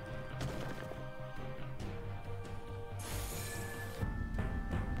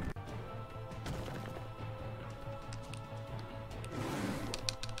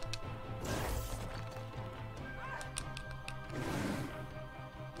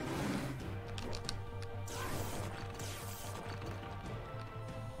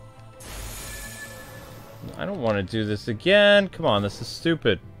 I don't want to do this again. Come on, this is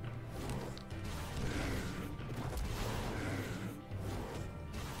stupid.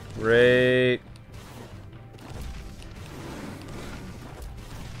 Great.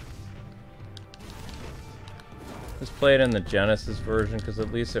 Let's play it in the Genesis version, because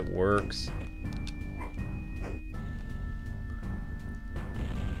at least it works.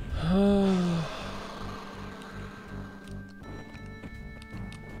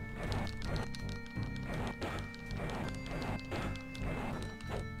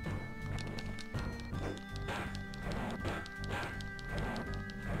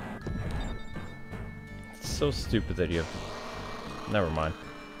 So stupid that you have... Never mind.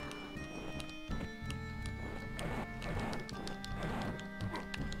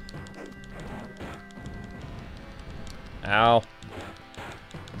 Ow.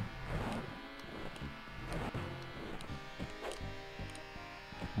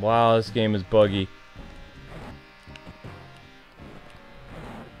 Wow, this game is buggy.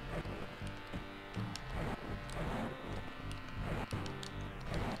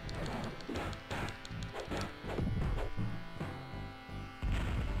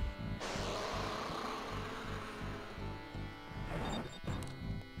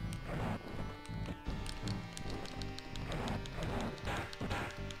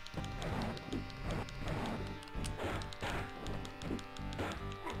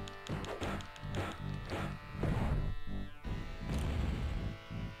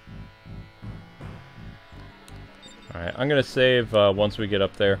 Alright, I'm gonna save once we get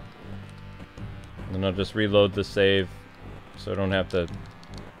up there. And then I'll just reload the save so I don't have to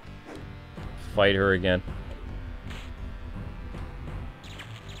fight her again.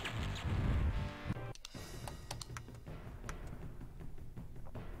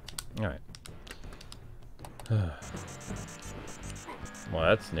 Alright. Well,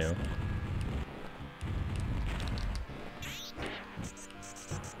 that's new.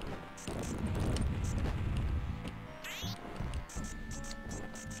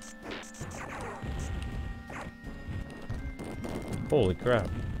 Holy crap.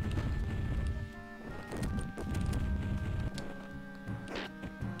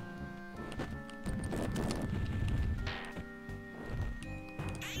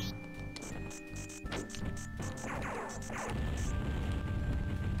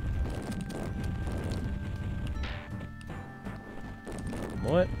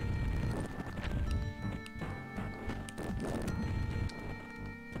 What?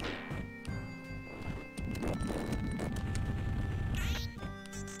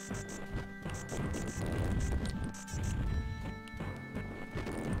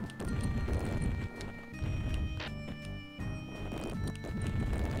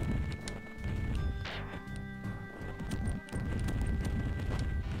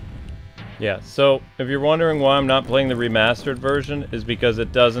 Yeah, so if you're wondering why I'm not playing the remastered version, is because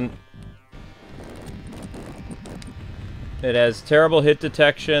it doesn't... It has terrible hit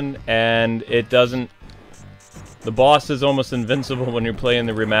detection, and it doesn't... The boss is almost invincible when you're playing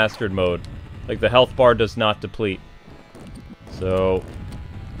the remastered mode. Like, the health bar does not deplete. So...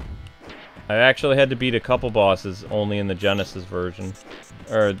 I actually had to beat a couple bosses only in the Genesis version.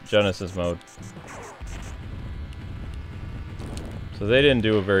 Or, Genesis mode. So they didn't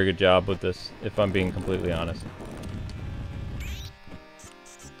do a very good job with this, if I'm being completely honest.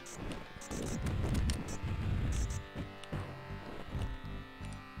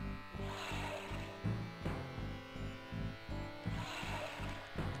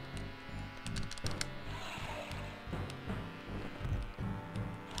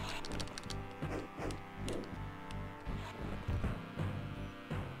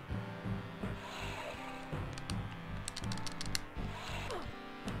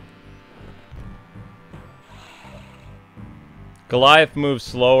 Goliath moves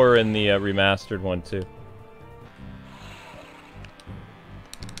slower in the remastered one, too.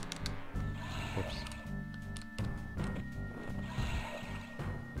 Oops.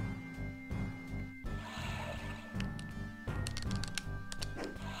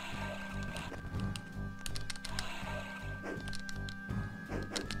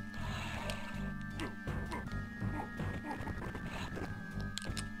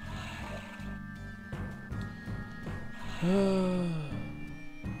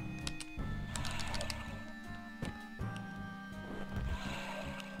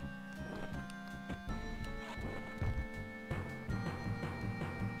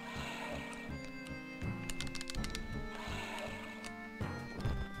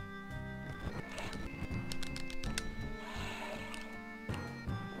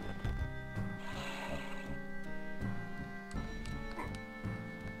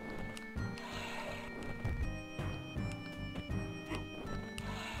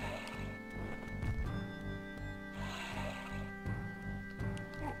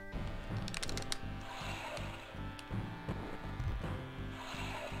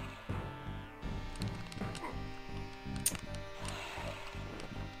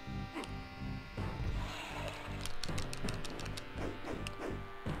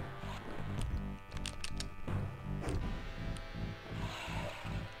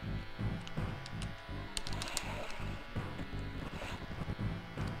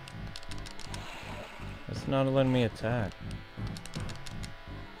 It's not letting me attack.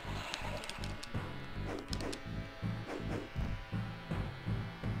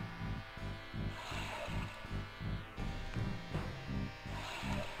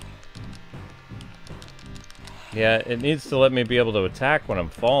 Yeah, it needs to let me be able to attack when I'm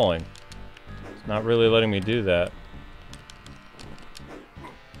falling. It's not really letting me do that.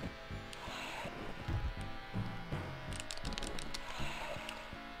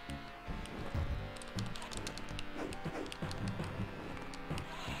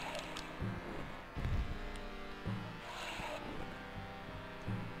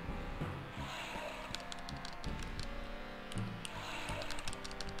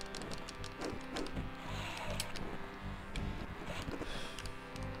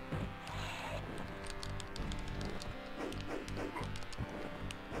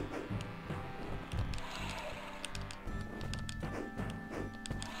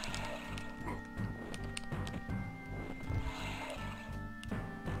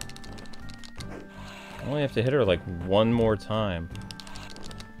 I only have to hit her like one more time.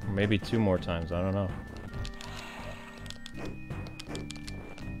 Or maybe 2 more times, I don't know.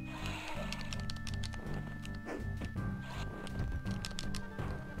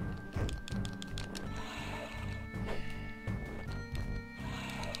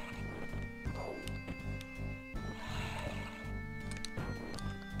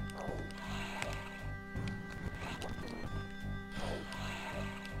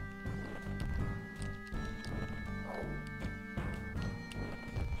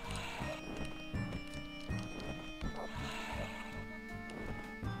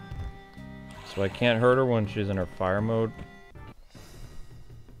 So I can't hurt her when she's in her fire mode.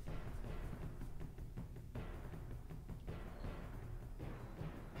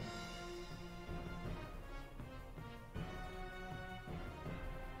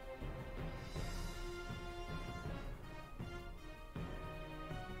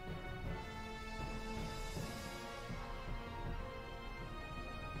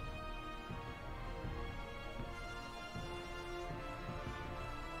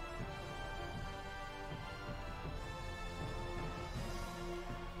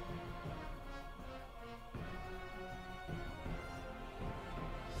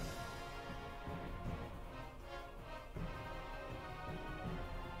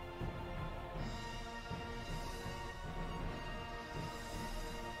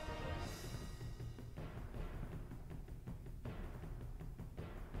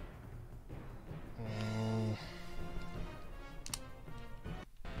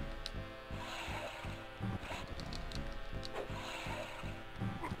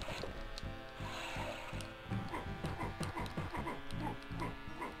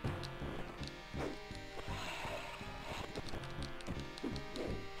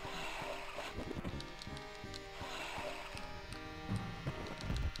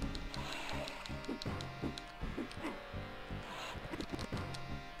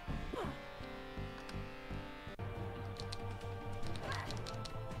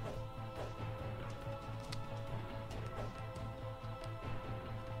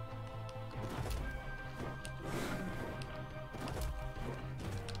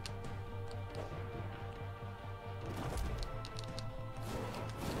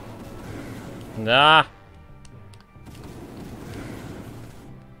 Nah.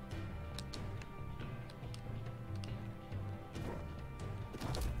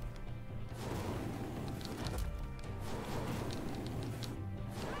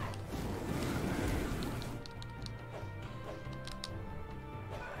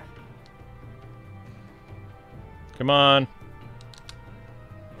 Come on.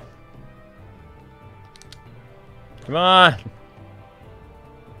 Come on!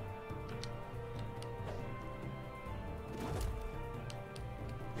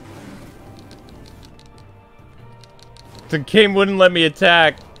 The game wouldn't let me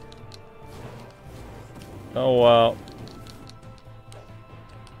attack. Oh, wow.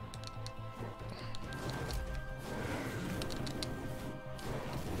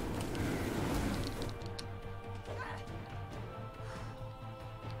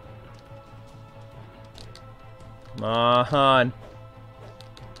 Come on.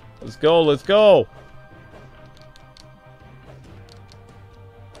 Let's go, let's go.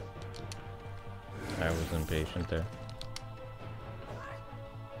 I was impatient there.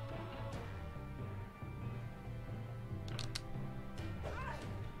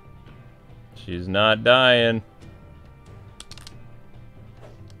 She's not dying.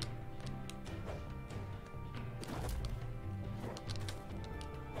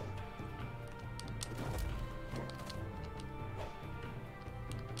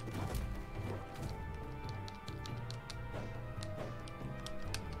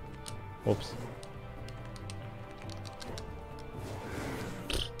 Whoops.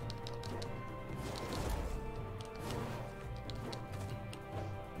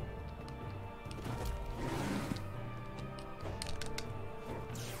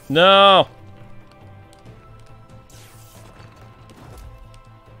 No!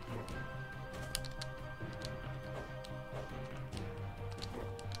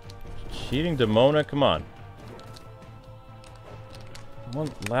 Cheating Demona? Come on. One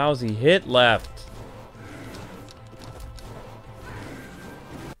lousy hit left.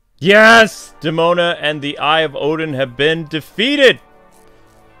 Yes! Demona and the Eye of Odin have been defeated!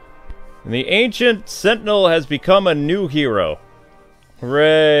 And the ancient sentinel has become a new hero.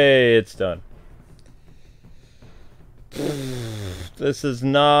 Hooray, it's done. This is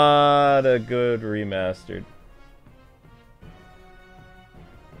not a good remastered.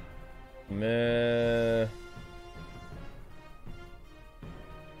 Meh.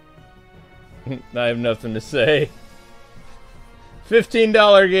 I have nothing to say.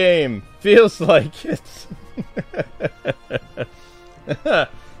 $15 game. Feels like it.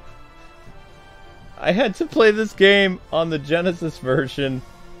 I had to play this game on the Genesis version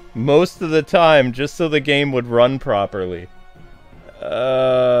most of the time just so the game would run properly.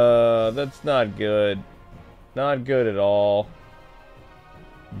 That's not good. Not good at all.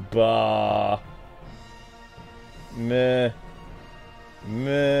 Bah. Meh.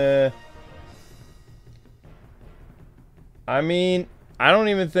 Meh. I mean, I don't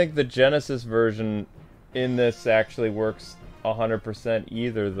even think the Genesis version in this actually works 100%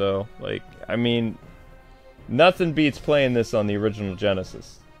 either, though. Like, I mean, nothing beats playing this on the original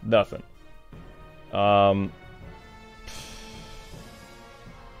Genesis. Nothing. I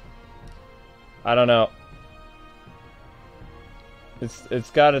don't know. It's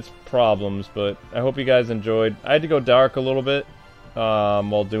got its problems, but I hope you guys enjoyed. I had to go dark a little bit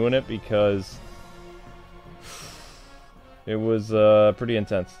while doing it because it was pretty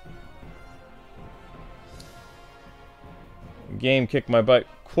intense. Game kicked my butt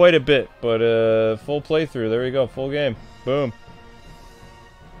quite a bit, but full playthrough. There you go, full game. Boom.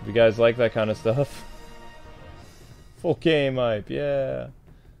 If you guys like that kind of stuff. Full game hype, yeah.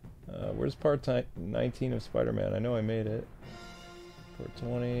 Where's part 19 of Spider-Man? I know I made it. Part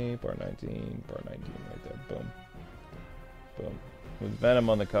 20, part 19, part 19 right there. Boom. Boom. With Venom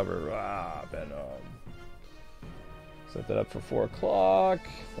on the cover. Ah, Venom. Set that up for 4 o'clock.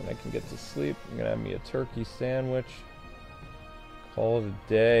 Then I can get to sleep. I'm gonna have me a turkey sandwich. Call it a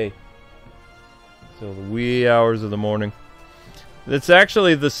day. Till the wee hours of the morning. It's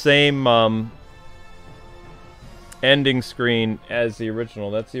actually the same ending screen as the original.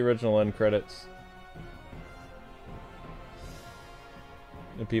 That's the original end credits.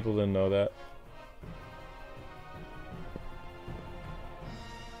 And people didn't know that.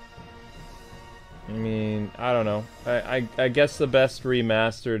 I mean, I don't know. I guess the best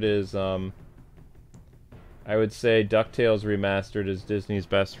remastered is, I would say DuckTales Remastered is Disney's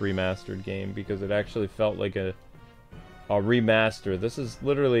best remastered game because it actually felt like a remaster. This is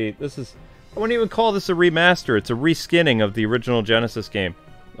literally, I wouldn't even call this a remaster. It's a reskinning of the original Genesis game.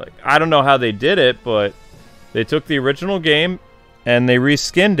 Like, I don't know how they did it, but they took the original game and they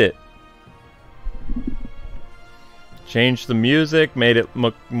reskinned it. Changed the music, made it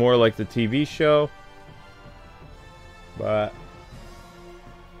look more like the TV show. But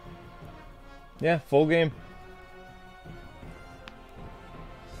yeah, full game.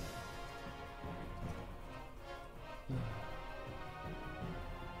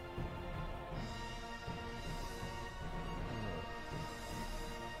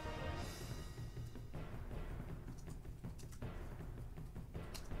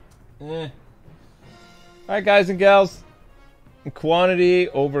 Alright, guys and gals. Quantity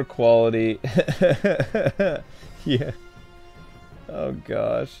over quality. Yeah. Oh,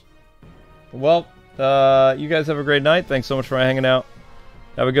 gosh. Well, you guys have a great night. Thanks so much for hanging out.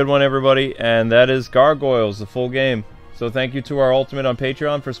 Have a good one, everybody. And that is Gargoyles, the full game. So thank you to our Ultimate on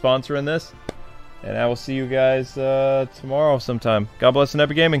Patreon for sponsoring this. And I will see you guys tomorrow sometime. God bless and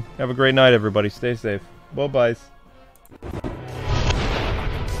happy gaming. Have a great night, everybody. Stay safe. Bye-bye.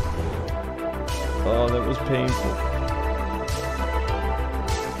 Oh, that was painful.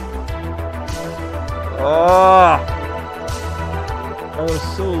 Oh! I was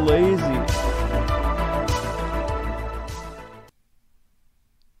so lazy.